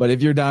 But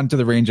if you're down to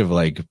the range of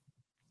like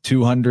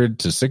 200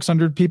 to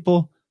 600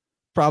 people,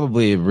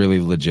 probably a really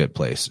legit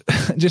place.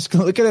 Just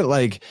look at it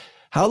like,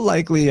 how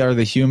likely are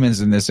the humans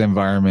in this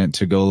environment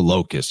to go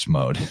locust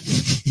mode?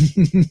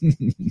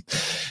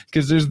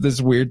 Because there's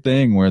this weird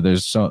thing where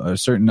there's a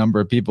certain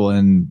number of people,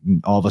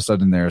 and all of a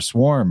sudden they're a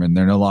swarm, and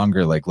they're no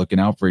longer like looking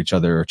out for each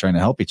other or trying to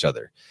help each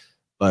other.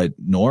 But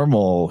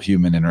normal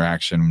human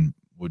interaction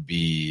would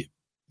be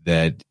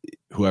that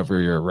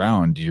whoever you're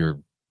around, you're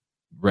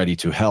ready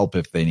to help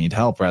if they need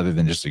help, rather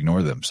than just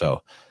ignore them.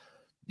 So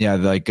yeah,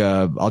 like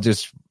I'll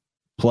just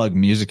plug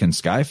Music and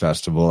Sky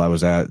Festival I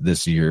was at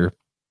this year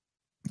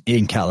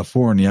in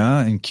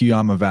California, in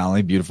Cuyama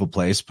Valley, beautiful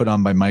place, put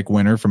on by Mike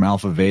Winter from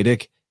Alpha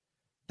Vedic.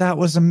 That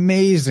was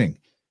amazing.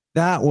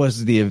 That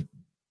was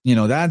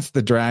that's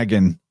the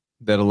dragon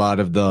that a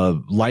lot of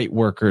the light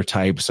worker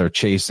types are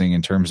chasing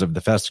in terms of the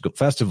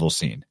festival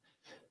scene.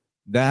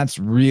 That's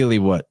really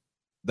what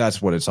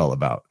it's all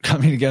about.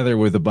 Coming together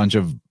with a bunch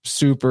of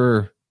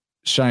super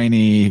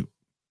shiny,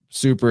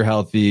 super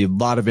healthy, a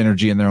lot of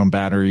energy in their own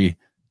battery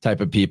type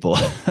of people.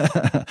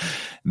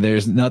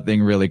 There's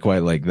nothing really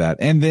quite like that.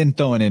 And then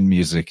throwing in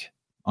music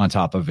on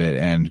top of it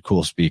and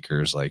cool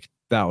speakers, like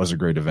that was a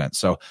great event.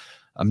 So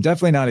I'm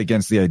definitely not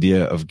against the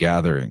idea of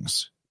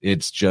gatherings.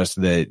 It's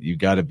just that you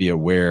got to be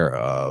aware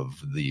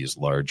of these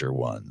larger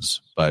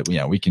ones. But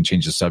yeah, we can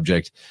change the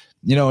subject.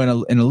 In a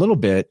little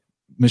bit,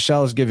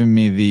 Michelle has given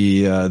me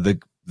the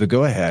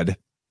go ahead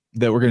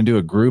that we're going to do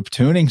a group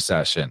tuning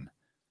session.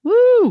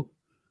 Woo!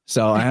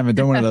 So I haven't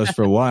done one of those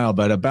for a while,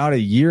 but about a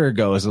year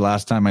ago is the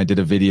last time I did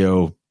a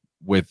video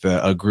with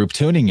a group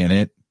tuning in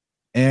it.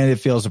 and it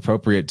feels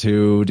appropriate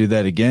to do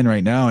that again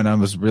right now. And I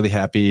was really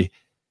happy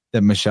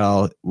that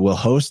Michelle will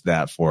host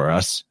that for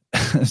us.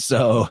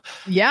 So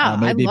yeah,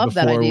 maybe I love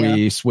that before idea.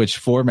 we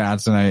switch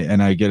formats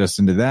and I get us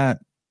into that,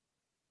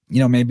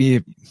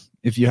 maybe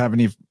if you have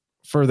any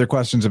further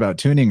questions about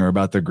tuning or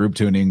about the group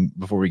tuning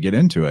before we get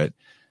into it,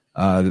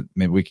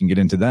 maybe we can get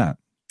into that.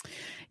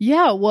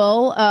 Yeah,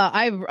 well,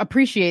 I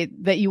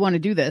appreciate that you want to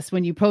do this.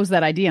 When you pose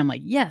that idea, I'm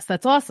like, yes,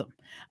 that's awesome.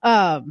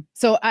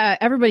 So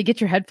everybody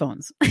get your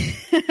headphones.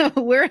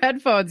 Wear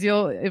headphones.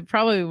 It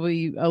probably will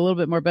be a little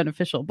bit more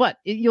beneficial, but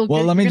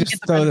let me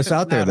just throw this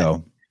out there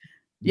though.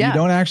 Yeah. You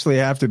don't actually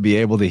have to be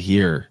able to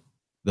hear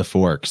the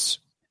forks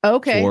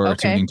for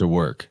tuning to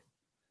work.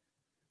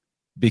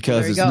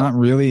 Because it's not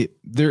really,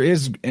 there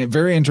is a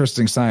very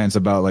interesting science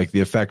about like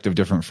the effect of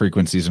different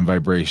frequencies and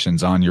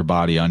vibrations on your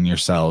body, on your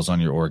cells, on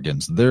your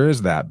organs. There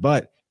is that,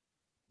 but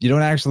you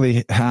don't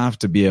actually have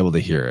to be able to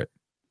hear it.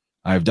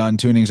 I've done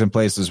tunings in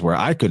places where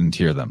I couldn't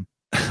hear them.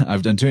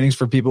 I've done tunings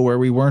for people where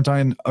we weren't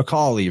on a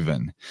call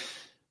even,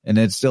 and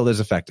it still is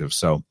effective.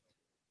 So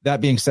that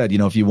being said,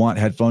 if you want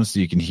headphones so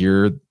you can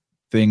hear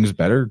things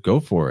better, go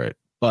for it.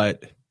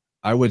 But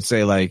I would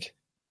say like,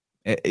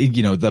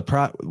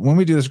 when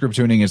we do this group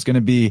tuning, it's going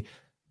to be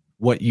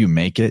what you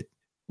make it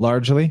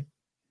largely.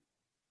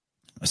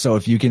 So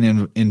if you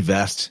can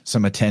invest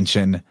some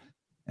attention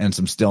and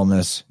some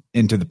stillness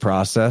into the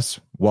process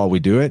while we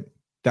do it,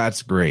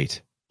 that's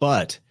great.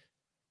 But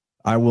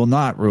I will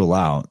not rule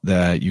out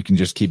that you can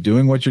just keep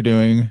doing what you're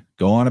doing,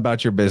 go on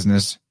about your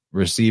business,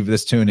 receive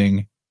this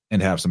tuning,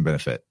 and have some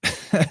benefit.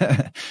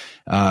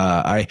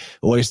 I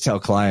always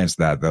tell clients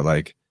that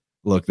like,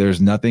 look,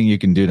 there's nothing you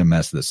can do to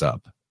mess this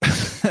up.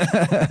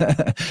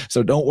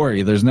 So don't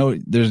worry.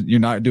 You're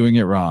not doing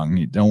it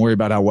wrong. Don't worry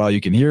about how well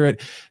you can hear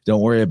it.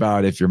 Don't worry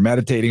about if you're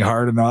meditating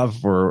hard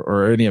enough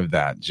or any of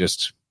that.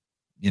 Just,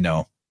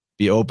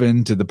 be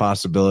open to the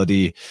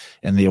possibility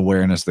and the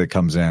awareness that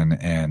comes in,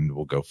 and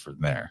we'll go from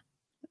there.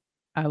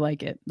 I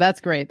like it. That's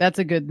great. That's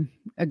a good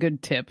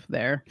tip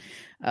there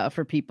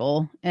for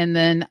people. And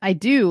then I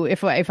do,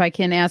 if I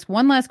can ask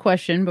one last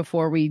question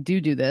before we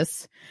do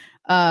this,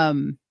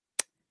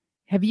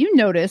 have you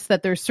noticed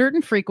that there's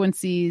certain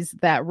frequencies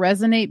that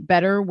resonate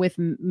better with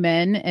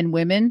men and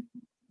women?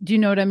 Do you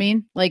know what I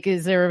mean? Like,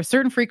 is there a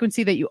certain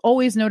frequency that you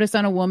always notice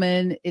on a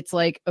woman? It's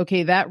like,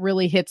 okay, that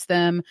really hits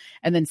them.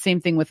 And then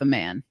same thing with a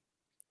man.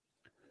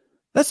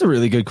 That's a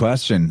really good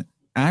question.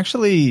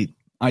 Actually,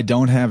 I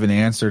don't have an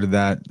answer to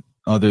that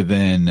other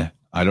than,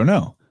 I don't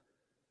know.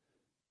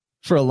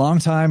 For a long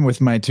time with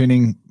my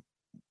tuning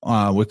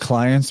with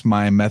clients,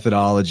 my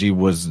methodology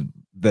was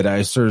that I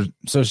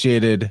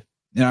associated.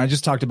 I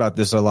just talked about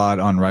this a lot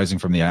on Rising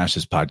from the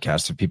Ashes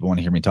podcast. If people want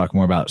to hear me talk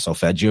more about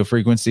solfeggio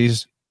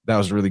frequencies, that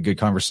was a really good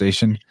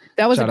conversation.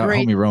 That was Shout out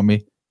homie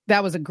Romy.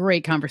 That was a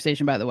great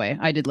conversation, by the way.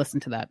 I did listen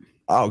to that.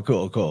 Oh,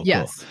 cool.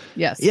 Yes. Cool.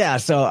 Yes. Yeah.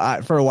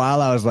 So for a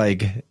while I was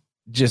like,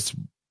 just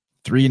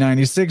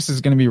 396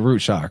 is going to be root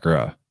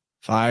chakra.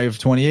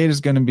 528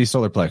 is going to be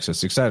solar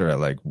plexus, etc.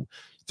 Like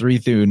 3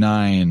 through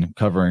 9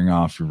 covering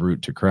off your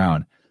root to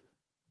crown.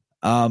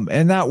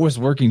 And that was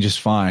working just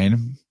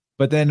fine.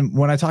 But then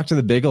when I talked to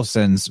the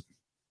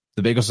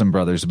Bigelson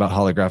brothers about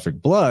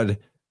holographic blood,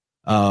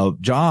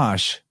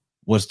 Josh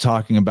was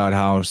talking about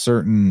how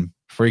certain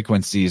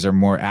frequencies are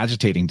more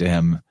agitating to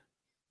him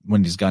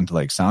when he's gone to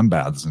like sound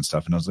baths and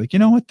stuff. And I was like, you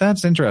know what?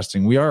 That's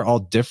interesting. We are all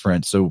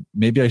different. So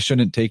maybe I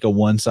shouldn't take a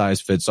one size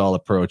fits all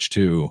approach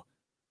to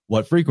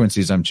what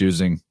frequencies I'm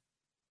choosing.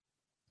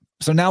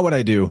 So now what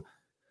I do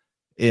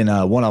in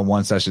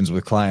one-on-one sessions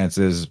with clients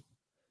is,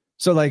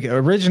 so like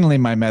originally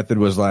my method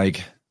was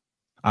like,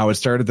 I would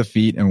start at the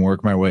feet and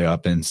work my way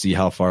up and see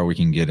how far we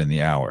can get in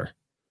the hour.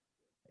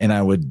 And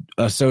I would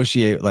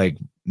associate like,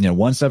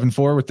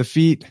 174 with the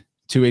feet,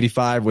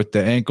 285 with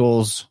the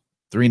ankles,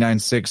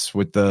 396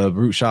 with the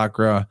root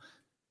chakra,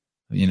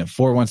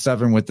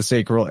 417 with the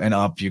sacral, and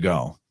up you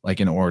go, like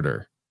in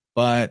order.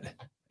 And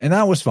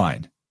that was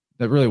fine.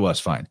 That really was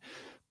fine.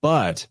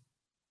 But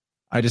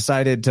I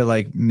decided to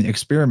like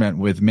experiment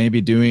with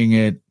maybe doing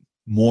it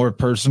more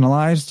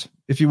personalized,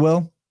 if you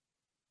will.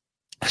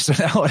 So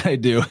now what I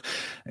do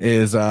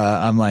is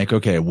I'm like,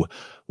 okay,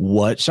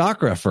 what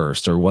chakra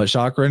first or what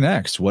chakra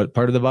next? What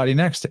part of the body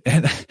next?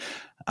 And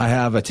I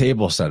have a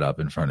table set up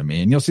in front of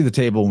me, and you'll see the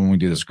table when we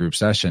do this group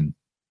session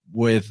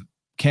with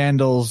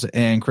candles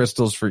and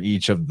crystals for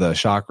each of the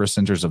chakra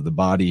centers of the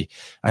body.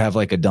 I have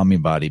like a dummy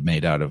body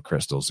made out of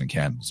crystals and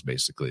candles,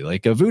 basically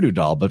like a voodoo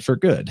doll, but for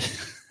good.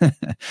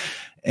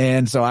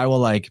 And so I will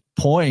like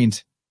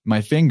point my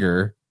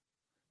finger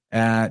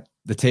at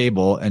the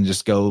table and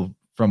just go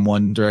from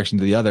one direction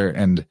to the other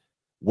and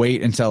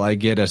wait until I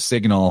get a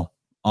signal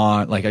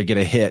on, like I get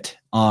a hit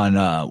on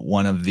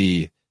one of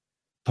the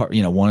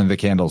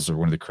candles or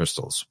one of the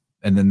crystals.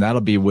 And then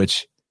that'll be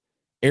which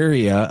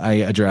area I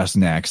address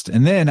next.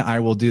 And then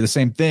I will do the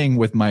same thing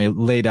with my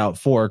laid out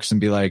forks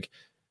and be like,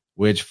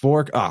 which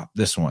fork?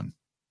 This one.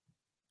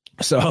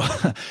 So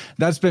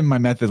that's been my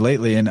method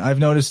lately. And I've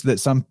noticed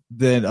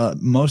that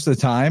most of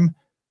the time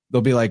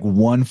there'll be like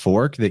one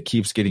fork that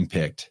keeps getting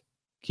picked.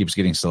 keeps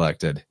getting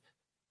selected.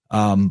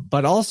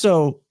 But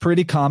also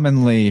pretty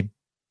commonly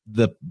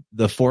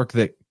the fork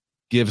that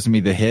gives me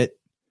the hit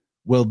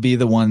will be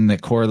the one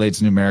that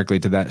correlates numerically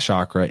to that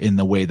chakra in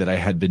the way that I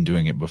had been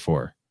doing it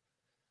before.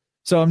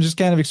 So I'm just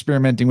kind of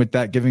experimenting with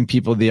that, giving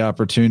people the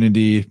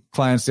opportunity,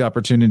 clients the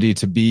opportunity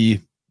to be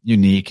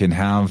unique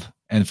and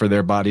for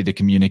their body to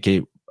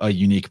communicate a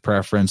unique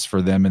preference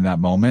for them in that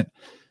moment.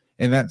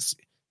 And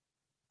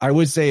I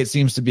would say it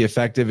seems to be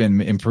effective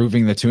in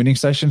improving the tuning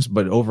sessions,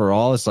 but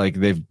overall it's like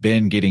they've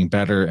been getting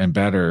better and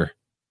better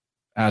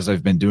as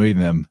I've been doing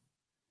them.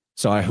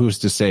 So who's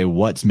to say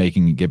what's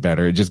making it get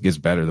better? It just gets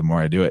better the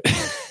more I do it.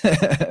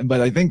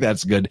 But I think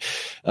that's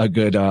a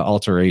good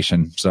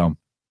alteration. So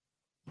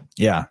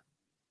yeah.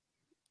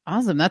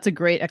 Awesome. That's a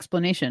great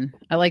explanation.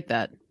 I like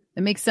that.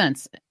 It makes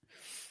sense.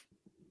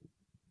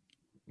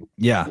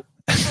 Yeah.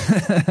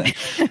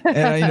 And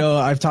I know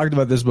I've talked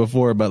about this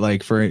before, but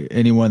like for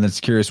anyone that's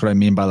curious what I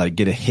mean by like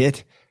get a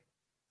hit,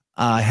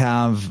 my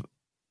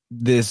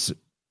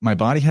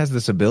body has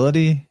this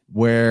ability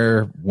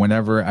where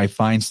whenever I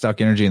find stuck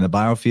energy in the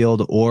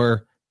biofield,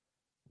 or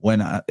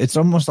when it's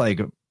almost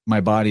like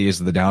my body is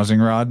the dowsing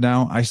rod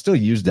now. I still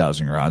use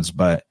dowsing rods,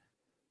 but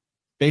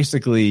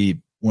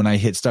basically when I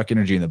hit stuck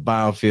energy in the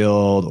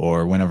biofield,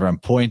 or whenever I'm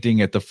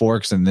pointing at the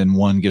forks and then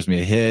one gives me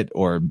a hit,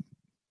 or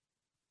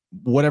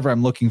whatever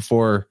I'm looking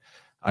for,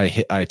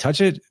 I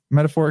touch it,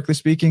 metaphorically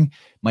speaking,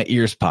 my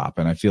ears pop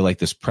and I feel like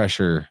this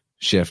pressure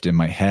shift in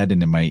my head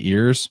and in my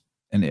ears,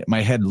 and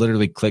my head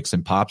literally clicks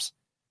and pops.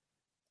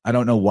 I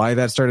don't know why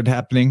that started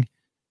happening,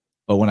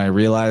 but when I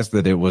realized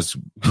that it was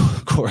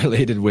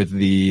correlated with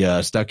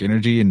the stuck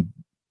energy, and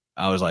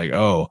I was like,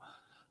 oh,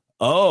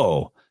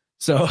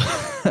 so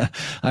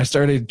I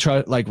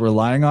started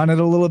relying on it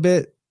a little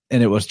bit,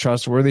 and it was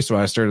trustworthy. So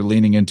I started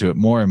leaning into it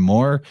more and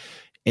more,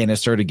 and it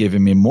started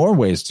giving me more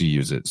ways to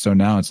use it. So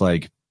now it's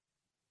like,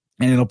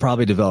 and it'll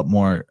probably develop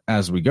more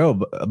as we go.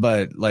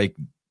 But like,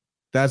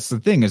 that's the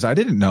thing, is I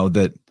didn't know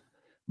that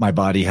my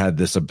body had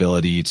this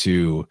ability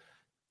to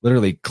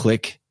literally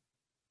click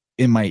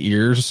in my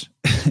ears,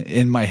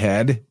 in my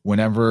head,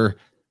 whenever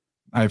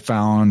I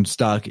found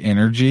stuck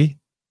energy.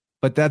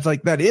 But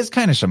that is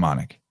kind of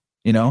shamanic,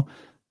 you know?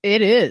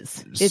 It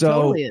is. It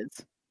totally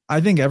is.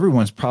 I think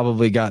everyone's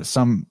probably got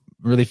some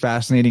really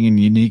fascinating and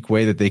unique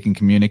way that they can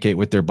communicate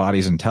with their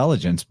body's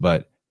intelligence.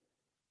 But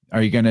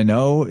are you going to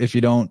know if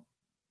you don't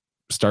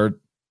start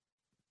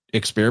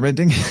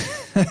experimenting?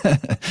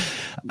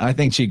 I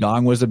think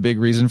Qigong was a big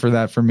reason for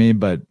that for me.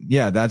 But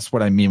yeah, that's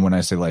what I mean when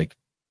I say like,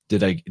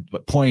 did I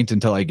point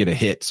until I get a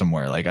hit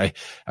somewhere? Like I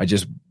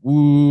just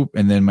whoop,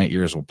 and then my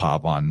ears will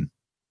pop on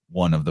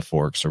one of the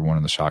forks or one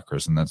of the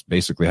chakras. And that's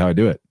basically how I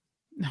do it.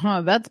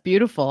 Oh, that's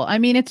beautiful. I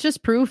mean, it's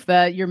just proof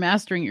that you're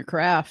mastering your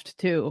craft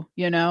too.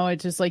 You know,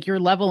 it's just like you're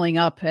leveling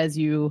up as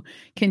you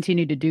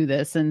continue to do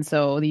this. And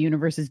so the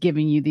universe is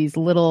giving you these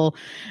little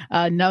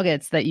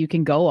nuggets that you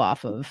can go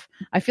off of.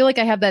 I feel like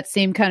I have that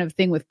same kind of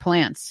thing with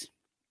plants.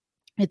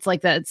 It's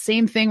like that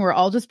same thing where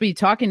I'll just be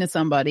talking to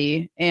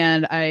somebody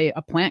and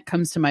a plant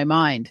comes to my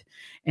mind.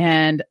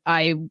 And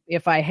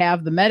if I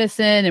have the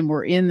medicine and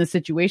we're in the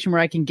situation where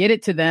I can get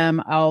it to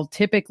them, I'll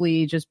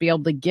typically just be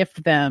able to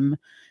gift them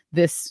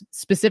this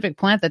specific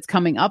plant that's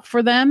coming up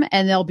for them.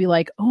 And they'll be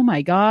like, oh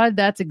my God,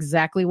 that's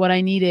exactly what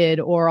I needed.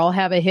 Or I'll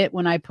have a hit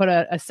when I put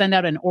send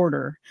out an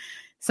order.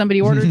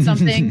 Somebody ordered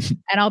something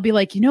and I'll be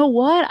like, you know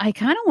what? I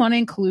kind of want to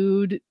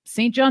include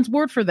St. John's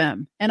wort for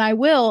them. And I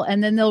will.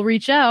 And then they'll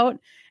reach out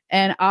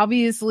and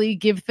obviously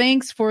give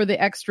thanks for the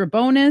extra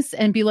bonus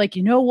and be like,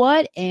 you know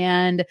what?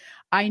 And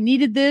I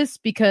needed this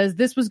because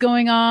this was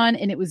going on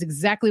and it was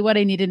exactly what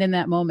I needed in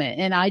that moment.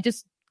 And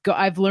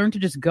I've learned to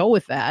just go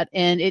with that.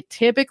 And it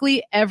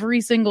typically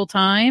every single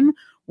time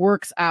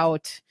works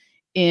out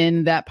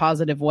in that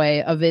positive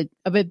way of it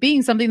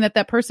being something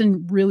that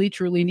person really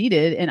truly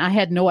needed. And I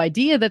had no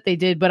idea that they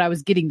did, but I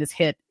was getting this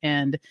hit.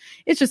 And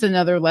it's just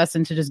another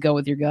lesson to just go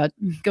with your gut,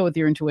 go with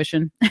your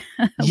intuition.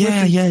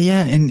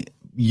 Yeah. And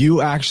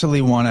you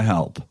actually want to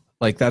help.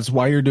 Like that's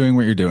why you're doing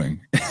what you're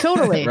doing.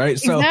 Totally. Right.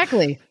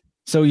 Exactly.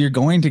 So you're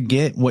going to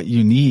get what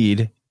you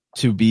need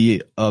to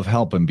be of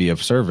help and be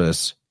of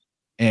service.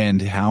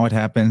 And how it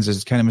happens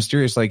is kind of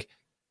mysterious. Like,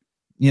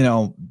 you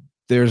know,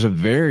 there's a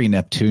very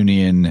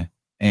Neptunian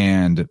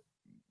and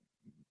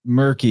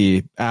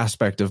murky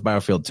aspect of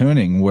biofield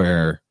tuning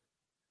where,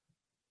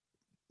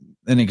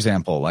 an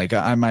example, like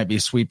I might be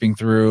sweeping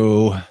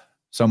through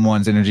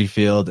someone's energy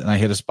field and I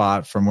hit a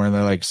spot from where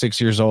they're like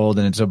 6 years old,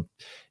 and it's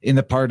in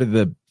the part of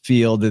the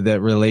field that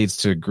relates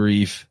to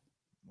grief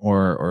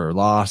or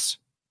loss.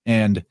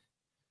 And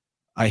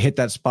I hit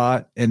that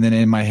spot, and then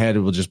in my head,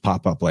 it will just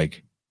pop up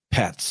like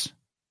pets.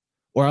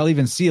 Or I'll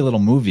even see a little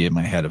movie in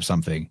my head of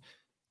something,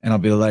 and I'll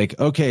be like,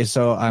 okay,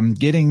 so I'm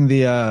getting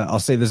I'll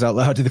say this out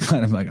loud to the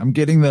client. I'm like, I'm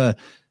getting the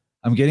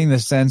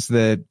sense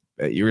that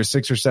you were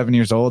 6 or 7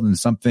 years old and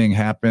something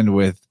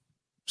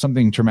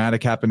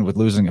traumatic happened with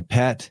losing a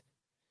pet.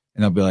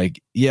 And they'll be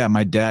like, yeah,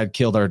 my dad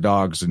killed our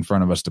dogs in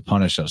front of us to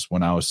punish us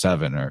when I was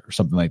 7 or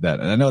something like that.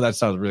 And I know that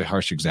sounds a really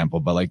harsh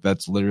example, but like,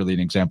 that's literally an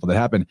example that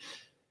happened.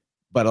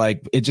 but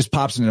like it just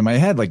pops into my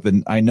head. Like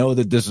I know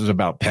that this is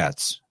about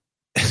pets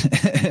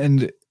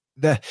and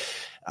that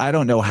I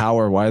don't know how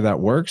or why that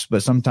works,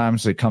 but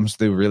sometimes it comes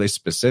through really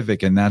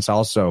specific. And that's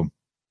also,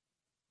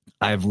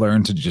 I've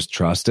learned to just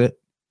trust it,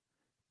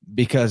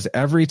 because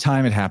every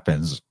time it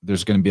happens,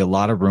 there's going to be a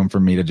lot of room for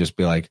me to just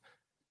be like,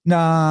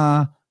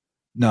 nah,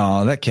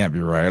 no, that can't be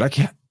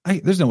right.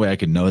 There's no way I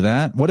could know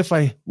that. What if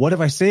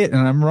I say it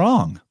and I'm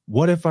wrong?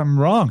 What if I'm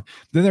wrong?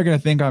 Then they're going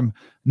to think I'm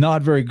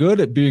not very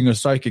good at being a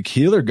psychic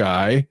healer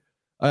guy.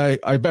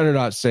 I better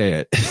not say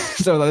it.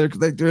 So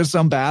there's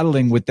some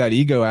battling with that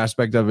ego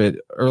aspect of it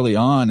early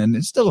on. And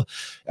it's still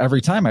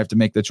every time I have to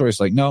make the choice,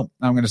 like, no,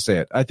 I'm going to say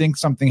it. I think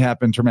something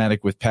happened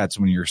traumatic with pets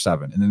when you're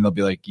 7. And then they'll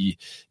be like,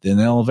 then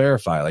they'll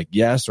verify like,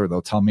 yes, or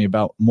they'll tell me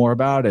more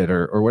about it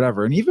or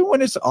whatever. And even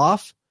when it's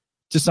off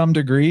to some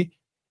degree,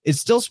 it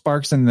still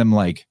sparks in them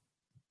like,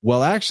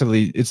 well,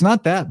 actually, it's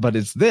not that, but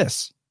it's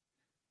this.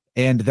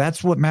 And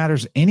that's what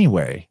matters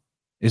anyway,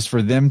 is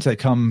for them to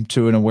come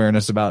to an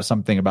awareness about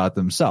something about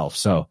themselves.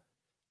 So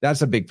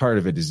that's a big part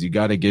of it, is you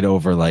got to get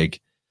over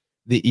like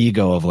the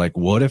ego of like,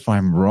 what if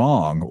I'm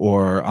wrong?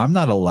 Or I'm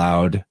not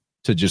allowed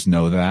to just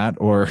know that,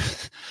 or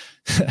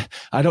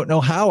I don't know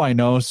how I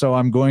know, so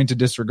I'm going to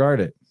disregard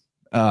it.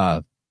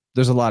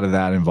 There's a lot of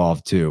that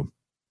involved too.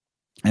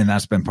 And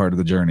that's been part of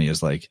the journey,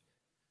 is like,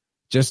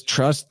 just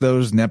trust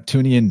those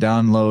Neptunian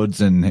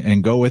downloads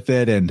and go with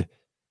it. And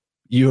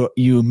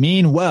you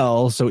mean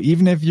well. So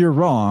even if you're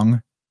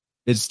wrong,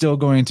 it's still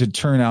going to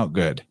turn out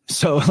good.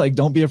 So like,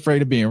 don't be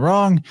afraid of being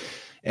wrong.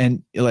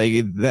 And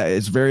like that,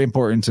 it's very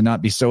important to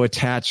not be so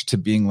attached to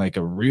being like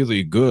a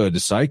really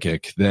good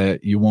psychic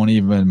that you won't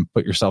even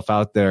put yourself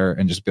out there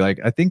and just be like,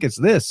 I think it's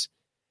this.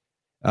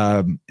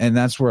 And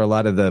that's where a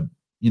lot of the,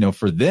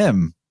 for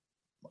them,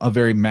 a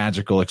very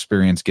magical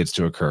experience gets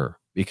to occur,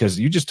 because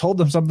you just told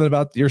them something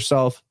about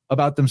yourself,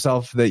 about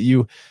themselves, that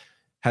you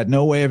had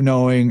no way of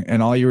knowing.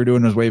 And all you were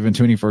doing was waving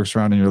tuning forks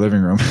around in your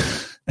living room.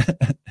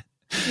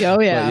 Oh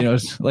yeah.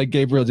 But, like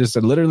Gabriel just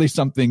said, literally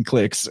something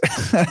clicks.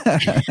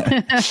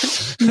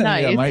 Nice.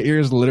 Yeah, my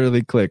ears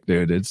literally click,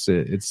 dude. It's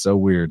so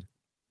weird.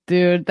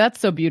 Dude, that's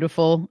so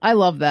beautiful. I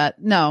love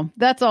that. No,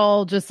 that's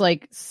all just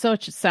like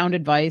such sound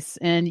advice.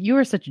 And you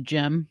are such a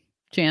gem,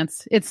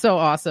 Chance. It's so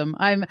awesome.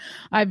 I'm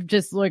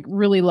just like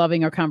really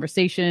loving our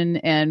conversation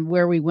and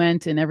where we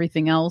went and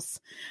everything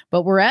else.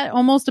 But we're at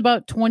almost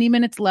about 20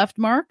 minutes left,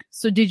 Mark.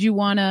 So did you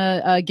want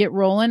to get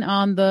rolling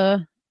on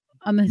the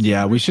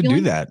Yeah, we should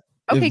do that.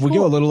 Okay, if we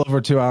go a little over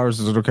 2 hours,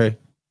 is it okay?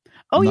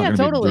 Oh, yeah,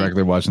 totally. Be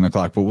directly watching the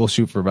clock, but we'll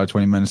shoot for about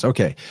 20 minutes.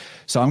 Okay.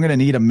 So I'm going to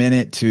need a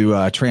minute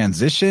to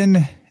transition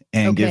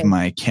and give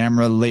my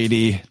camera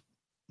lady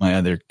my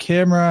other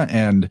camera.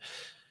 And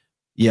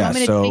yeah, I'm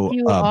going to take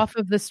you off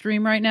of the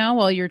stream right now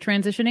while you're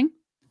transitioning.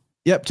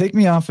 Yep. Take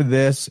me off of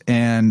this,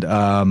 and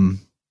I'll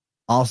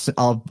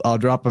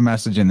drop a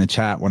message in the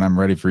chat when I'm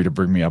ready for you to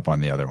bring me up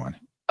on the other one.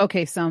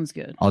 Okay. Sounds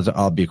good.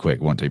 I'll be quick.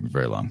 It won't take me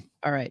very long.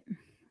 All right.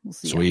 We'll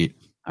see. Sweet.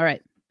 All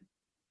right.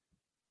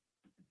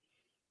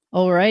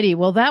 Alrighty.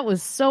 Well, that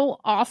was so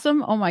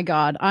awesome. Oh my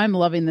God. I'm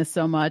loving this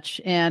so much.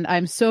 And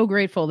I'm so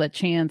grateful that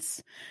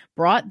Chance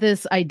brought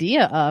this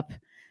idea up.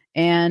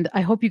 And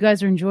I hope you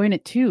guys are enjoying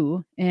it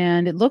too.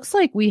 And it looks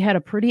like we had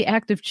a pretty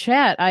active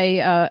chat.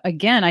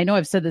 Again, I know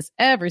I've said this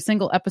every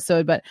single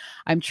episode, but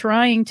I'm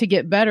trying to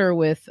get better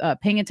with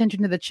paying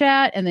attention to the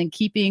chat and then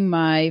keeping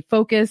my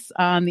focus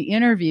on the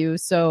interview.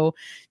 So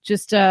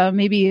just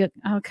maybe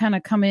I'll kind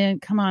of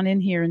come on in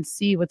here and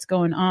see what's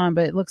going on.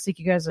 But it looks like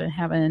you guys are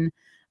having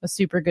a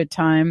super good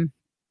time.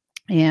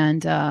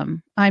 And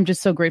I'm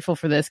just so grateful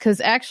for this, because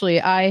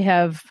actually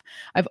I've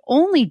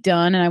only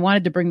done, and I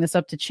wanted to bring this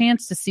up to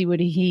Chance to see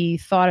what he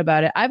thought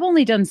about it. I've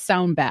only done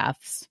sound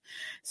baths.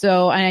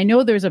 So I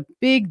know there's a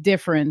big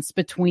difference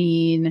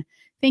between,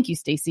 thank you,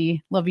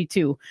 Stacy. Love you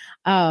too.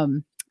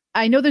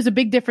 I know there's a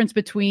big difference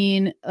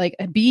between like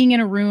being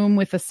in a room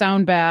with a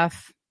sound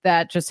bath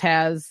that just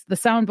has the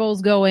sound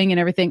bowls going and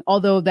everything,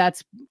 although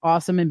that's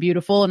awesome and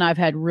beautiful. And I've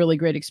had really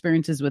great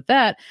experiences with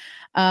that.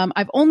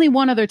 I've only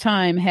one other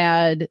time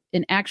had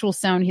an actual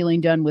sound healing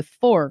done with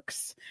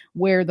forks,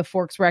 where the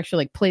forks were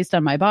actually like placed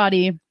on my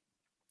body.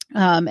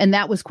 And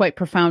that was quite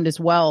profound as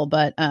well.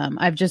 But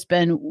I've just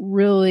been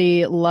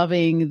really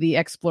loving the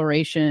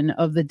exploration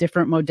of the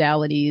different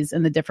modalities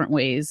and the different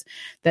ways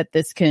that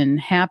this can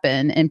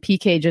happen. And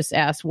PK just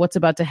asked, what's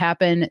about to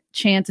happen?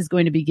 Chance is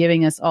going to be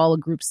giving us all a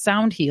group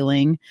sound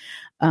healing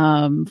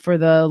for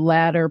the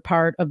latter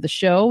part of the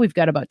show. We've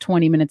got about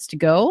 20 minutes to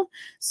go.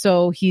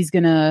 So he's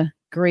going to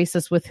grace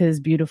us with his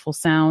beautiful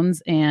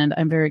sounds, and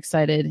I'm very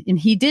excited. And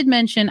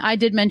I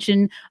did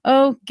mention,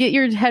 oh, get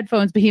your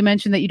headphones, but he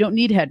mentioned that you don't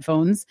need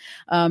headphones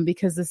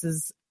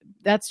because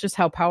that's just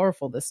how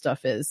powerful this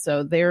stuff is.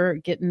 So they're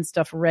getting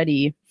stuff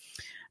ready.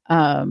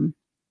 And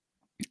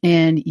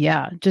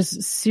yeah,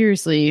 just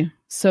seriously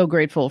so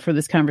grateful for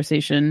this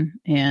conversation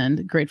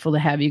and grateful to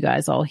have you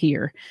guys all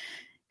here,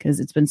 because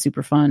it's been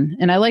super fun.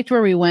 And I liked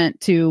where we went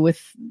to with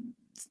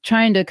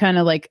trying to kind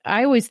of like,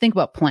 I always think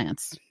about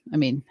plants. I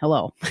mean,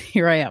 hello,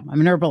 here I am.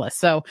 I'm an herbalist.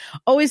 So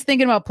always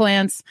thinking about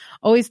plants,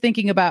 always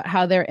thinking about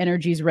how their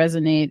energies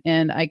resonate.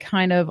 And I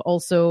kind of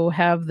also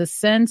have the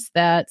sense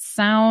that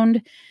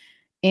sound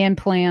and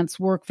plants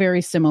work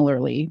very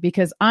similarly,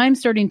 because I'm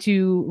starting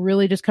to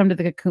really just come to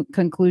the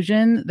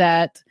conclusion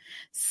that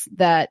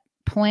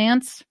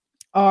plants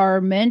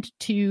are meant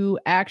to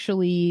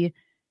actually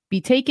be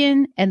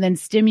taken and then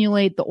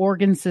stimulate the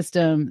organ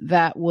system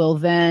that will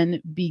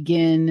then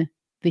begin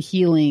the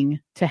healing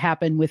to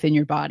happen within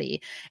your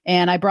body.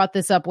 And I brought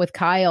this up with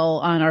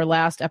Kyle on our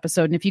last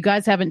episode. And if you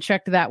guys haven't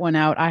checked that one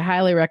out, I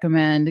highly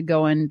recommend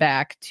going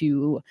back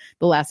to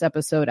the last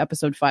episode,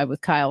 episode 5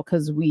 with Kyle,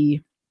 because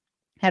we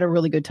had a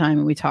really good time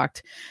and we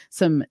talked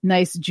some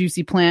nice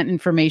juicy plant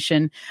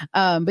information.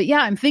 But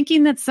yeah, I'm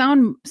thinking that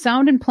sound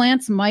and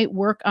plants might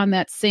work on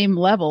that same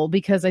level,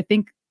 because I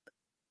think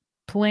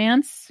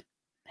plants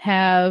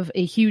have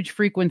a huge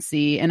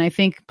frequency, and I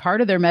think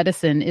part of their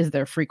medicine is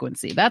their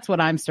frequency. That's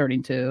what I'm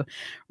starting to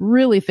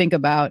really think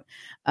about.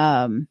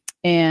 And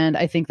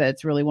I think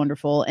that's really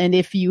wonderful. And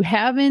if you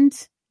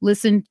haven't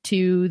listened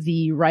to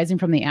the Rising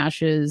from the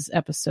Ashes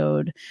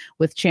episode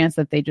with Chance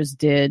that they just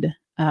did,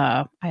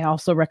 I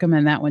also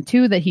recommend that one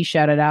too, that he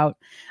shouted out.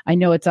 I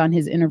know it's on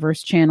his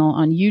Interverse channel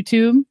on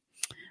YouTube.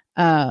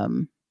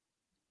 The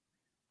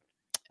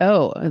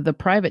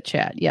private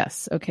chat.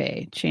 Yes.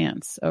 Okay.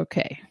 Chance.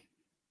 Okay.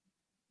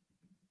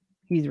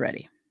 He's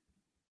ready.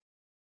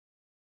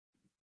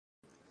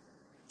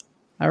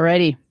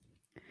 Alrighty.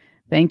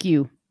 Thank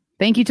you.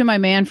 Thank you to my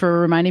man for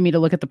reminding me to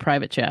look at the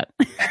private chat.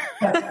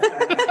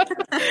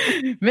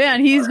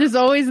 Man, he's just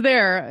always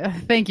there.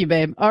 Thank you,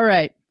 babe. All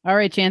right. All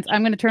right, Chance.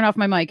 I'm going to turn off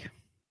my mic.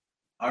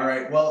 All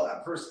right. Well,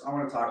 first, I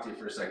want to talk to you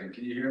for a second.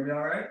 Can you hear me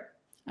all right?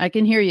 I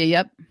can hear you.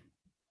 Yep.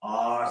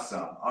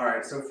 Awesome. All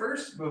right. So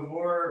first,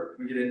 before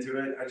we get into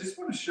it, I just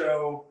want to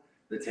show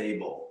the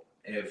table.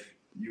 If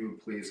you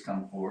would please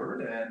come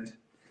forward. And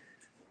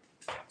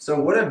so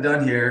what I've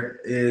done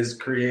here is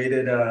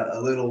created a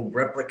little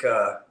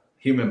replica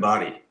human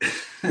body.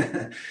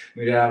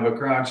 We have a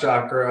crown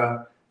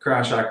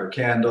chakra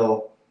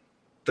candle,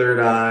 third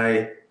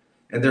eye,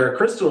 and there are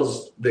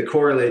crystals that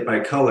correlate by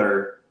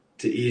color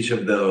to each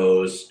of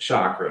those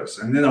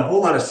chakras. And then a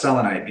whole lot of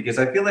selenite, because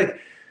I feel like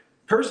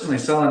personally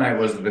selenite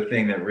was the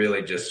thing that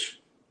really just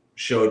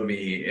showed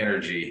me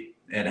energy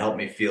and helped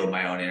me feel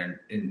my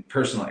own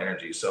personal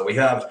energy. So we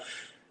have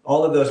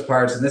all of those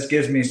parts, and this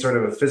gives me sort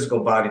of a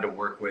physical body to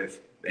work with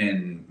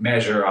and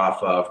measure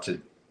off of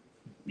to,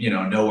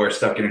 know where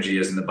stuck energy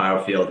is in the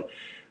biofield.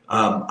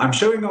 I'm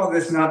showing all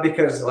this not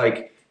because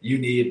like you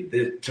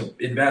need to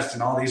invest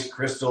in all these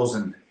crystals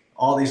and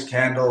all these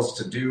candles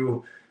to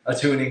do a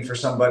tuning for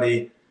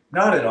somebody.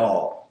 Not at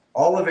all.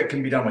 All of it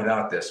can be done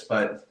without this,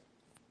 but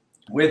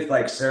with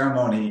like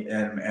ceremony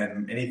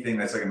and anything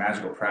that's like a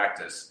magical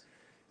practice,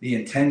 the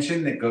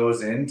intention that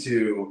goes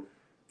into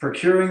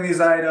procuring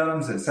these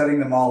items and setting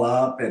them all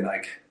up, and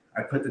like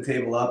I put the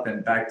table up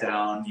and back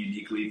down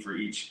uniquely for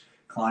each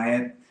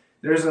client.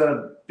 There's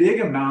a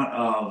big amount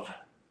of,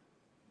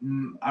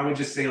 I would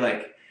just say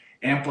like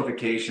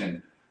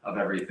amplification of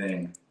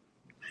everything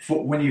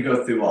when you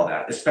go through all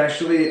that,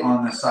 especially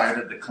on the side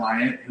of the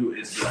client who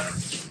is sorry,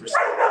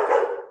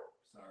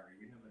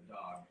 we have a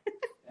dog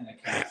and a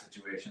cat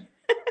situation.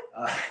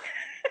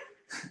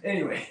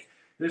 Anyway,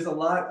 there's a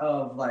lot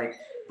of like,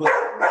 okay,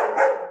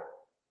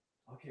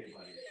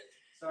 buddy.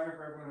 Sorry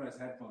for everyone who has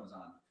headphones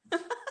on.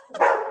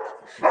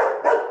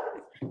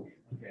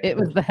 Okay. It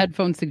was the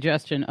headphone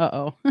suggestion.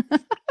 Uh-oh. We're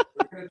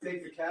going to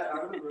take the cat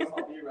out of the room.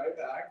 I'll be right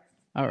back.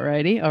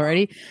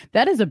 Alrighty.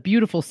 That is a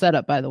beautiful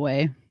setup, by the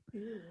way.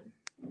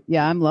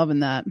 Yeah, I'm loving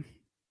that.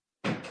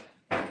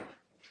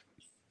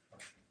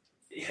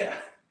 Yeah.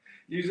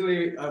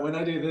 Usually when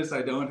I do this,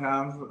 I don't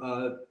have,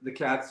 the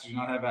cats do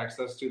not have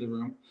access to the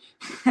room.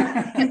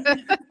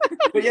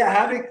 But yeah,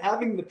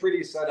 having the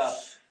pretty setup,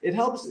 it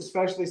helps,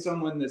 especially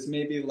someone that's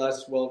maybe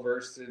less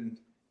well-versed in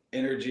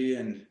energy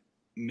and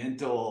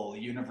mental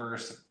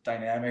universe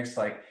dynamics.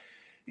 Like,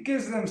 it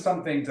gives them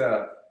something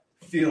to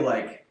feel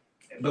like,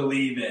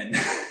 believe in.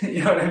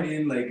 You know what I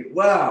mean? Like,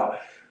 wow,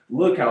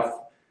 look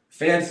how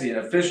fancy and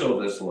official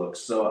this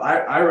looks. So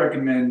I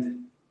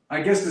recommend,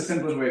 I guess the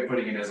simplest way of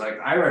putting it is like,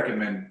 I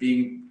recommend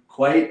being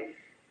quite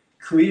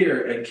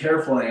clear and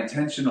careful and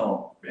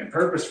intentional and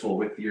purposeful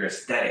with your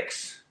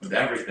aesthetics, with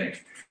everything.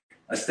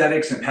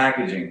 Aesthetics and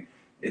packaging.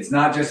 It's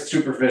not just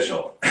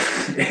superficial.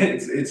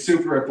 It's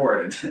super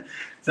important.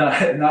 It's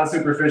not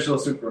superficial,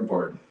 super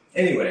important.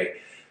 Anyway,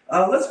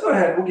 let's go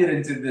ahead. We'll get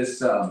into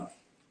this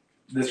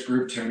this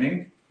group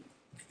tuning.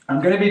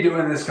 I'm going to be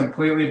doing this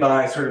completely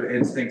by sort of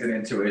instinct and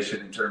intuition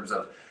in terms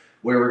of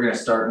where we're going to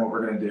start and what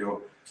we're going to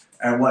do.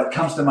 And what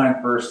comes to mind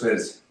first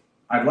is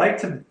I'd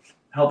like to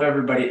help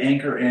everybody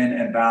anchor in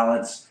and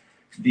balance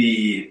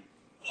the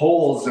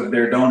holes of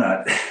their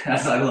donut,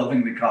 as I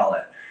lovingly call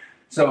it.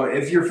 So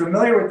if you're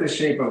familiar with the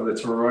shape of the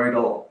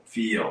toroidal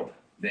field,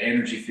 the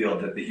energy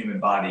field that the human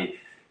body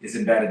is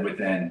embedded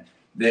within,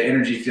 the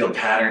energy field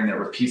pattern that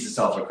repeats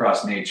itself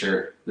across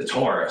nature, the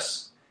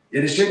torus,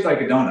 it is shaped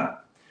like a donut.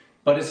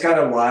 but it's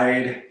got a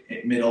wide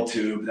middle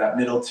tube. That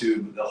middle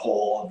tube, the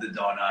hole of the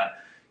donut,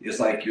 is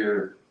like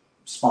your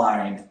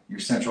spine, your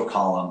central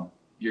column,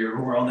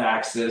 your world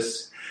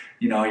axis,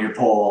 your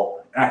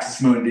pole,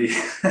 axis mundi.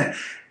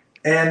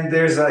 And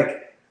there's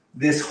like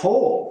this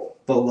hole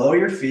below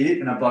your feet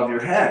and above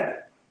your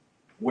head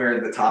where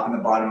the top and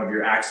the bottom of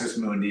your axis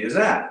mundi is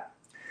at.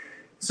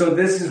 So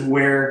this is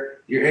where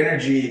your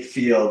energy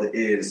field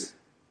is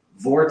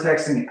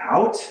vortexing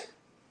out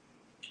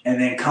and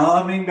then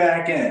coming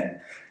back in.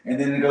 And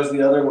then it goes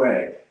the other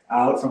way,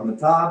 out from the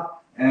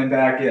top and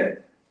back in.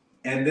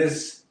 And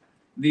these,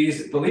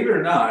 believe it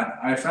or not,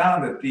 I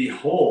found that the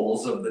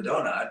holes of the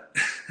donut,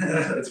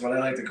 that's what I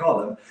like to call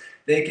them,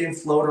 they can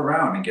float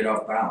around and get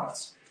off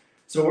balance.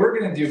 So what we're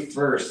going to do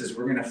first is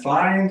we're going to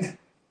find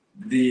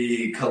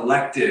the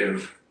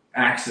collective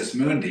axis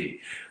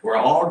mundi. We're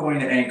all going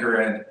to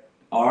anchor in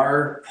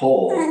our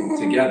pole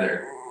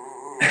together.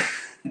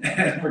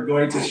 And we're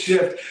going to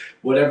shift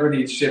whatever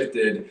needs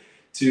shifted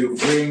to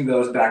bring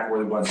those back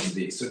where they want to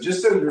be. So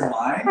just so your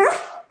mind,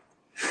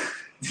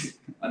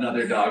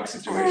 another dog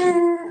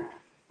situation.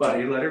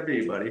 Buddy, let her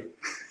be, buddy.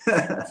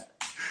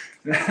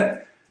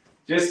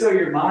 Just so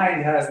your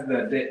mind has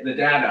the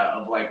data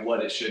of like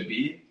what it should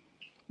be,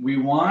 we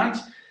want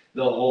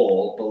the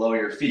hole below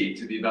your feet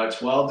to be about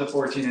 12 to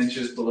 14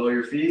 inches below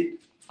your feet,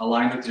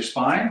 aligned with your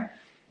spine,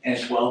 and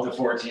 12 to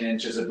 14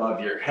 inches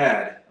above your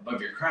head,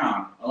 above your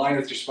crown, aligned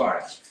with your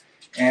spine.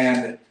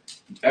 And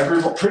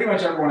pretty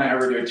much everyone I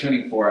ever do a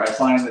tuning for, I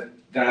find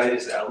that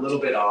is a little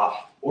bit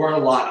off or a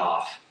lot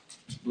off,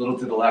 a little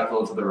to the left, a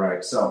little to the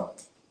right. So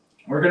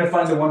we're going to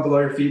find the one below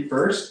your feet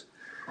first.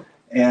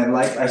 And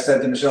like I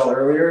said to Michelle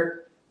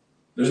earlier,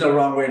 there's no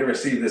wrong way to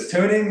receive this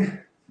tuning.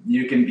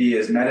 You can be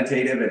as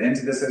meditative and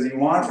into this as you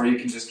want, or you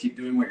can just keep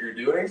doing what you're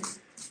doing.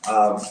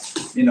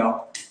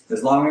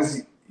 As long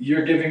as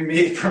you're giving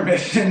me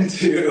permission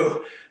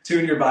to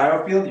tune your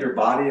biofield, your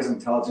body is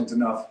intelligent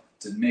enough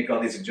to make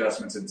all these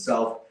adjustments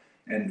itself,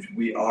 and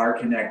we are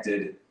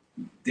connected.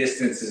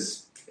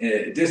 Distance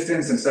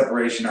and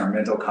separation are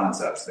mental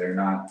concepts. They're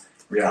not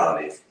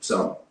reality.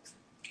 So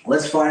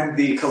let's find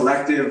the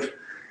collective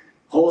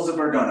holes of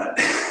our donut.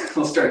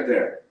 We'll start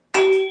there.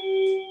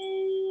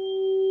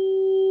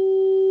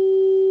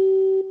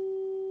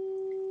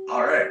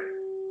 All right.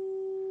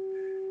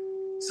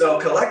 So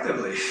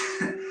collectively,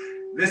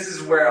 this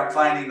is where I'm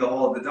finding the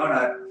hole of the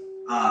donut.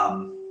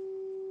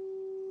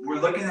 We're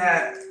looking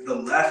at the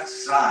left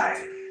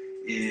side.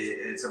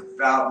 It's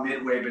about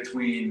midway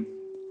between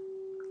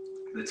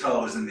the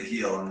toes and the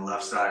heel on the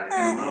left side,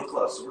 and a little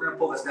close. So we're going to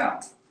pull this down.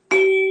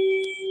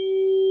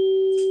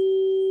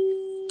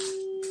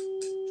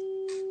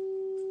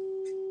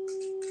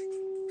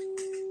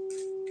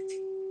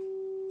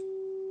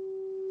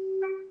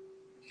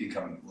 You can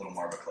come a little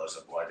more of a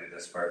close-up while I do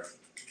this part.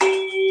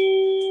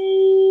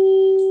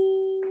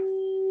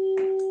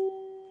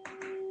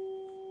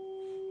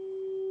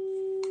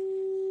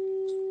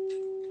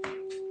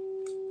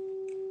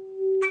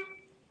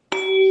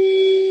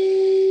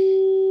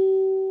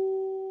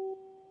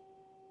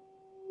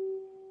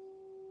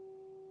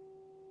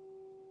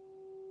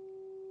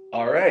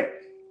 All right,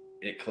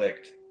 it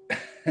clicked.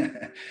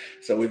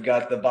 So we've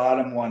got the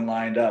bottom one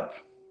lined up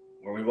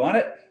where we want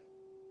it.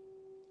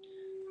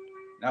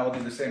 Now we'll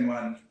do the same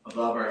one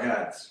above our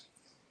heads.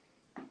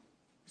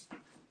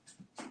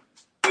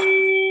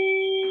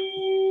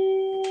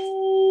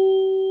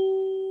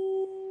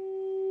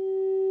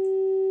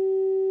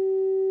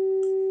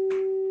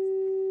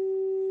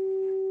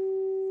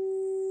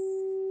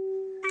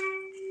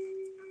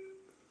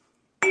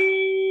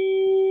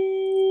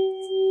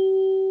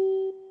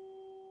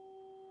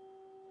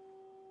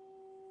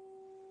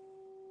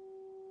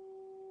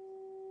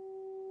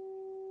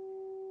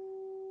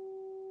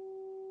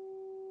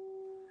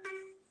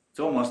 It's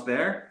almost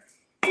there.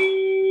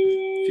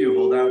 A few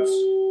holdouts.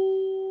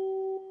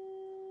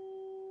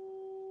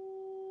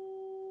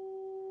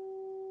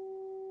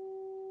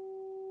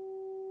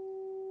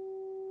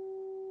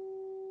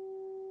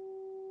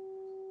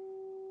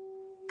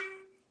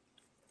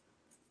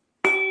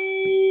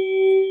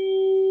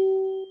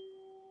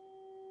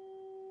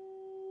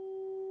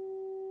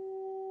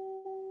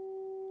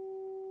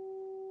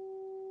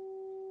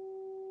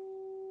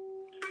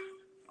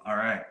 All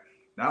right,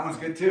 that one's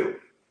good too.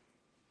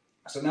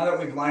 So now that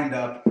we've lined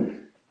up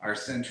our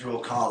central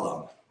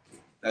column,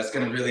 that's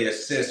going to really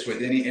assist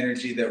with any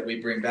energy that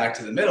we bring back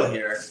to the middle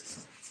here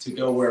to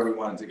go where we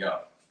want it to go.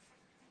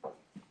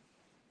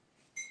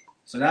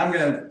 So now I'm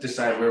going to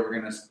decide where we're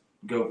going to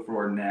go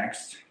for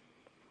next.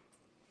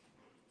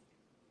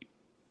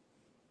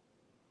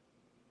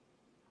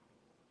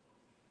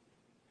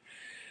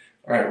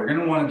 All right, we're going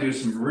to want to do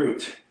some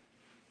root.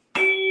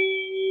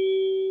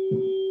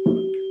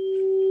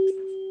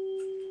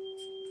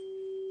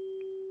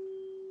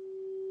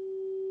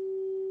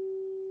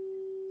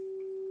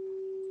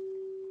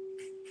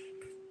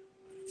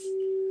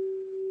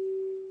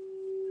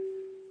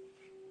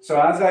 So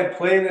as I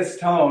play this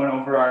tone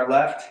over our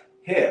left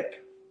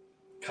hip,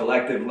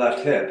 collective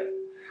left hip,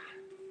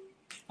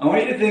 I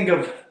want you to think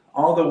of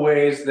all the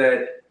ways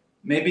that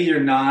maybe you're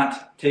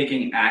not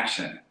taking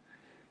action.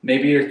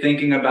 Maybe you're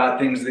thinking about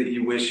things that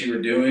you wish you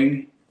were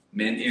doing,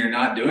 and you're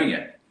not doing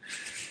it.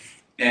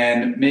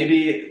 And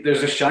maybe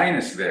there's a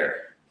shyness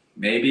there.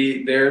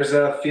 Maybe there's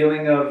a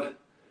feeling of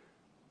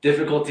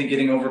difficulty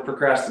getting over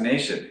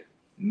procrastination.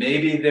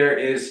 Maybe there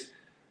is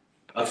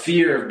a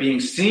fear of being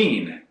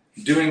seen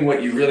doing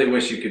what you really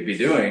wish you could be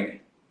doing.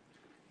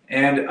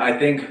 And I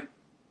think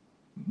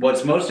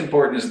what's most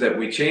important is that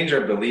we change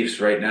our beliefs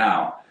right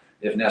now,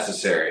 if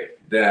necessary,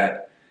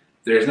 that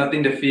there's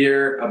nothing to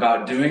fear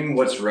about doing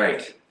what's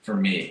right for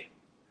me.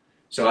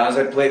 So as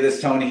I play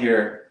this tone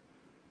here,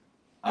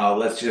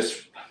 let's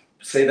just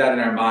say that in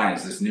our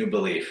minds, this new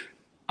belief.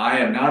 I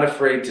am not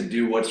afraid to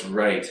do what's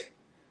right.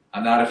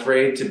 I'm not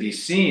afraid to be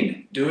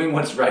seen doing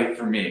what's right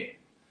for me.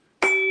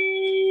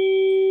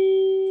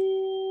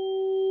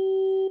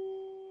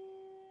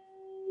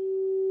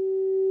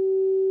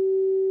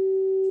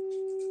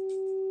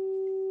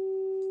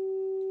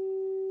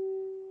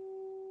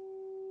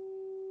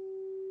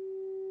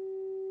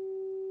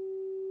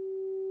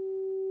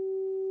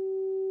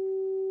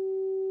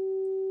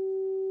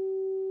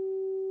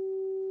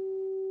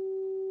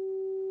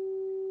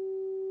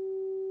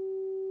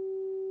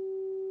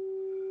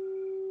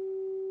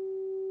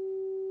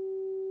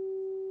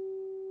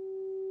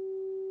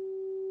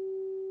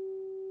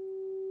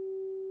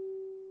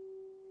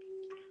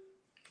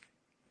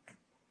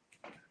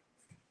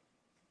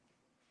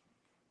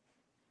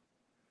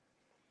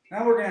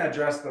 Now we're going to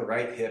address the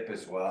right hip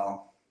as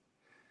well.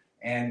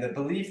 And the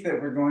belief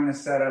that we're going to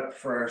set up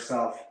for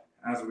ourselves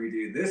as we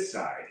do this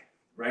side,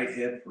 right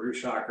hip, root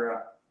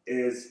chakra,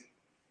 is...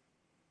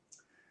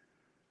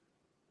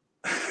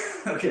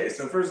 Okay,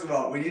 so first of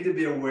all, we need to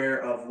be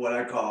aware of what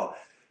I call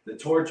the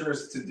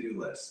torturous to-do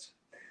list.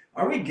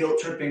 Are we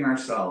guilt-tripping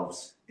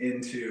ourselves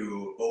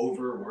into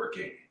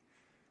overworking?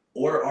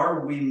 Or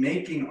are we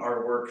making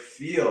our work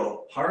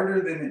feel harder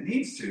than it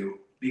needs to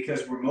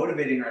because we're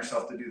motivating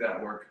ourselves to do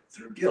that work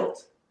through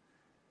guilt?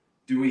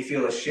 Do we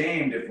feel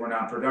ashamed if we're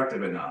not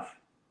productive enough?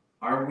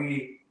 Are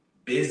we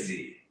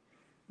busy?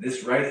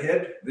 This right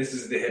hip, this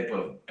is the hip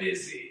of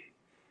busy.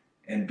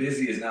 And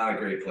busy is not a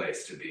great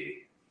place to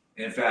be.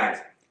 In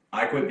fact,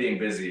 I quit being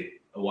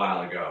busy a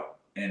while ago,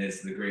 and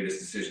it's the greatest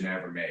decision I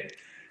ever made.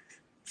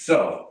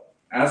 So,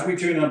 as we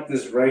tune up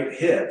this right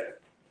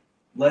hip,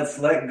 let's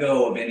let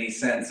go of any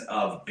sense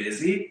of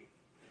busy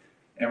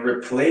and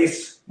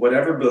replace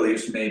whatever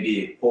beliefs may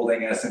be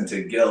holding us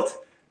into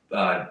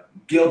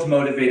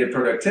guilt-motivated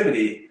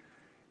productivity,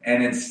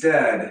 and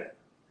instead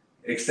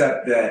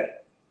accept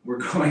that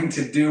we're going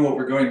to do what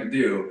we're going to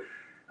do.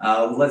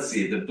 Let's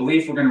see, the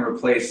belief we're going to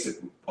replace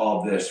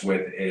all of this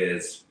with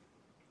is,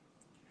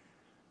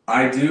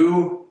 I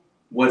do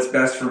what's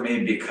best for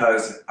me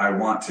because I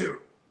want to.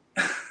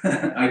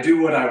 I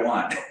do what I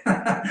want.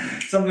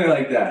 Something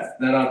like that.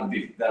 That ought to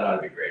be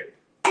great.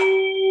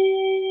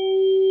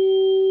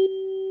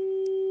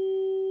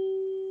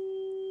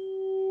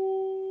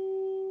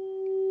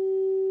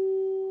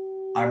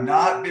 I'm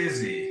not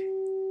busy.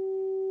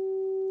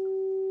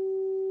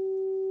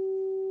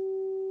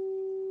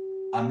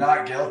 I'm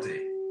not guilty.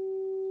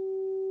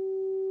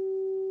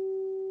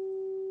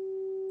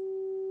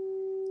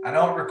 I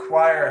don't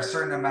require a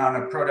certain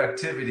amount of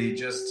productivity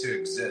just to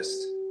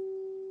exist.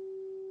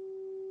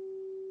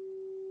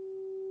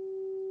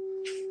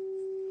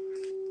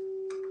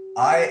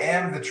 I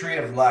am the tree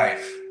of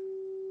life,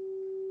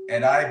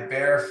 and I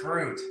bear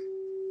fruit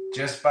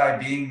just by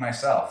being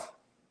myself.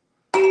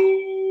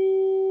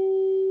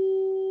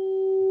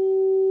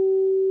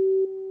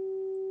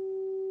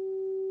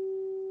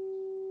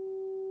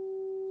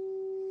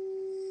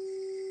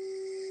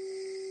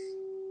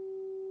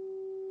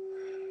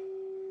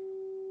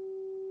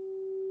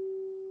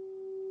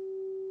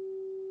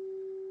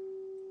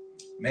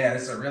 Man,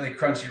 this is a really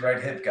crunchy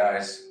right hip,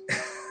 guys.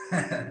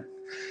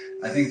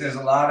 I think there's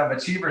a lot of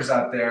achievers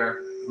out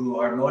there who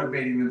are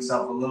motivating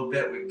themselves a little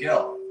bit with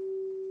guilt.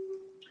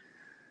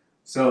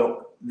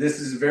 So this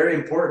is very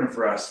important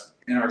for us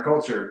in our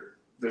culture.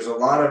 There's a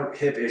lot of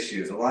hip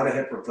issues, a lot of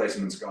hip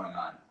replacements going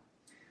on.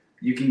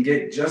 You can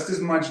get just as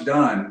much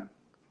done,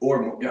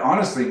 or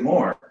honestly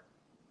more,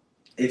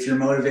 if your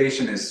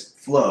motivation is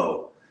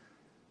flow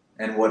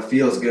and what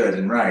feels good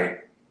and right,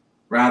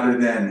 rather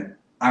than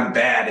I'm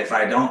bad if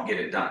I don't get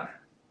it done.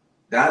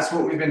 That's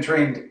what we've been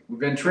trained. We've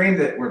been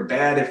trained that we're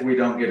bad if we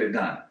don't get it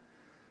done.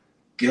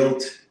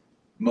 Guilt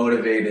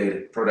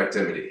motivated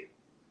productivity.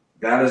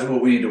 That is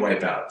what we need to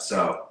wipe out.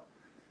 So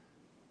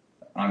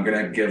I'm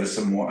gonna give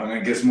some more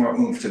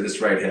oomph to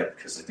this right hip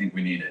because I think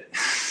we need it.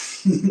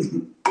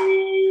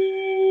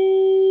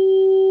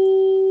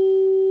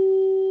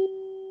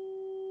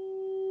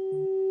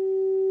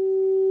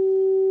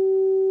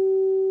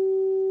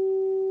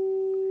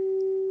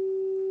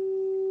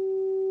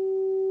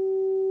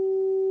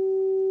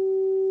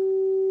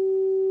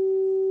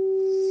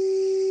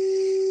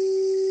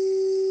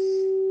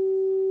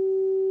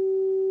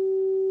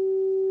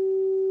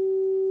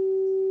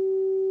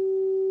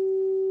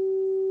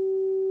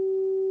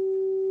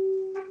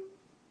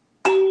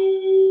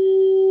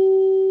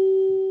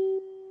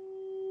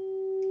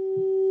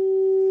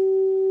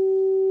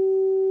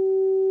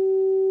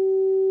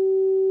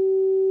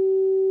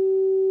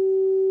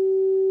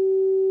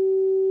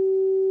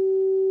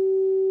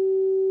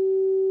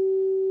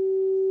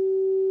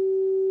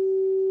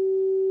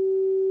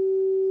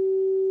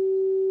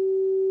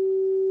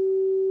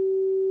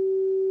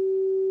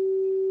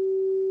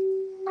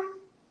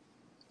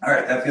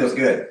 that feels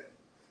good.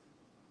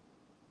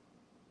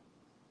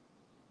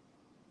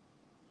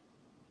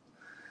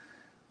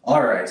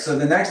 All right, so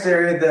the next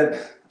area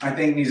that I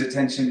think needs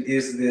attention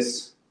is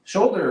this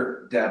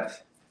shoulder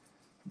depth,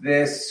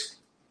 this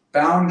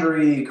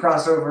boundary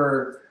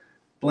crossover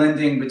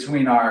blending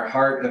between our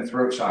heart and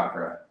throat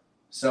chakra.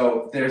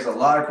 So there's a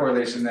lot of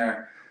correlation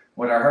there.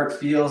 What our heart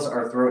feels,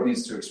 our throat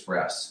needs to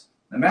express.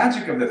 The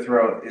magic of the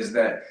throat is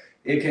that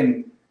it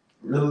can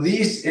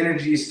release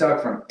energy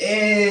stuck from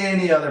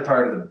any other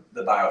part of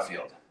the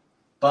biofield.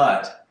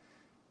 But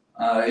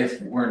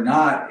if we're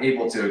not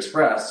able to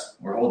express,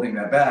 we're holding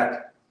that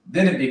back,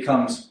 then it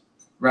becomes,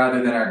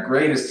 rather than our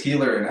greatest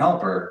healer and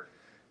helper,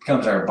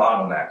 becomes our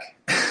bottleneck.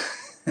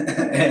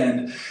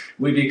 And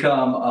we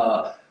become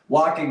a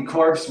walking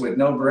corpse with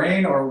no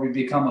brain, or we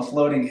become a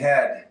floating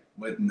head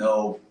with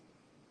no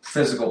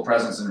physical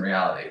presence in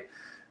reality.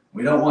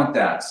 We don't want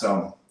that.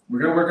 So we're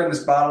going to work on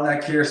this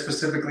bottleneck here,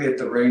 specifically at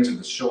the range of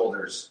the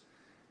shoulders.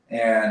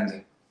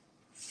 And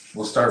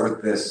we'll start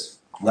with this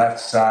left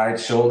side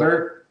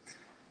shoulder.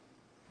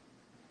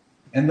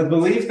 And the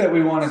belief that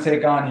we want to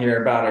take on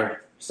here about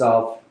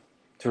ourselves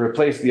to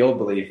replace the old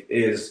belief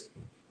is,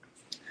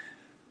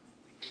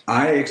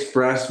 I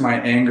express my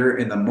anger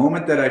in the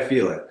moment that I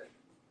feel it.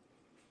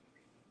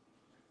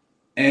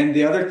 And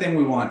the other thing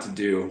we want to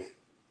do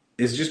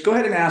is just go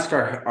ahead and ask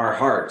our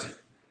heart,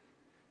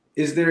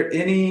 is there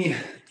any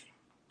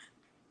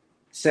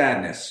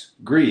sadness,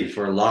 grief,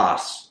 or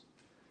loss,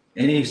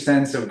 any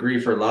sense of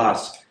grief or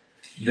loss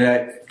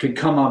that could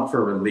come up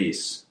for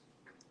release?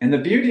 And the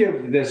beauty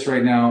of this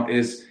right now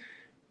is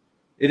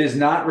it is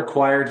not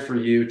required for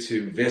you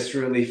to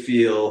viscerally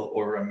feel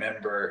or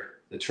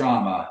remember the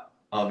trauma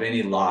of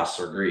any loss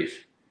or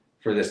grief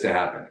for this to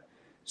happen.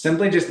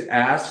 Simply just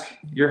ask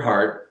your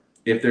heart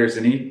if there's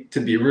any to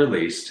be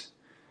released.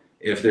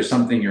 If there's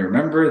something you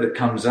remember that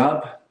comes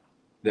up,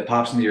 that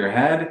pops into your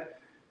head,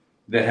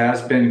 that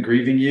has been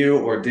grieving you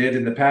or did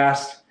in the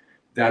past,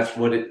 that's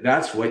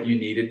what you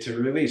needed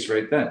to release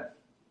right then.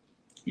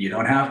 You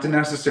don't have to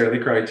necessarily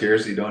cry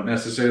tears. You don't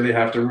necessarily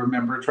have to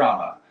remember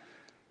trauma.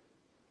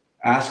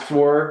 Ask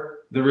for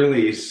the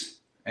release,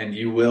 and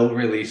you will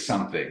release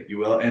something. You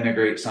will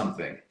integrate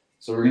something.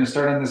 So we're going to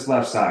start on this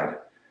left side.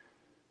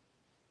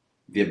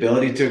 The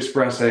ability to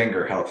express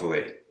anger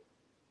healthily,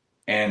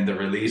 and the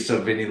release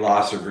of any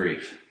loss or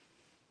grief.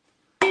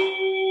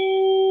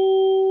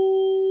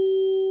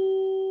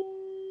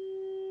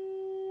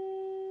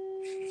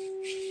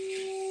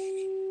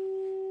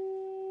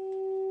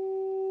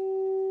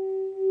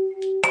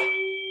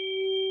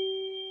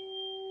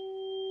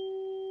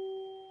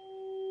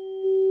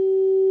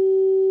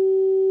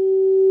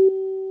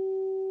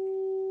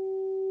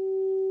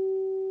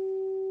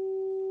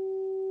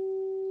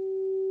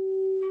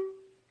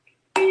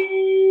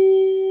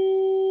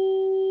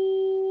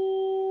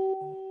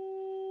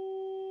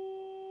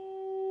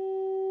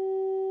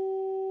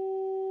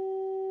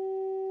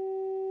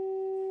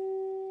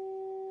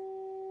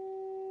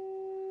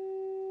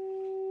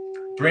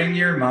 Bring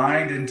your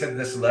mind into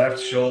this left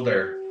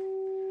shoulder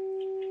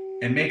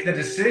and make the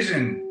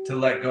decision to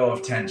let go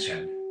of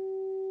tension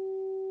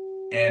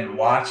and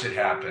watch it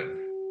happen.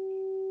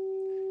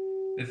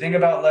 The thing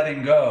about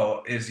letting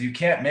go is you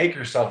can't make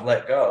yourself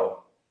let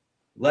go.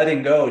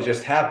 Letting go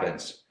just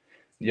happens.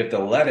 You have to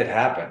let it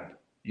happen.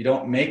 You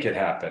don't make it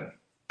happen.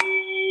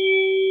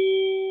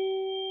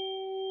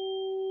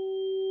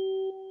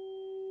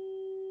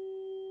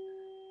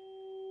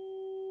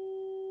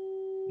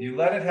 You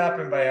let it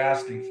happen by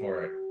asking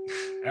for it.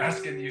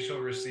 Ask and you shall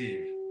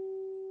receive.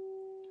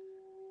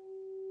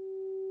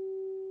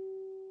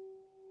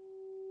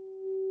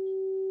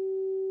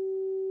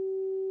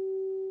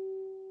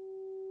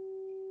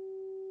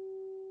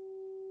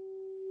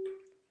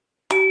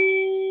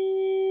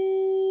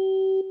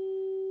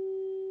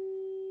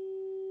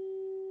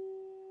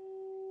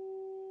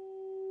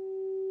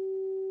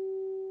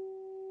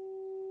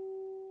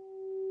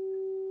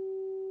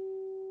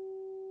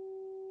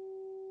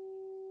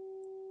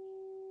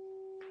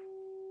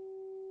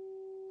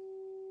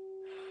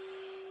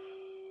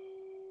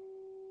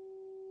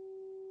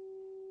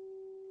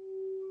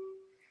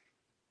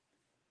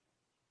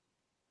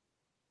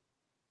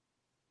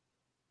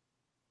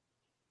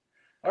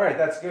 All right,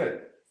 that's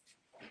good.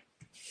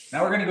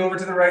 Now we're going to go over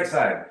to the right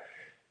side,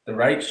 the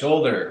right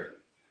shoulder.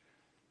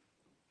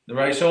 The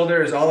right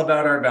shoulder is all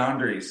about our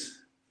boundaries.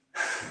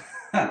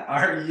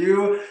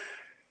 If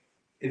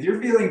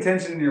you're feeling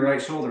tension in your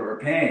right shoulder or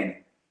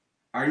pain,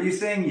 are you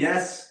saying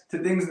yes to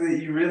things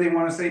that you really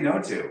want to say no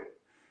to?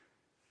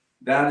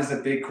 That is a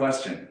big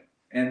question.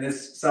 And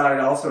this side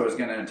also is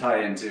going to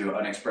tie into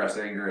unexpressed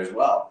anger as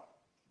well.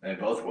 They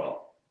both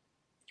will.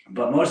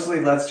 But mostly,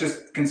 let's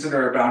just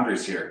consider our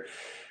boundaries here.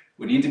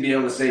 We need to be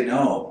able to say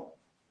no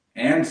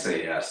and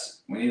say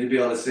yes. We need to be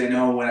able to say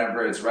no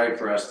whenever it's right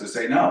for us to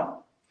say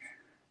no.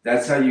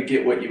 That's how you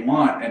get what you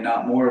want and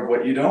not more of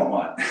what you don't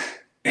want.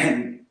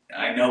 And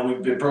I know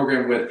we've been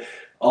programmed with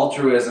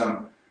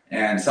altruism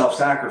and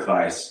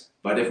self-sacrifice,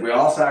 but if we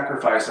all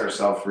sacrifice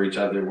ourselves for each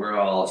other, we're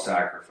all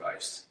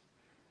sacrificed.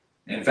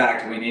 In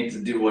fact, we need to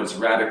do what's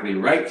radically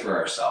right for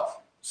ourselves.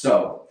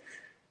 So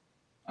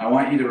I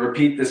want you to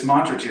repeat this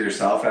mantra to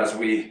yourself as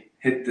we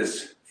hit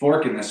this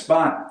fork in the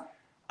spot.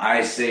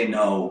 I say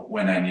no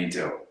when I need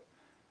to.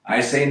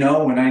 I say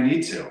no when I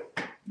need to.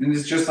 And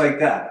it's just like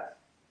that.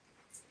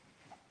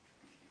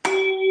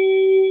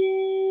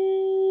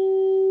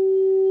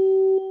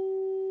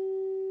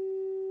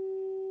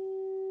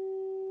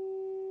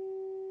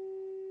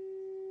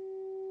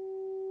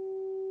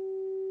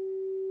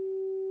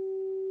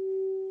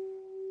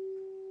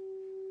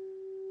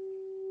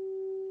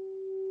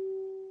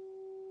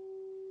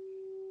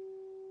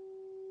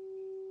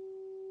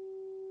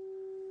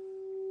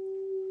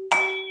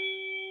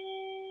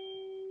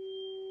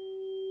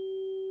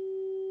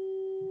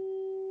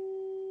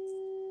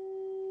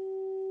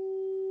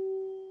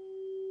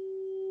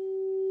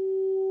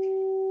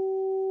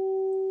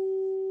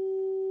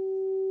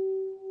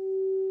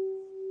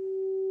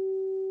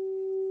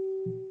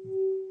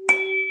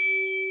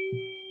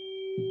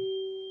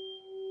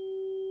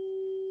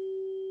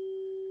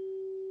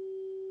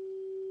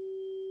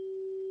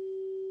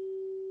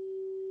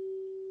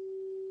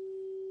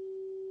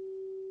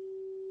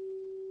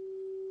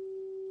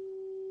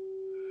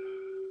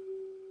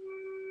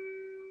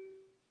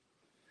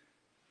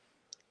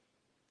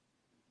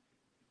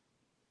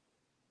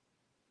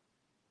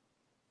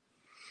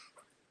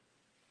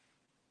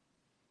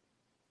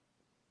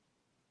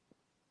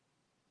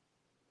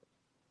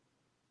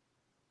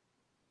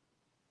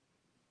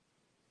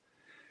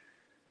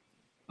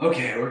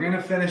 Okay, we're going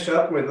to finish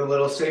up with a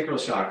little sacral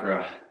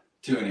chakra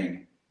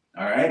tuning.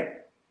 All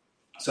right.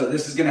 So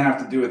this is going to have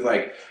to do with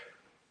are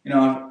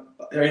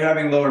you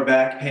having lower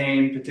back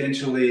pain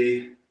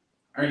potentially?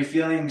 Are you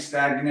feeling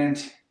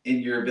stagnant in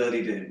your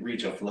ability to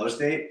reach a flow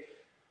state?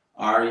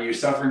 Are you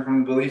suffering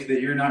from the belief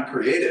that you're not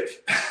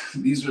creative?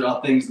 These are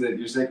all things that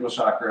your sacral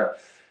chakra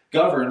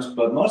governs,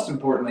 but most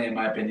importantly, in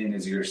my opinion,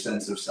 is your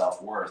sense of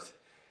self-worth.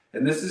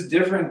 And this is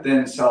different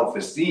than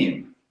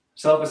self-esteem.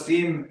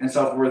 Self-esteem and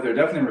self-worth are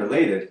definitely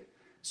related,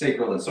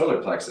 sacral and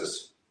solar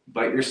plexus,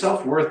 but your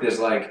self-worth is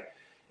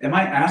am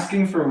I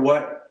asking for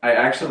what I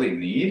actually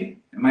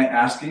need? Am I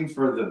asking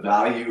for the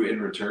value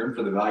in return,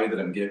 for the value that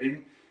I'm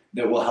giving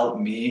that will help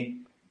me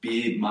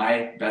be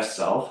my best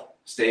self,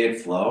 stay in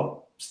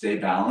flow, stay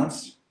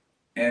balanced?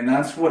 And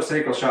that's what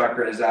sacral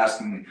chakra is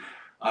asking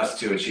us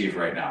to achieve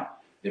right now.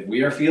 If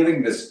we are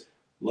feeling this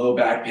low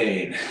back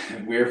pain,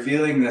 if we're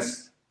feeling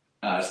this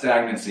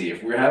stagnancy,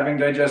 if we're having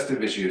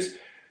digestive issues,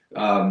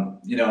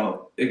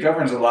 it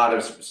governs a lot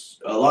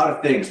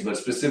of things, but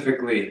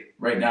specifically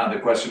right now, the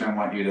question I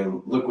want you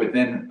to look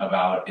within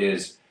about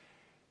is,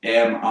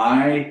 am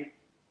I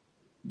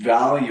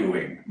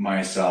valuing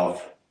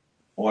myself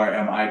or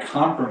am I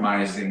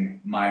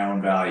compromising my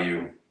own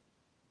value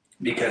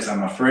because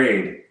I'm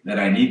afraid that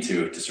I need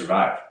to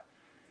survive?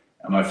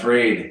 I'm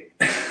afraid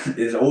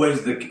is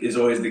always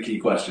the key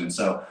question.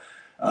 So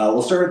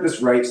we'll start with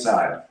this right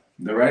side.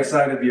 The right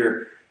side of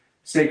your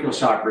sacral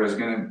chakra is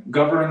going to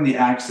govern the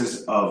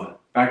axis of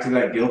back to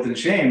that guilt and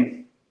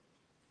shame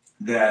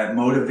that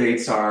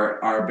motivates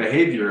our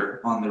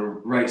behavior on the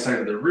right side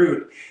of the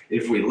root.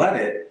 If we let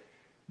it,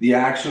 the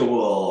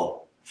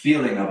actual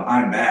feeling of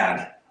I'm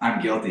bad,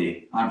 I'm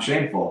guilty, I'm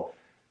shameful,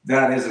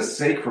 that is a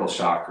sacral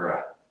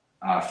chakra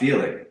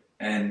feeling.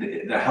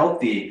 And the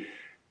healthy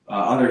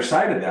other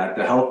side of that,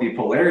 the healthy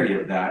polarity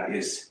of that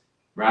is,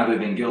 rather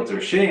than guilt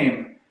or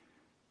shame,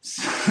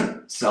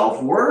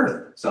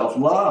 self-worth,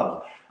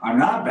 self-love. I'm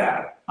not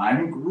bad.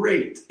 I'm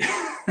great.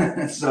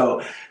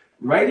 So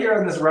right here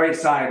on this right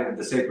side of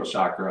the sacral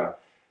chakra,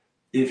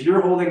 if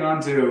you're holding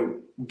on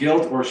to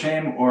guilt or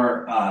shame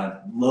or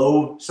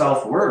low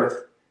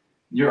self-worth,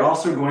 you're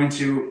also going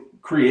to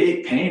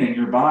create pain in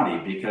your body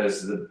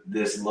because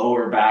this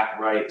lower back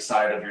right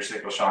side of your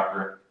sacral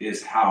chakra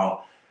is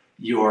how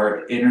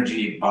your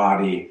energy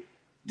body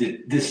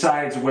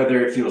decides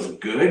whether it feels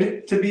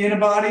good to be in a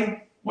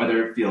body,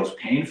 whether it feels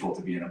painful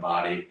to be in a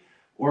body,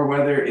 or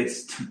whether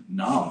it's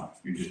numb.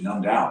 You're just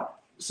numbed out.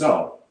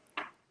 So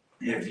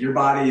if your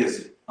body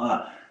is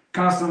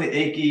constantly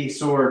achy,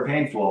 sore,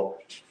 painful,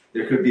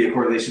 there could be a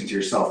correlation to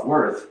your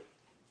self-worth.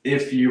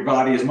 If your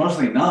body is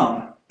mostly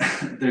numb,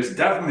 there's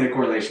definitely a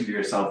correlation to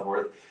your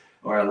self-worth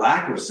or a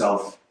lack of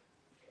self.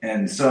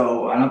 And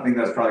so I don't think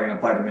that's probably going to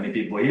apply to many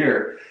people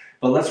here.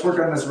 But let's work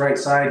on this right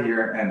side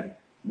here. And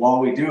while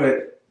we do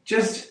it,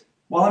 just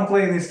while I'm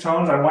playing these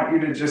tones, I want you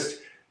to just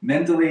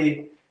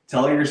mentally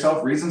tell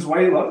yourself reasons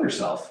why you love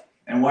yourself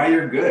and why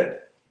you're good.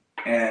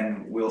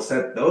 And we'll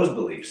set those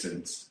beliefs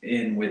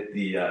in with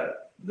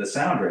the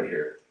sound right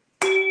here.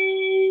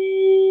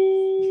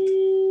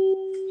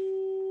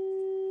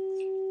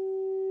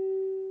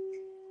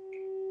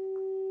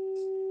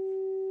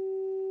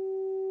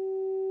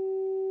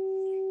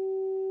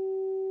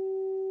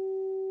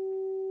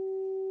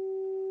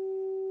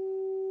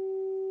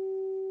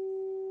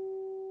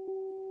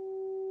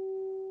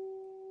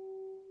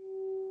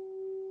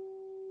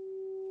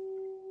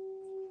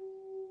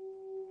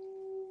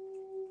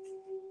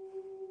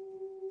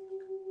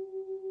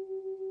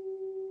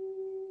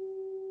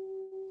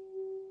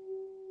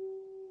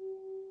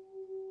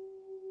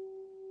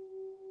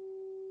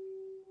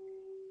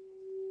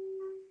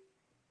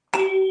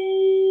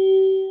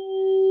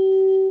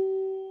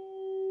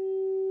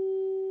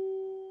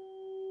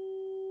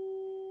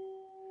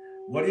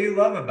 What do you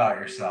love about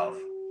yourself?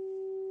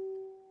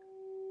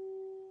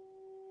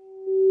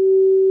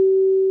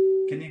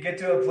 Can you get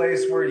to a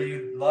place where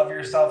you love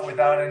yourself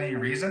without any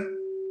reason?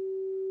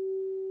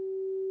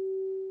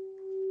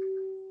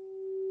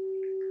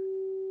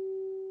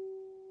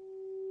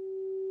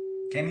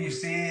 Can you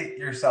see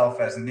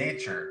yourself as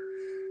nature,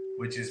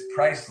 which is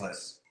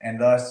priceless and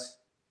thus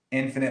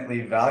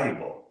infinitely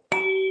valuable?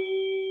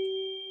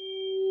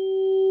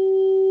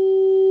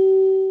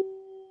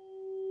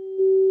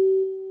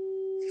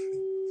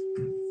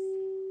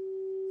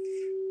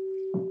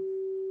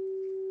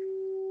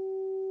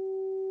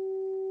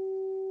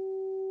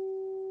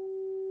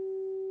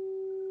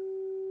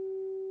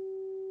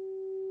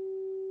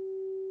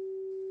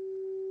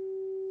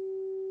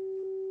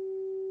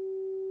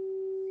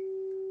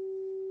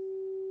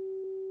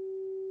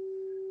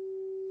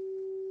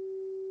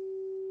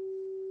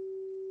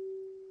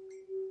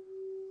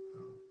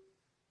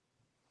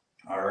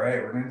 All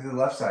right, we're going to do the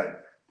left side.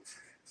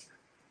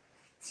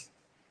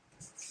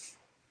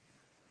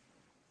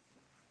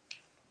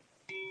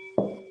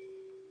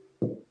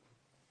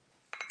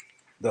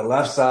 The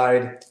left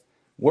side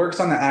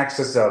works on the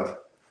axis of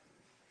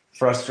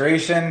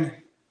frustration,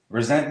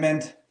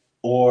 resentment,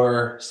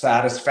 or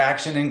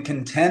satisfaction and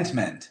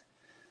contentment.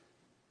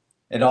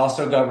 It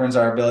also governs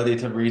our ability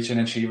to reach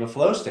and achieve a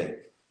flow state.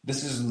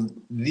 This is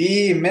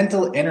the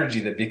mental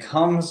energy that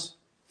becomes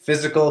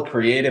physical,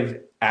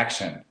 creative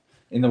action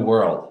in the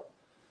world.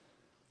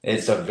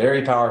 It's a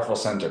very powerful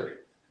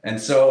center. And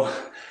so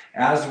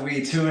as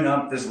we tune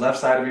up this left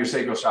side of your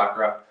sacral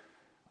chakra,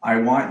 I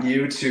want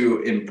you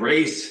to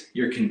embrace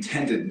your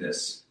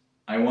contentedness.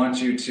 I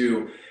want you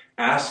to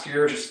ask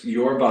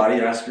your body,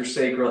 ask your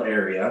sacral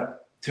area,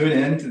 tune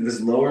in to this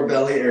lower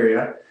belly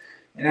area,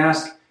 and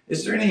ask,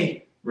 is there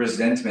any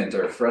resentment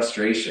or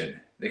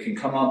frustration that can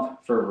come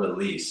up for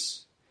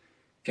release?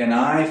 Can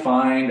I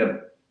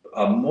find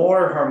a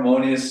more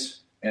harmonious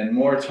and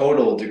more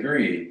total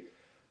degree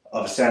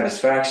of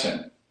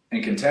satisfaction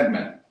and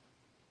contentment?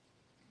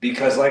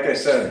 Because like I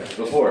said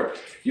before,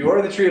 you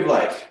are the tree of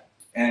life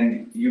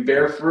and you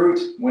bear fruit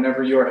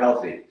whenever you are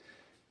healthy.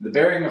 The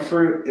bearing of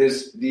fruit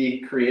is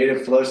the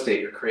creative flow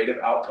state, your creative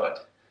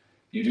output.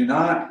 You do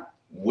not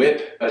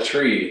whip a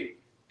tree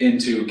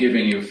into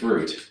giving you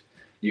fruit.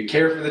 You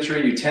care for the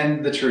tree, you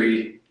tend the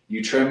tree,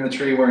 you trim the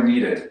tree where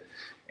needed,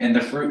 and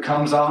the fruit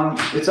comes on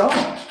its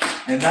own.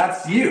 And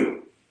that's you.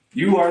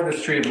 You are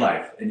this tree of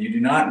life, and you do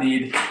not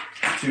need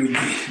to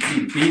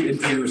be beat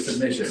into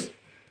submission.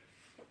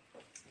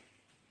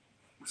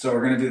 So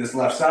we're going to do this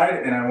left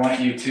side, and I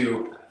want you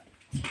to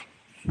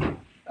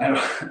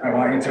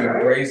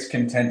embrace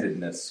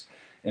contentedness,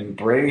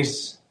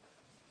 embrace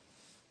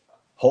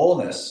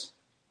wholeness,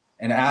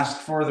 and ask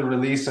for the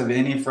release of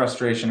any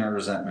frustration or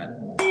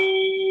resentment.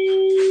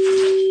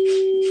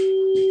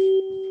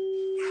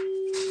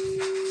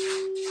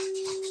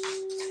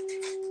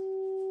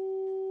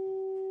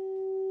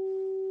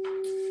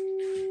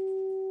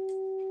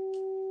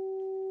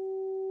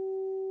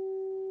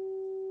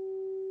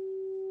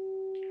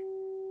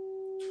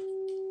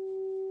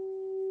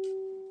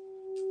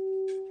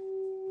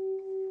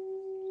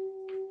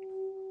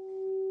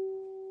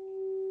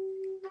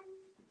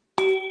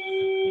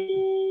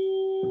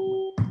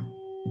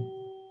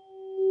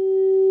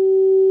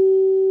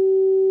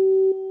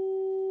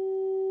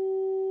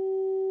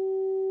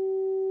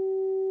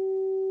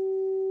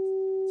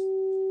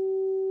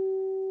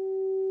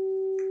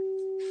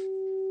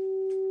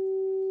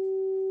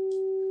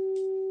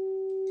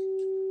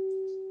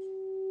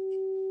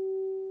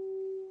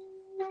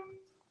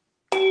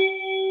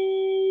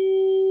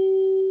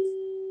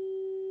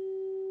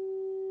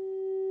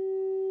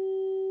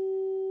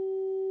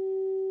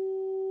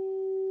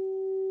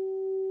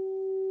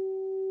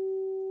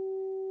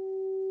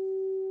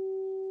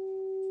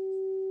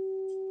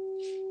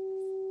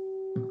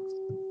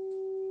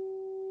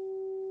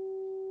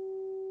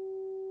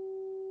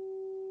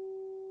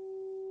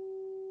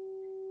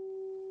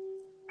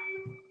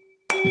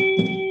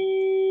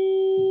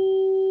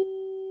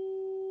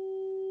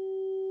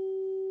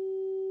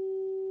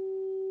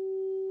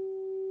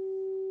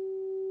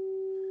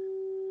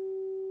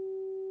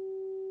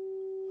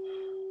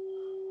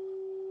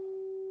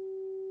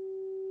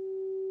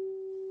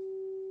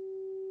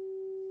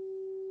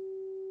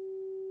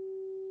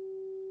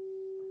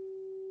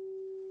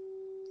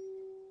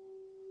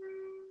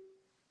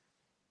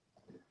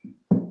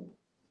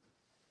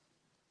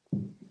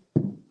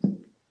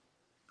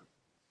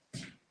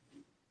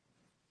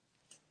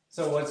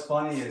 So what's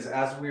funny is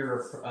as we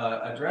were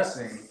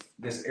addressing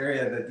this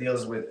area that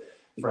deals with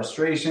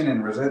frustration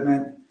and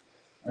resentment,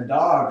 our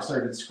dog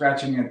started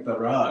scratching at the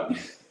rug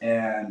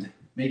and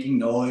making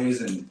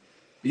noise and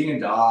being a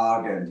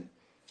dog. And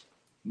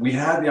we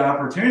had the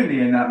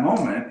opportunity in that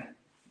moment,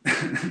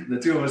 the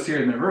two of us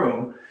here in the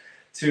room,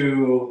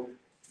 to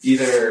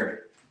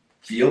either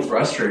feel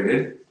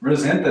frustrated,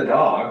 resent the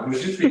dog,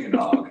 who's just being a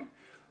dog,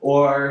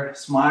 or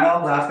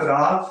smile, laugh it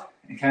off,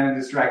 and kind of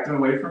distract him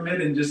away from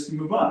it and just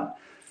move on.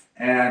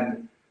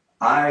 And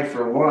I,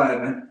 for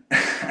one,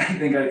 I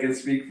think I can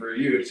speak for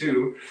you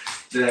too,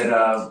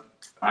 that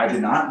I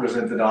did not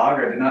resent the dog.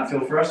 I did not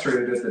feel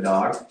frustrated at the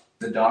dog.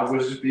 The dog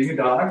was just being a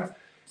dog.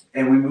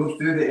 And we moved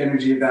through the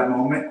energy of that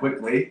moment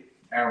quickly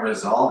and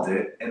resolved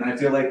it. And I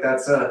feel like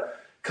that's a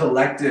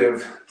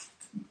collective,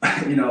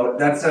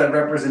 that's a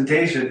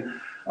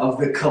representation of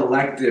the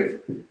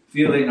collective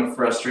feeling of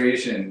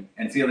frustration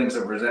and feelings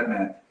of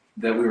resentment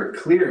that we were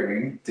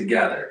clearing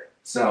together.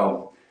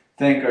 So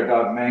thank our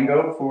dog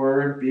Mango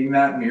for being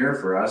that mirror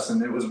for us,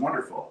 and it was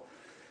wonderful.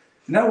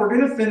 Now we're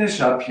going to finish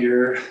up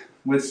here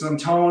with some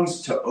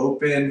tones to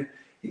open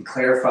and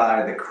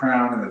clarify the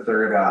crown and the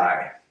third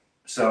eye.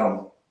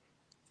 So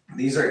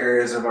these are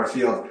areas of our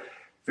field,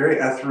 very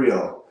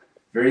ethereal,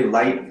 very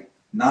light,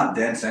 not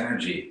dense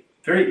energy,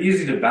 very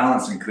easy to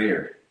balance and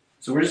clear.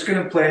 So we're just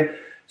going to play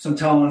some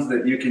tones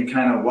that you can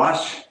kind of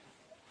wash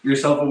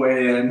yourself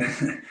away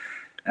in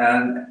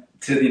and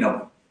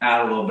to,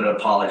 add a little bit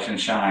of polish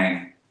and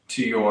shine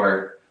to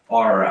your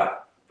aura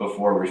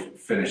before we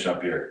finish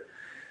up here.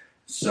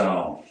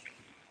 So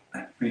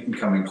we can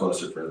come in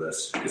closer for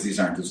this because these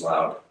aren't as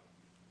loud.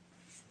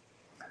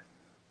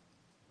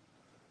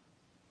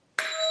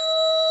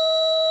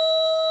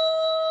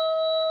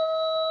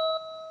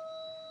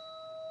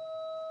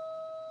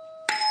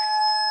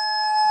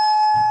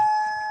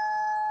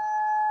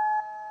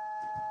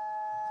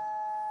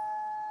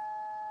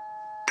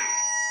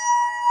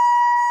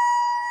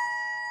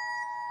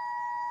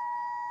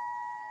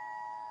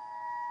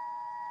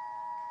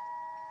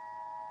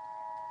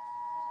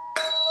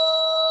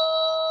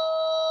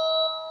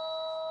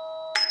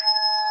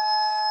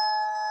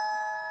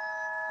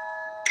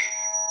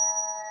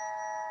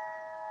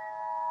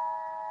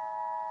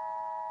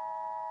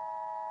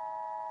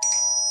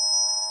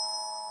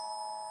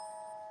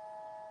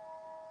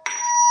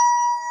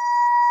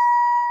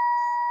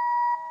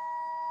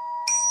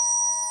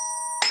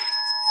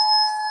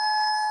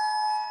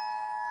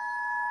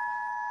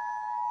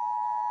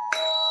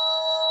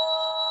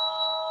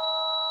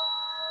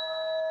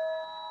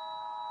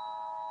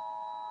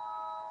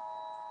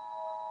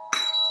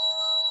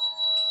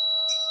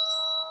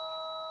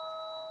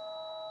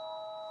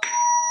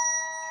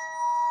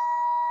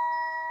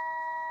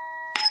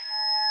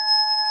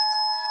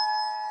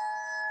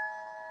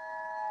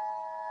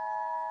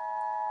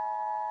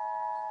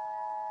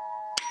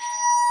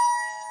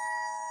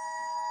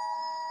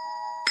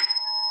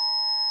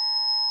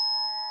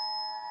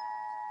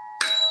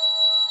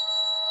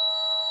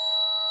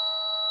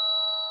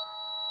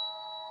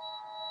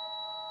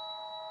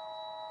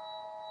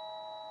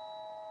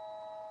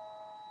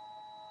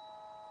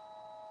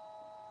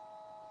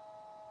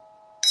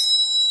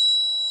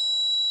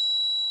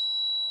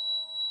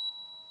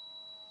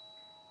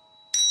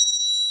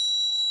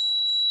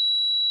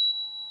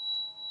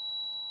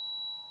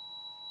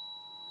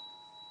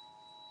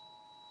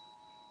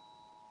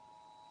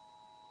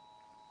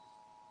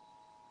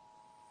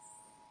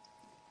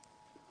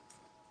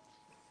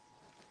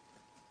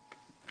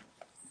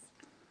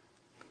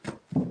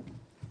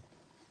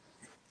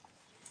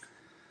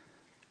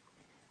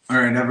 All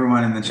right,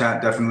 everyone in the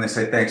chat, definitely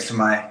say thanks to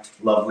my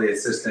lovely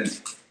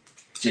assistant,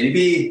 Jenny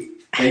B.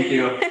 Thank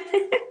you.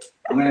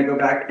 I'm going to go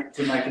back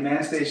to my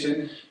command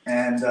station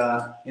and,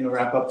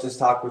 wrap up this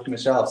talk with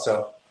Michelle.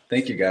 So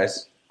thank you,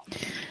 guys.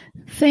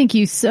 Thank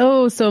you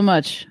so, so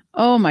much.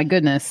 Oh, my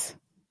goodness.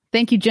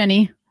 Thank you,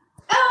 Jenny.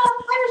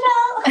 Oh,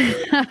 hi,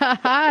 Michelle.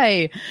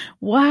 Hi.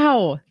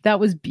 Wow. That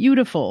was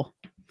beautiful.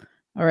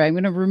 All right. I'm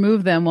going to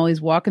remove them while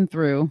he's walking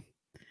through.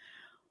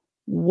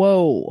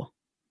 Whoa.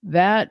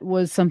 That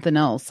was something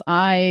else.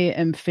 I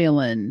am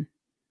feeling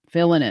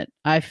it.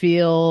 I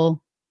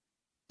feel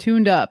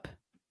tuned up.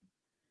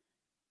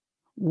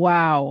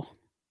 Wow.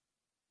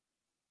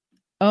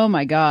 Oh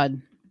my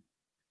God.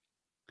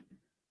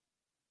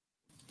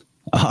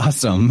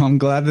 Awesome. I'm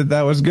glad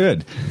that was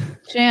good.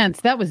 Chance,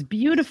 that was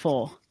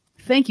beautiful.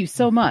 Thank you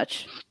so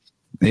much.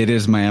 It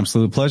is my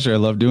absolute pleasure. I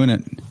love doing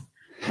it.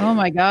 Oh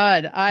my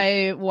God.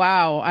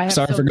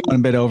 Sorry for going a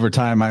bit over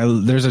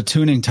time. There's a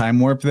tuning time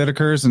warp that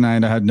occurs, and I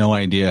had no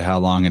idea how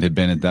long it had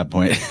been at that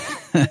point.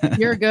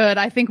 You're good.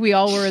 I think we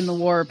all were in the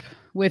warp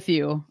with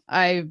you.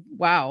 I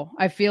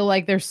feel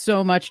like there's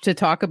so much to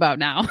talk about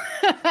now.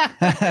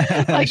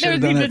 I should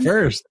have done it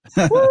first.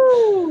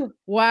 Woo!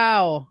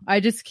 Wow. I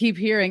just keep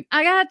hearing,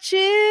 I got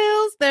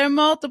chills. They're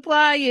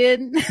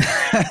multiplying.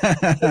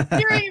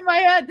 Hearing in my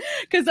head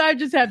because I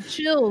just have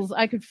chills.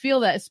 I could feel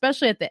that,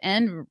 especially at the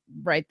end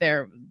right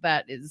there.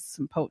 That is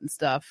some potent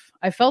stuff.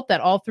 I felt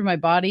that all through my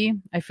body.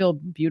 I feel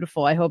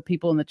beautiful. I hope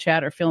people in the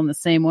chat are feeling the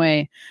same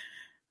way. I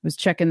was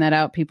checking that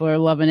out. People are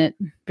loving it.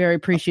 Very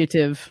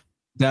appreciative.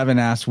 Devin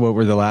asked what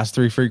were the last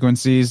three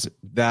frequencies.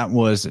 That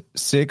was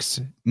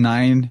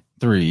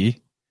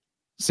 693,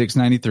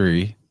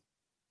 693,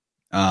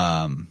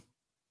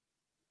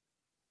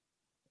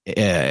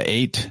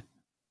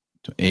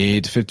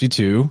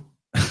 852,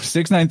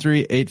 693,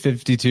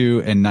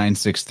 852, and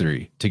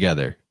 963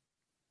 together.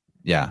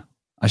 Yeah,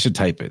 I should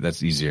type it.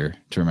 That's easier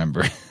to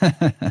remember.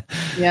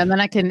 Yeah, and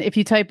then I can, if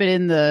you type it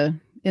in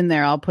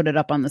there, I'll put it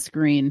up on the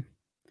screen.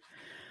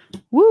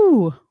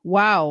 Woo!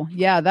 Wow.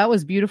 Yeah, that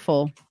was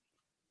beautiful.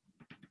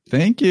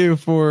 Thank you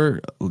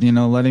for,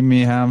 letting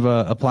me have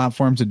a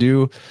platform to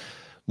do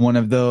one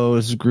of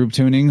those group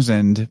tunings.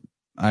 And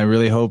I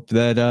really hope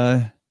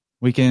that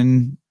we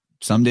can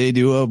someday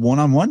do a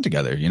one-on-one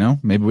together.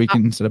 Maybe we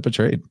can set up a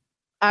trade.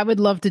 I would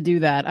love to do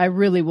that. I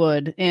really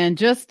would. And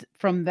just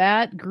from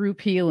that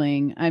group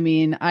healing, I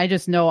mean, I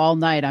just know all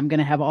night I'm going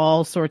to have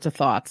all sorts of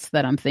thoughts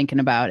that I'm thinking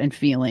about and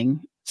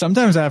feeling.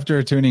 Sometimes after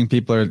a tuning,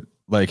 people are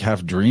like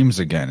have dreams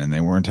again and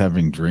they weren't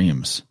having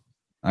dreams.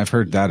 I've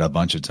heard that a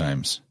bunch of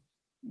times.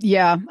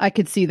 Yeah, I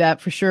could see that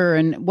for sure.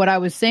 And what I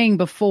was saying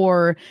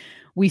before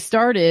we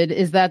started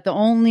is that the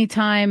only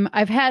time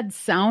I've had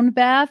sound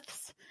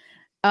baths,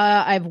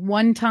 I've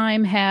one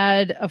time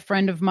had a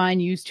friend of mine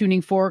use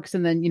tuning forks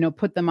and then,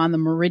 put them on the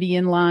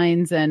meridian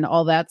lines and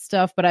all that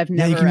stuff. But I've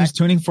never. Yeah, you can use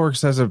tuning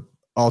forks as an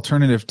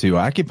alternative to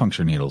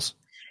acupuncture needles.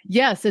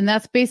 Yes, and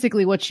that's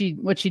basically what she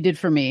did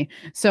for me.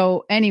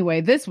 So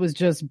anyway, this was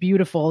just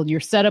beautiful. Your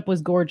setup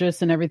was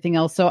gorgeous and everything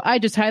else. So I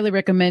just highly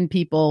recommend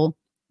people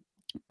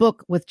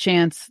book with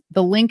Chance.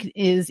 The link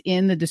is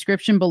in the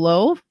description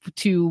below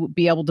to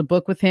be able to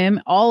book with him.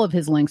 All of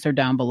his links are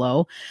down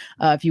below.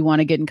 If you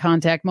want to get in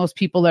contact, most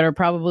people that are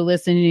probably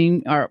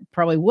listening are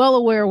probably well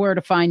aware where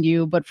to find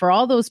you. But for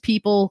all those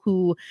people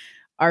who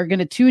are going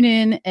to tune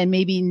in and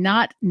maybe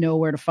not know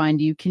where to find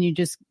you, can you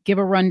just give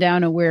a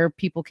rundown of where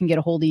people can get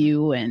a hold of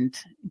you and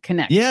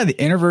connect? Yeah, the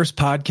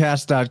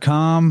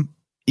innerversepodcast.com.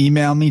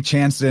 Email me,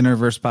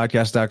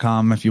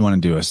 chance@innerversepodcast.com if you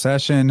want to do a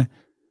session.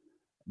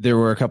 There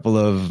were a couple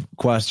of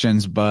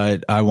questions,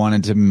 but I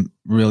wanted to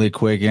really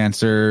quick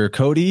answer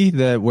Cody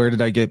that where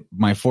did I get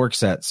my fork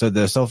set? So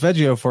the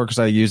Solfeggio forks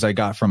I use, I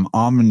got from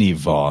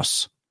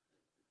Omnivos.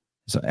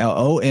 So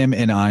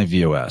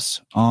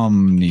Omnivos,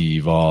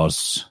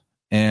 Omnivos.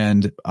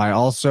 And I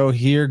also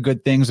hear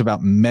good things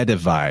about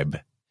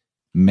Medivibe.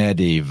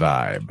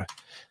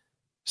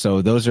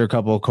 So those are a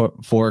couple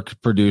of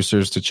fork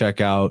producers to check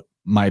out.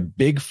 My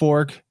big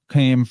fork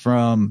came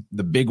from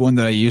the big one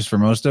that I use for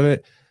most of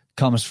it.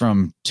 Comes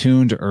from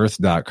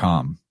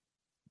tunedearth.com,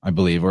 I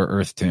believe, or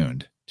Earth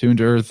Tuned. Tuned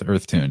Earth,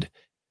 Earth Tuned.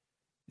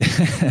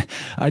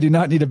 I do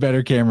not need a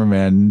better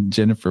cameraman.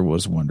 Jennifer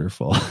was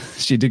wonderful.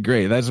 She did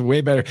great. That's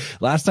way better.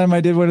 Last time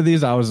I did one of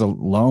these, I was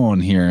alone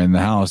here in the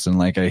house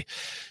and I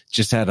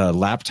just had a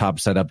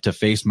laptop set up to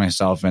face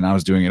myself and I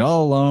was doing it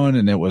all alone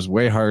and it was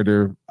way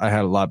harder. I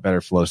had a lot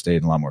better flow state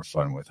and a lot more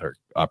fun with her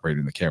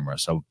operating the camera.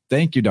 So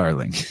thank you,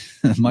 darling.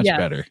 Much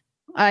better.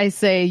 I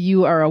say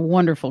you are a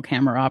wonderful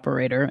camera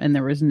operator and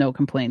there was no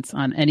complaints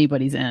on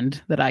anybody's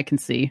end that I can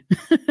see.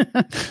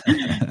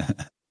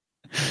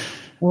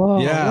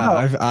 Whoa,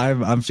 yeah,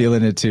 wow. I'm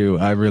feeling it too.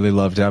 I really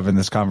loved having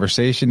this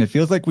conversation. It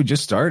feels like we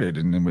just started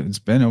and it's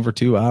been over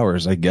 2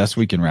 hours. I guess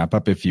we can wrap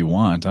up if you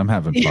want. I'm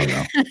having fun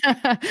though.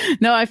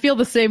 No, I feel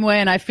the same way.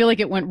 And I feel like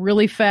it went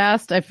really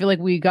fast. I feel like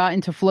we got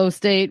into flow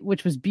state,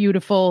 which was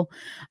beautiful.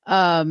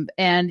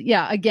 And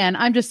yeah, again,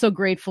 I'm just so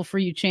grateful for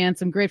you,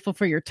 Chance. I'm grateful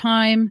for your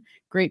time.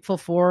 Grateful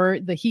for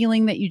the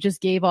healing that you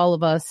just gave all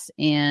of us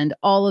and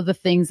all of the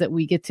things that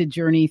we get to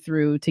journey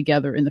through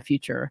together in the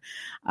future.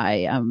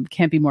 I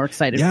can't be more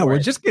excited. Yeah, we're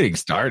it. Just getting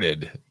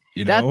started.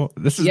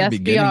 This is the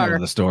beginning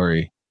of the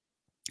story.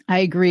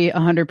 I agree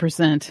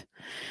 100%.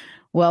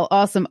 Well,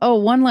 awesome. Oh,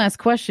 one last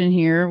question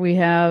here. We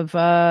have.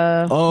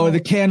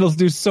 The candles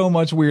do so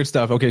much weird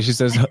stuff. Okay, she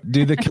says,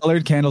 do the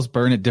colored candles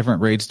burn at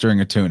different rates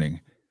during a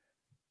tuning?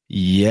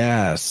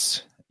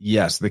 Yes.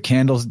 The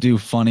candles do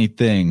funny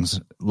things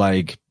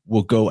like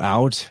will go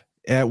out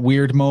at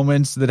weird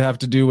moments that have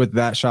to do with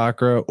that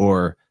chakra,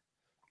 or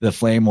the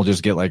flame will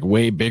just get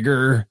way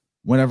bigger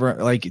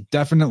whenever,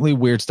 definitely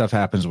weird stuff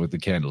happens with the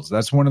candles.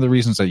 That's one of the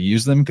reasons I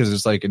use them, because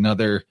it's I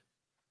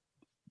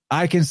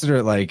consider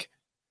it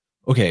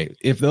okay,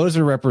 if those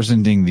are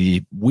representing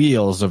the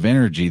wheels of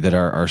energy that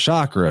are our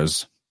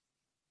chakras,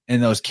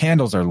 and those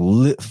candles are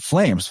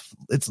flames,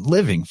 it's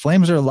living.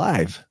 Flames are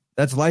alive.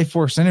 That's life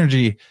force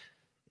energy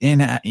in,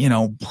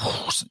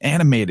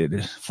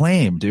 animated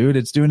flame, dude.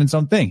 It's doing its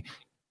own thing.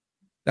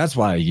 That's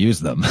why I use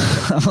them.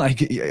 I'm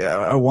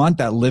I want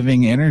that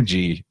living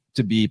energy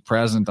to be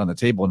present on the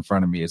table in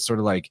front of me. It's sort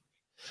of if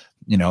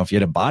you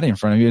had a body in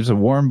front of you, it's a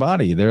warm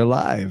body. They're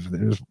alive.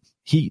 There's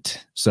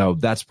heat. So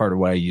that's part of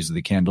why I use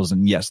the candles.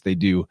 And yes, they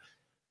do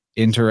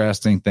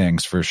interesting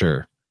things for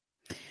sure.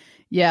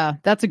 Yeah,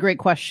 that's a great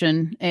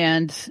question.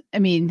 And I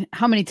mean,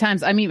 how many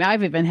times? I mean,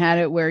 I've even had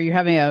it where you're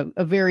having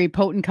a very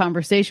potent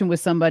conversation with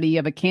somebody, you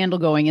have a candle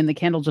going and the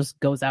candle just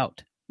goes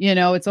out.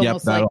 It's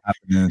almost that'll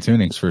happen in the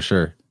tunings for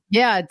sure.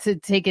 Yeah, to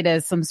take it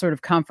as some sort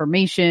of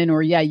confirmation,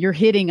 or you're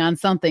hitting on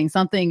something.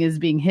 Something is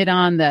being hit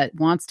on that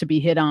wants to be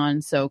hit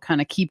on. So kind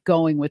of keep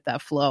going with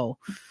that flow.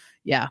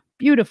 Yeah,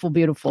 beautiful,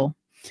 beautiful.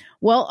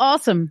 Well,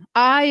 awesome.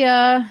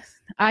 I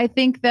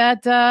think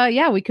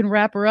that we can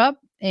wrap her up.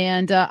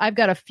 And I've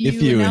got a few.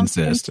 If you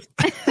insist.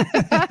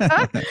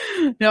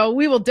 No,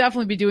 we will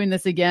definitely be doing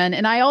this again.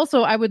 And I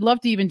would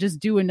love to even just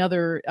do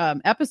another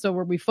episode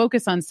where we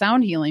focus on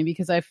sound healing,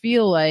 because I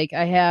feel like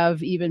I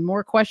have even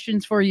more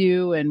questions for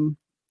you and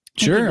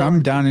Sure,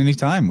 I'm down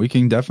anytime. We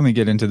can definitely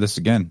get into this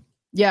again.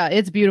 Yeah,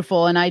 it's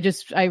beautiful. And I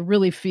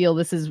really feel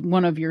this is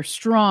one of your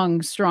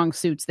strong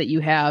suits that you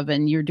have,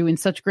 and you're doing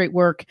such great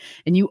work.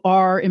 And you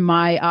are, in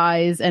my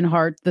eyes and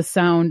heart, the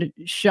sound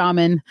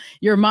shaman.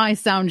 You're my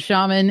sound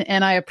shaman,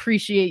 and I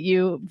appreciate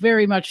you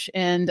very much.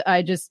 And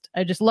I just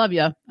love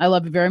you. I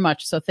love you very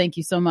much. So thank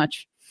you so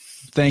much.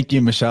 Thank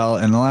you, Michelle.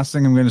 And the last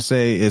thing I'm going to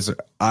say is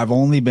I've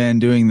only been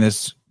doing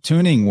this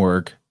tuning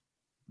work,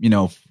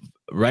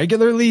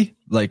 regularly,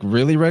 like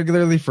really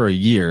regularly, for a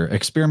year,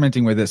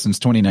 experimenting with it since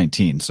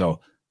 2019. So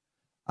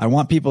I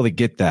want people to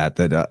get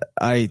that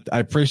I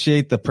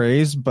appreciate the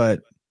praise,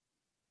 but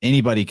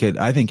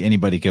I think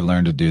anybody could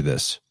learn to do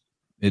this.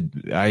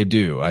 I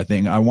do. I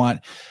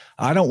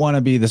don't want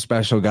to be the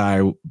special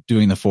guy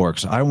doing the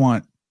forks. I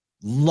want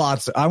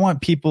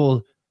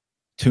people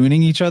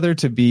tuning each other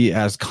to be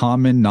as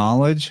common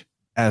knowledge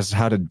as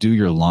how to do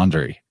your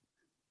laundry.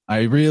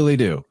 I really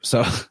do.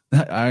 So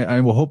I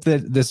will hope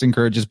that this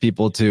encourages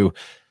people to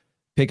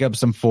pick up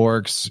some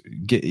forks,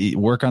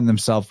 work on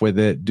themselves with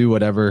it, do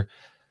whatever.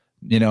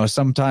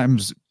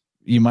 Sometimes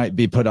you might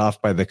be put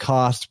off by the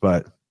cost,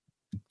 but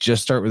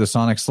just start with a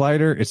sonic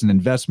slider. It's an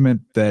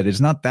investment that is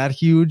not that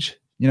huge.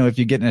 If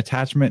you get an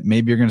attachment,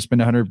 maybe you're going to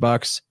spend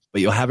 $100,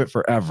 but you'll have it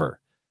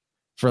forever.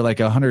 For like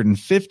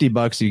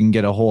 $150, you can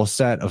get a whole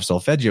set of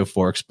solfeggio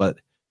forks. But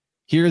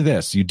hear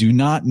this, you do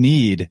not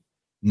need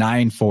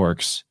 9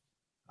 forks.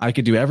 I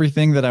could do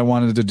everything that I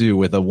wanted to do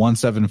with a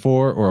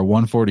 174 or a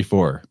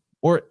 144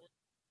 or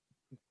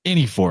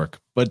any fork.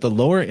 But the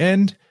lower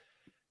end,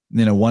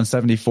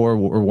 174 or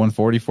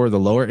 144, the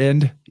lower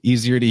end,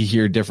 easier to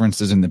hear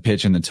differences in the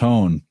pitch and the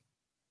tone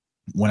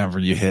whenever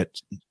you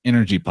hit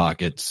energy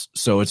pockets.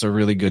 So it's a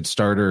really good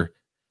starter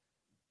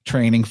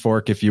training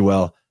fork, if you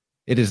will.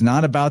 It is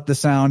not about the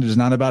sound. It is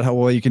not about how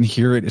well you can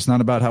hear it. It's not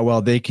about how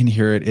well they can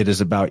hear it. It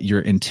is about your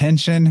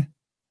intention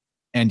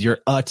and your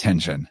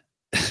attention.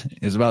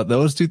 It's about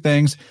those two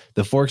things.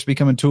 The forks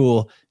become a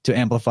tool to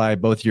amplify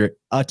both your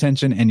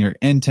attention and your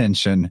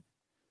intention.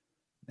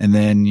 And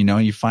then,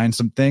 you find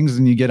some things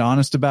and you get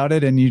honest about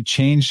it and you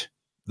change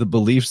the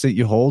beliefs that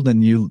you hold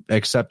and you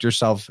accept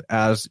yourself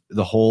as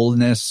the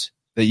wholeness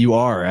that you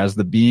are, as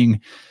the being,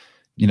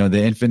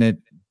 the infinite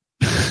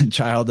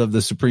child of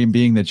the supreme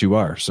being that you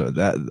are. So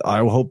that I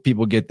hope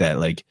people get that.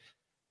 Like,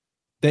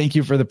 thank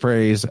you for the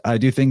praise. I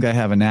do think I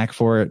have a knack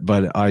for it,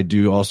 but I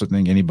do also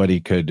think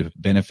anybody could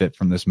benefit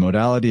from this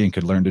modality and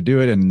could learn to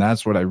do it. And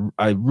that's what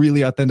I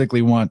really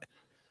authentically want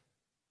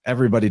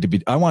everybody to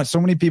be. I want so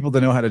many people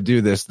to know how to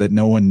do this that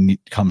no one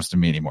comes to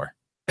me anymore.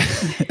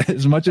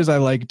 As much as I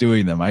like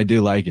doing them, I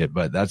do like it,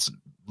 but that's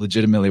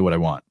legitimately what I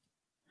want.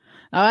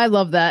 I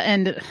love that.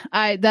 And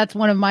that's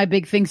one of my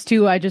big things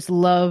too. I just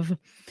love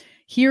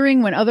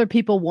hearing when other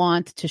people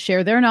want to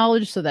share their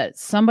knowledge so that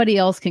somebody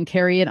else can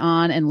carry it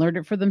on and learn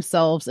it for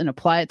themselves and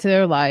apply it to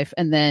their life.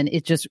 And then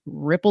it just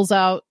ripples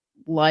out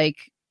like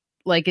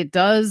it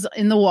does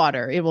in the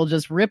water. It will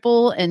just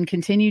ripple and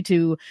continue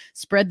to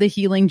spread the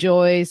healing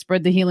joy,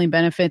 spread the healing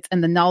benefits,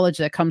 and the knowledge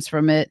that comes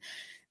from it.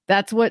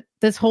 That's what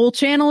this whole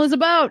channel is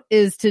about,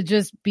 is to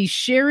just be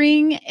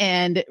sharing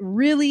and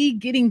really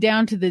getting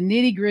down to the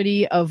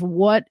nitty-gritty of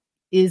what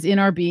is in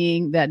our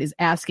being that is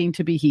asking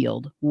to be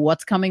healed.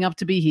 What's coming up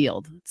to be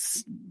healed?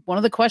 It's one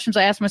of the questions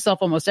I ask myself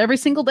almost every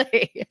single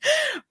day.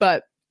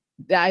 But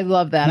I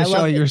love that.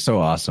 Michelle, you're so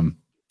awesome.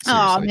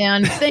 Seriously. Oh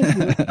man, thank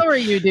you. So are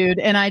you, dude.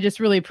 And I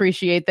just really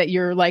appreciate that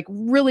you're like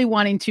really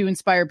wanting to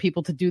inspire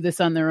people to do this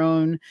on their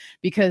own,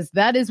 because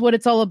that is what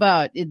it's all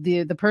about.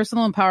 The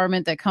personal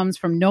empowerment that comes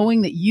from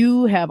knowing that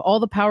you have all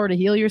the power to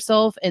heal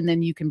yourself, and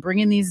then you can bring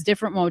in these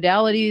different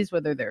modalities,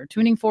 whether they're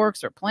tuning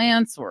forks or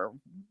plants or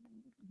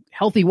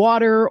healthy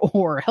water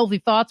or healthy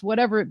thoughts,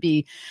 whatever it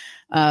be.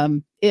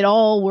 It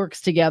all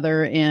works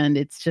together, and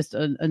it's just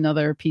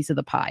another piece of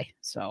the pie.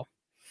 So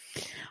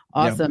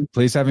awesome. Yeah,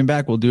 please have me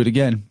back. We'll do it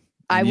again.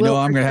 I'm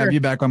going to have you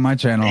back on my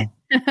channel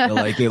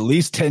like at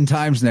least 10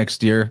 times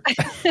next year.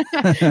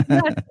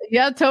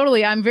 Yeah,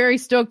 totally. I'm very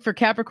stoked for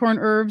Capricorn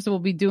Herbs we'll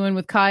be doing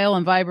with Kyle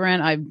and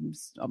Vibrant.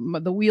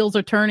 The wheels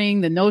are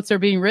turning, the notes are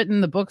being written,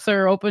 the books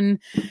are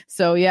open.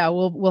 So yeah,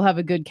 we'll have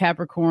a good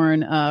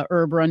Capricorn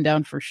herb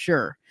rundown for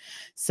sure.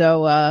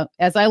 So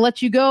as I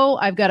let you go,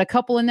 I've got a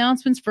couple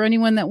announcements for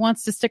anyone that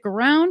wants to stick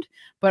around.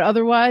 But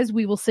otherwise,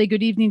 we will say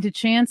good evening to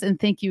Chance, and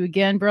thank you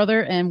again,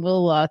 brother. And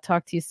we'll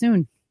talk to you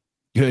soon.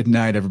 Good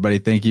night, everybody.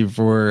 Thank you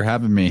for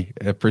having me.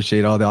 I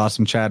appreciate all the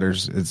awesome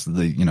chatters. It's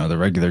the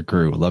regular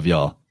crew. Love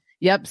y'all.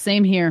 Yep.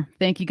 Same here.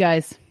 Thank you,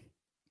 guys.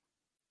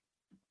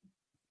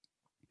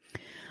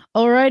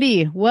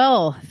 Alrighty.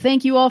 Well,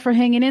 thank you all for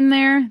hanging in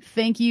there.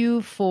 Thank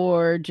you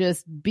for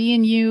just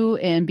being you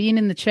and being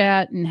in the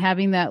chat and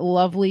having that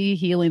lovely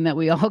healing that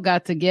we all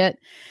got to get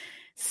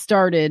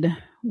started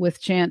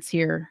with Chance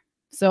here.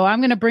 So I'm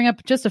going to bring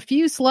up just a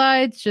few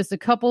slides, just a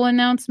couple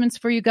announcements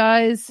for you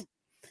guys.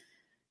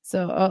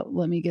 So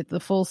let me get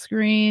the full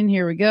screen.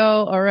 Here we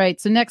go. All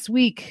right. So next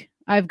week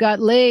I've got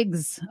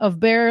Legs of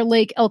Bear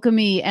Lake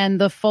Alchemy and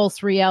the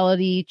False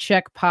Reality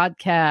Check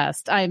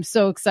podcast. I am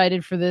so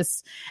excited for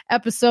this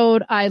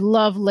episode. I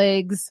love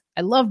Legs.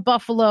 I love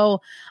Buffalo.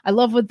 I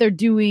love what they're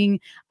doing.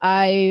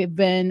 I've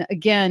been,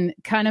 again,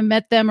 kind of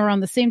met them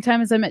around the same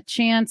time as I met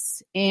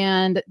Chance,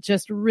 and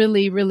just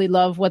really, really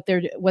love what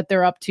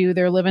they're up to.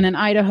 They're living in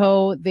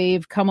Idaho.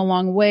 They've come a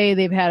long way.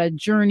 They've had a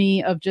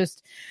journey of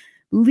just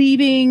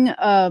leaving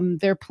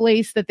their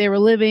place that they were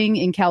living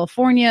in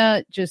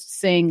California, just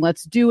saying,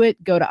 let's do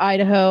it, go to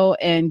Idaho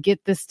and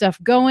get this stuff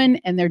going.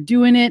 And they're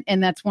doing it.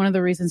 And that's one of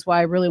the reasons why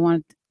I really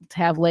wanted to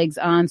have Legs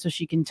on, so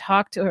she can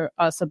talk to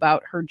us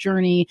about her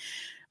journey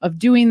of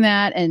doing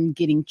that and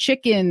getting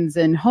chickens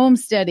and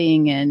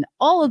homesteading and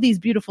all of these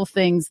beautiful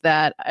things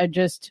that are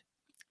just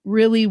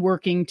really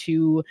working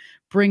to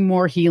bring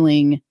more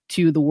healing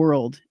to the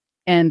world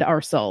and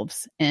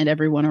ourselves and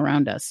everyone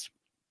around us.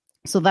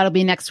 So that'll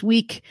be next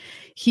week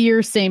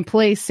here, same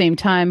place, same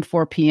time,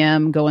 4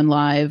 p.m. going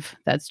live.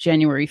 That's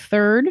January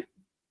 3rd.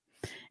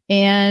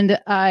 And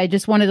I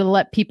just wanted to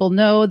let people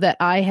know that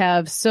I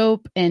have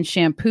soap and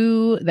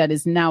shampoo that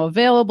is now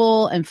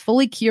available and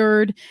fully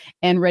cured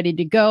and ready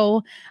to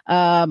go.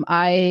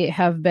 I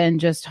have been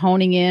just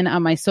honing in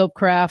on my soap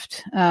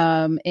craft,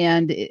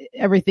 and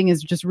everything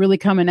is just really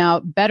coming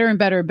out better and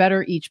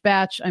better each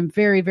batch. I'm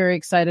very, very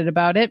excited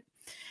about it.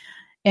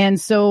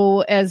 And so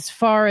as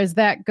far as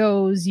that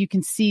goes, you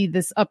can see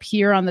this up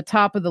here on the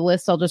top of the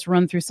list. I'll just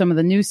run through some of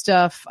the new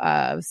stuff.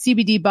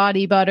 CBD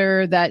body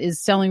butter that is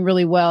selling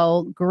really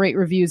well. Great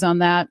reviews on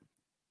that.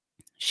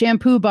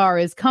 Shampoo bar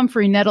is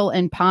comfrey, nettle,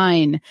 and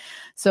pine.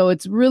 So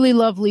it's really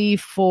lovely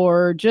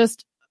for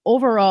just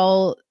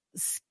overall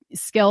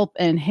scalp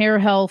and hair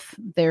health.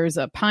 There's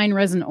a pine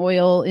resin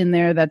oil in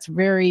there that's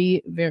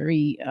very,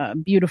 very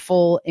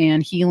beautiful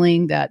and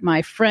healing. That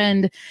my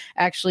friend,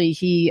 actually,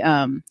 he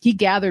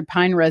gathered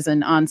pine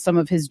resin on some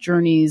of his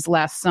journeys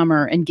last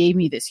summer and gave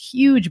me this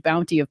huge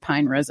bounty of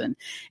pine resin.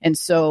 And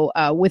so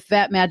with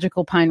that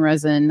magical pine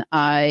resin,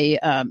 I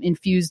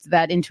infused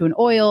that into an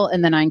oil,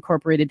 and then I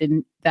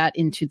incorporated that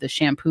into the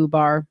shampoo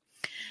bar.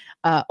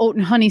 Oat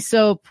and honey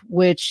soap,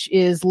 which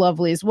is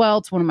lovely as well.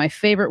 It's one of my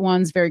favorite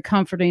ones. Very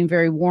comforting,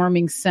 very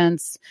warming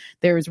scents.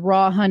 There's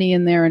raw honey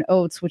in there and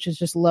oats, which is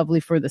just lovely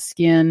for the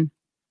skin.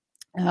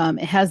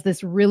 It has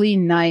this really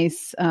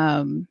nice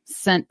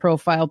scent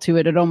profile to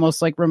it. It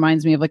almost like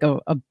reminds me of like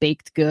a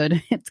baked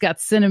good. It's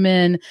got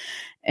cinnamon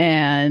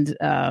and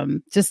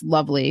just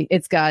lovely.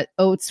 It's got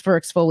oats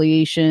for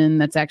exfoliation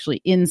that's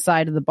actually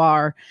inside of the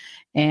bar.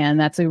 And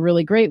that's a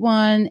really great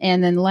one.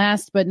 And then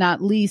last but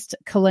not least,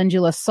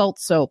 Calendula salt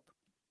soap.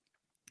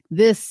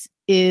 This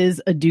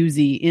is a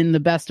doozy in the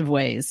best of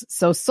ways.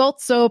 So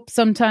salt soap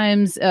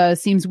sometimes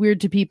seems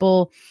weird to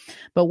people,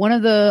 but one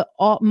of the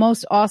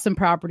most awesome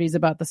properties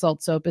about the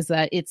salt soap is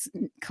that it's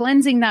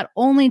cleansing not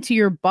only to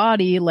your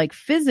body, like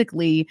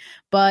physically,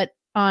 but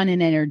on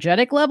an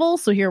energetic level.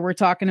 So here we're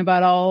talking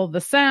about all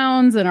the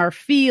sounds and our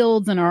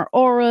fields and our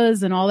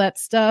auras and all that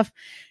stuff.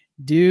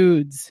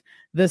 Dudes,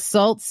 the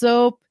salt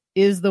soap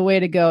is the way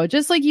to go.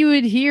 Just like you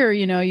would hear,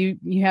 you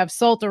have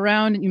salt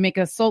around and you make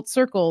a salt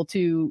circle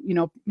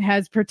to,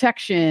 has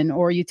protection,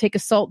 or you take a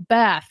salt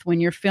bath when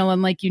you're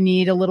feeling like you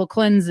need a little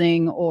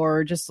cleansing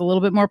or just a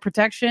little bit more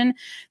protection.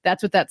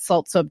 That's what that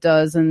salt soap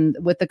does. And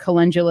with the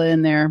calendula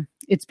in there,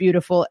 it's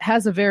beautiful. It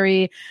has a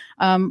very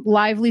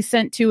lively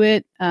scent to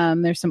it.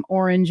 There's some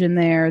orange in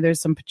there.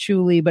 There's some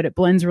patchouli, but it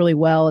blends really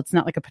well. It's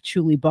not like a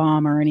patchouli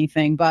bomb or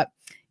anything, but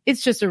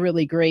it's just a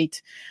really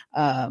great,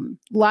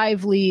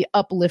 lively,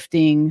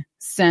 uplifting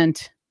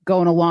scent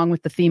going along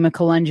with the theme of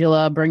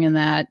calendula, bringing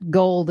that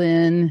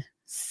golden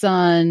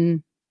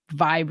sun,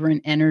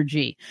 vibrant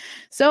energy.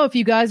 So if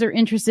you guys are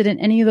interested in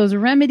any of those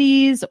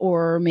remedies,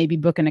 or maybe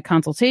booking a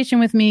consultation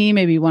with me,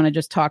 maybe you want to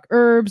just talk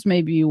herbs,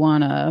 maybe you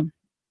want to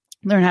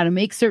learn how to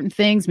make certain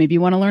things, maybe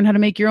you want to learn how to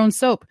make your own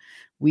soap,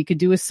 we could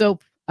do a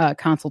soap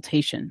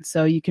consultation.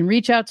 So you can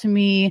reach out to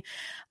me,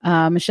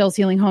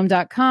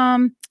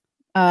 michelleshealinghome.com.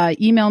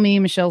 Email me,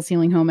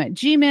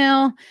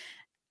 michelleshealinghome@gmail.com.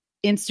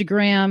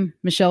 Instagram,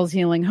 Michelle's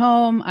Healing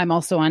Home. I'm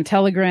also on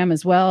Telegram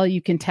as well.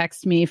 You can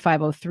text me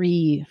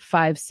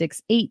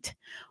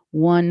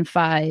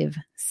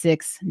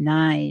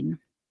 503-568-1569.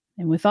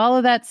 And with all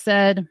of that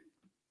said,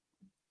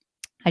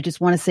 I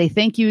just want to say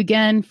thank you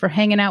again for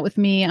hanging out with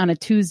me on a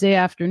Tuesday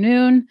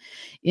afternoon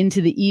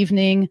into the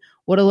evening.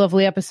 What a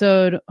lovely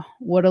episode.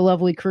 What a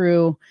lovely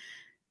crew.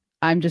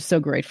 I'm just so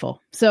grateful.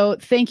 So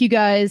thank you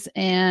guys.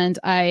 And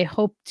I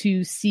hope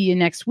to see you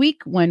next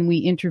week when we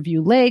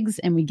interview Legs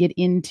and we get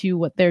into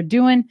what they're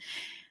doing.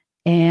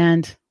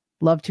 And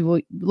love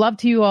to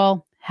you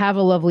all. Have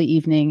a lovely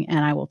evening,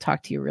 and I will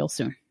talk to you real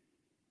soon.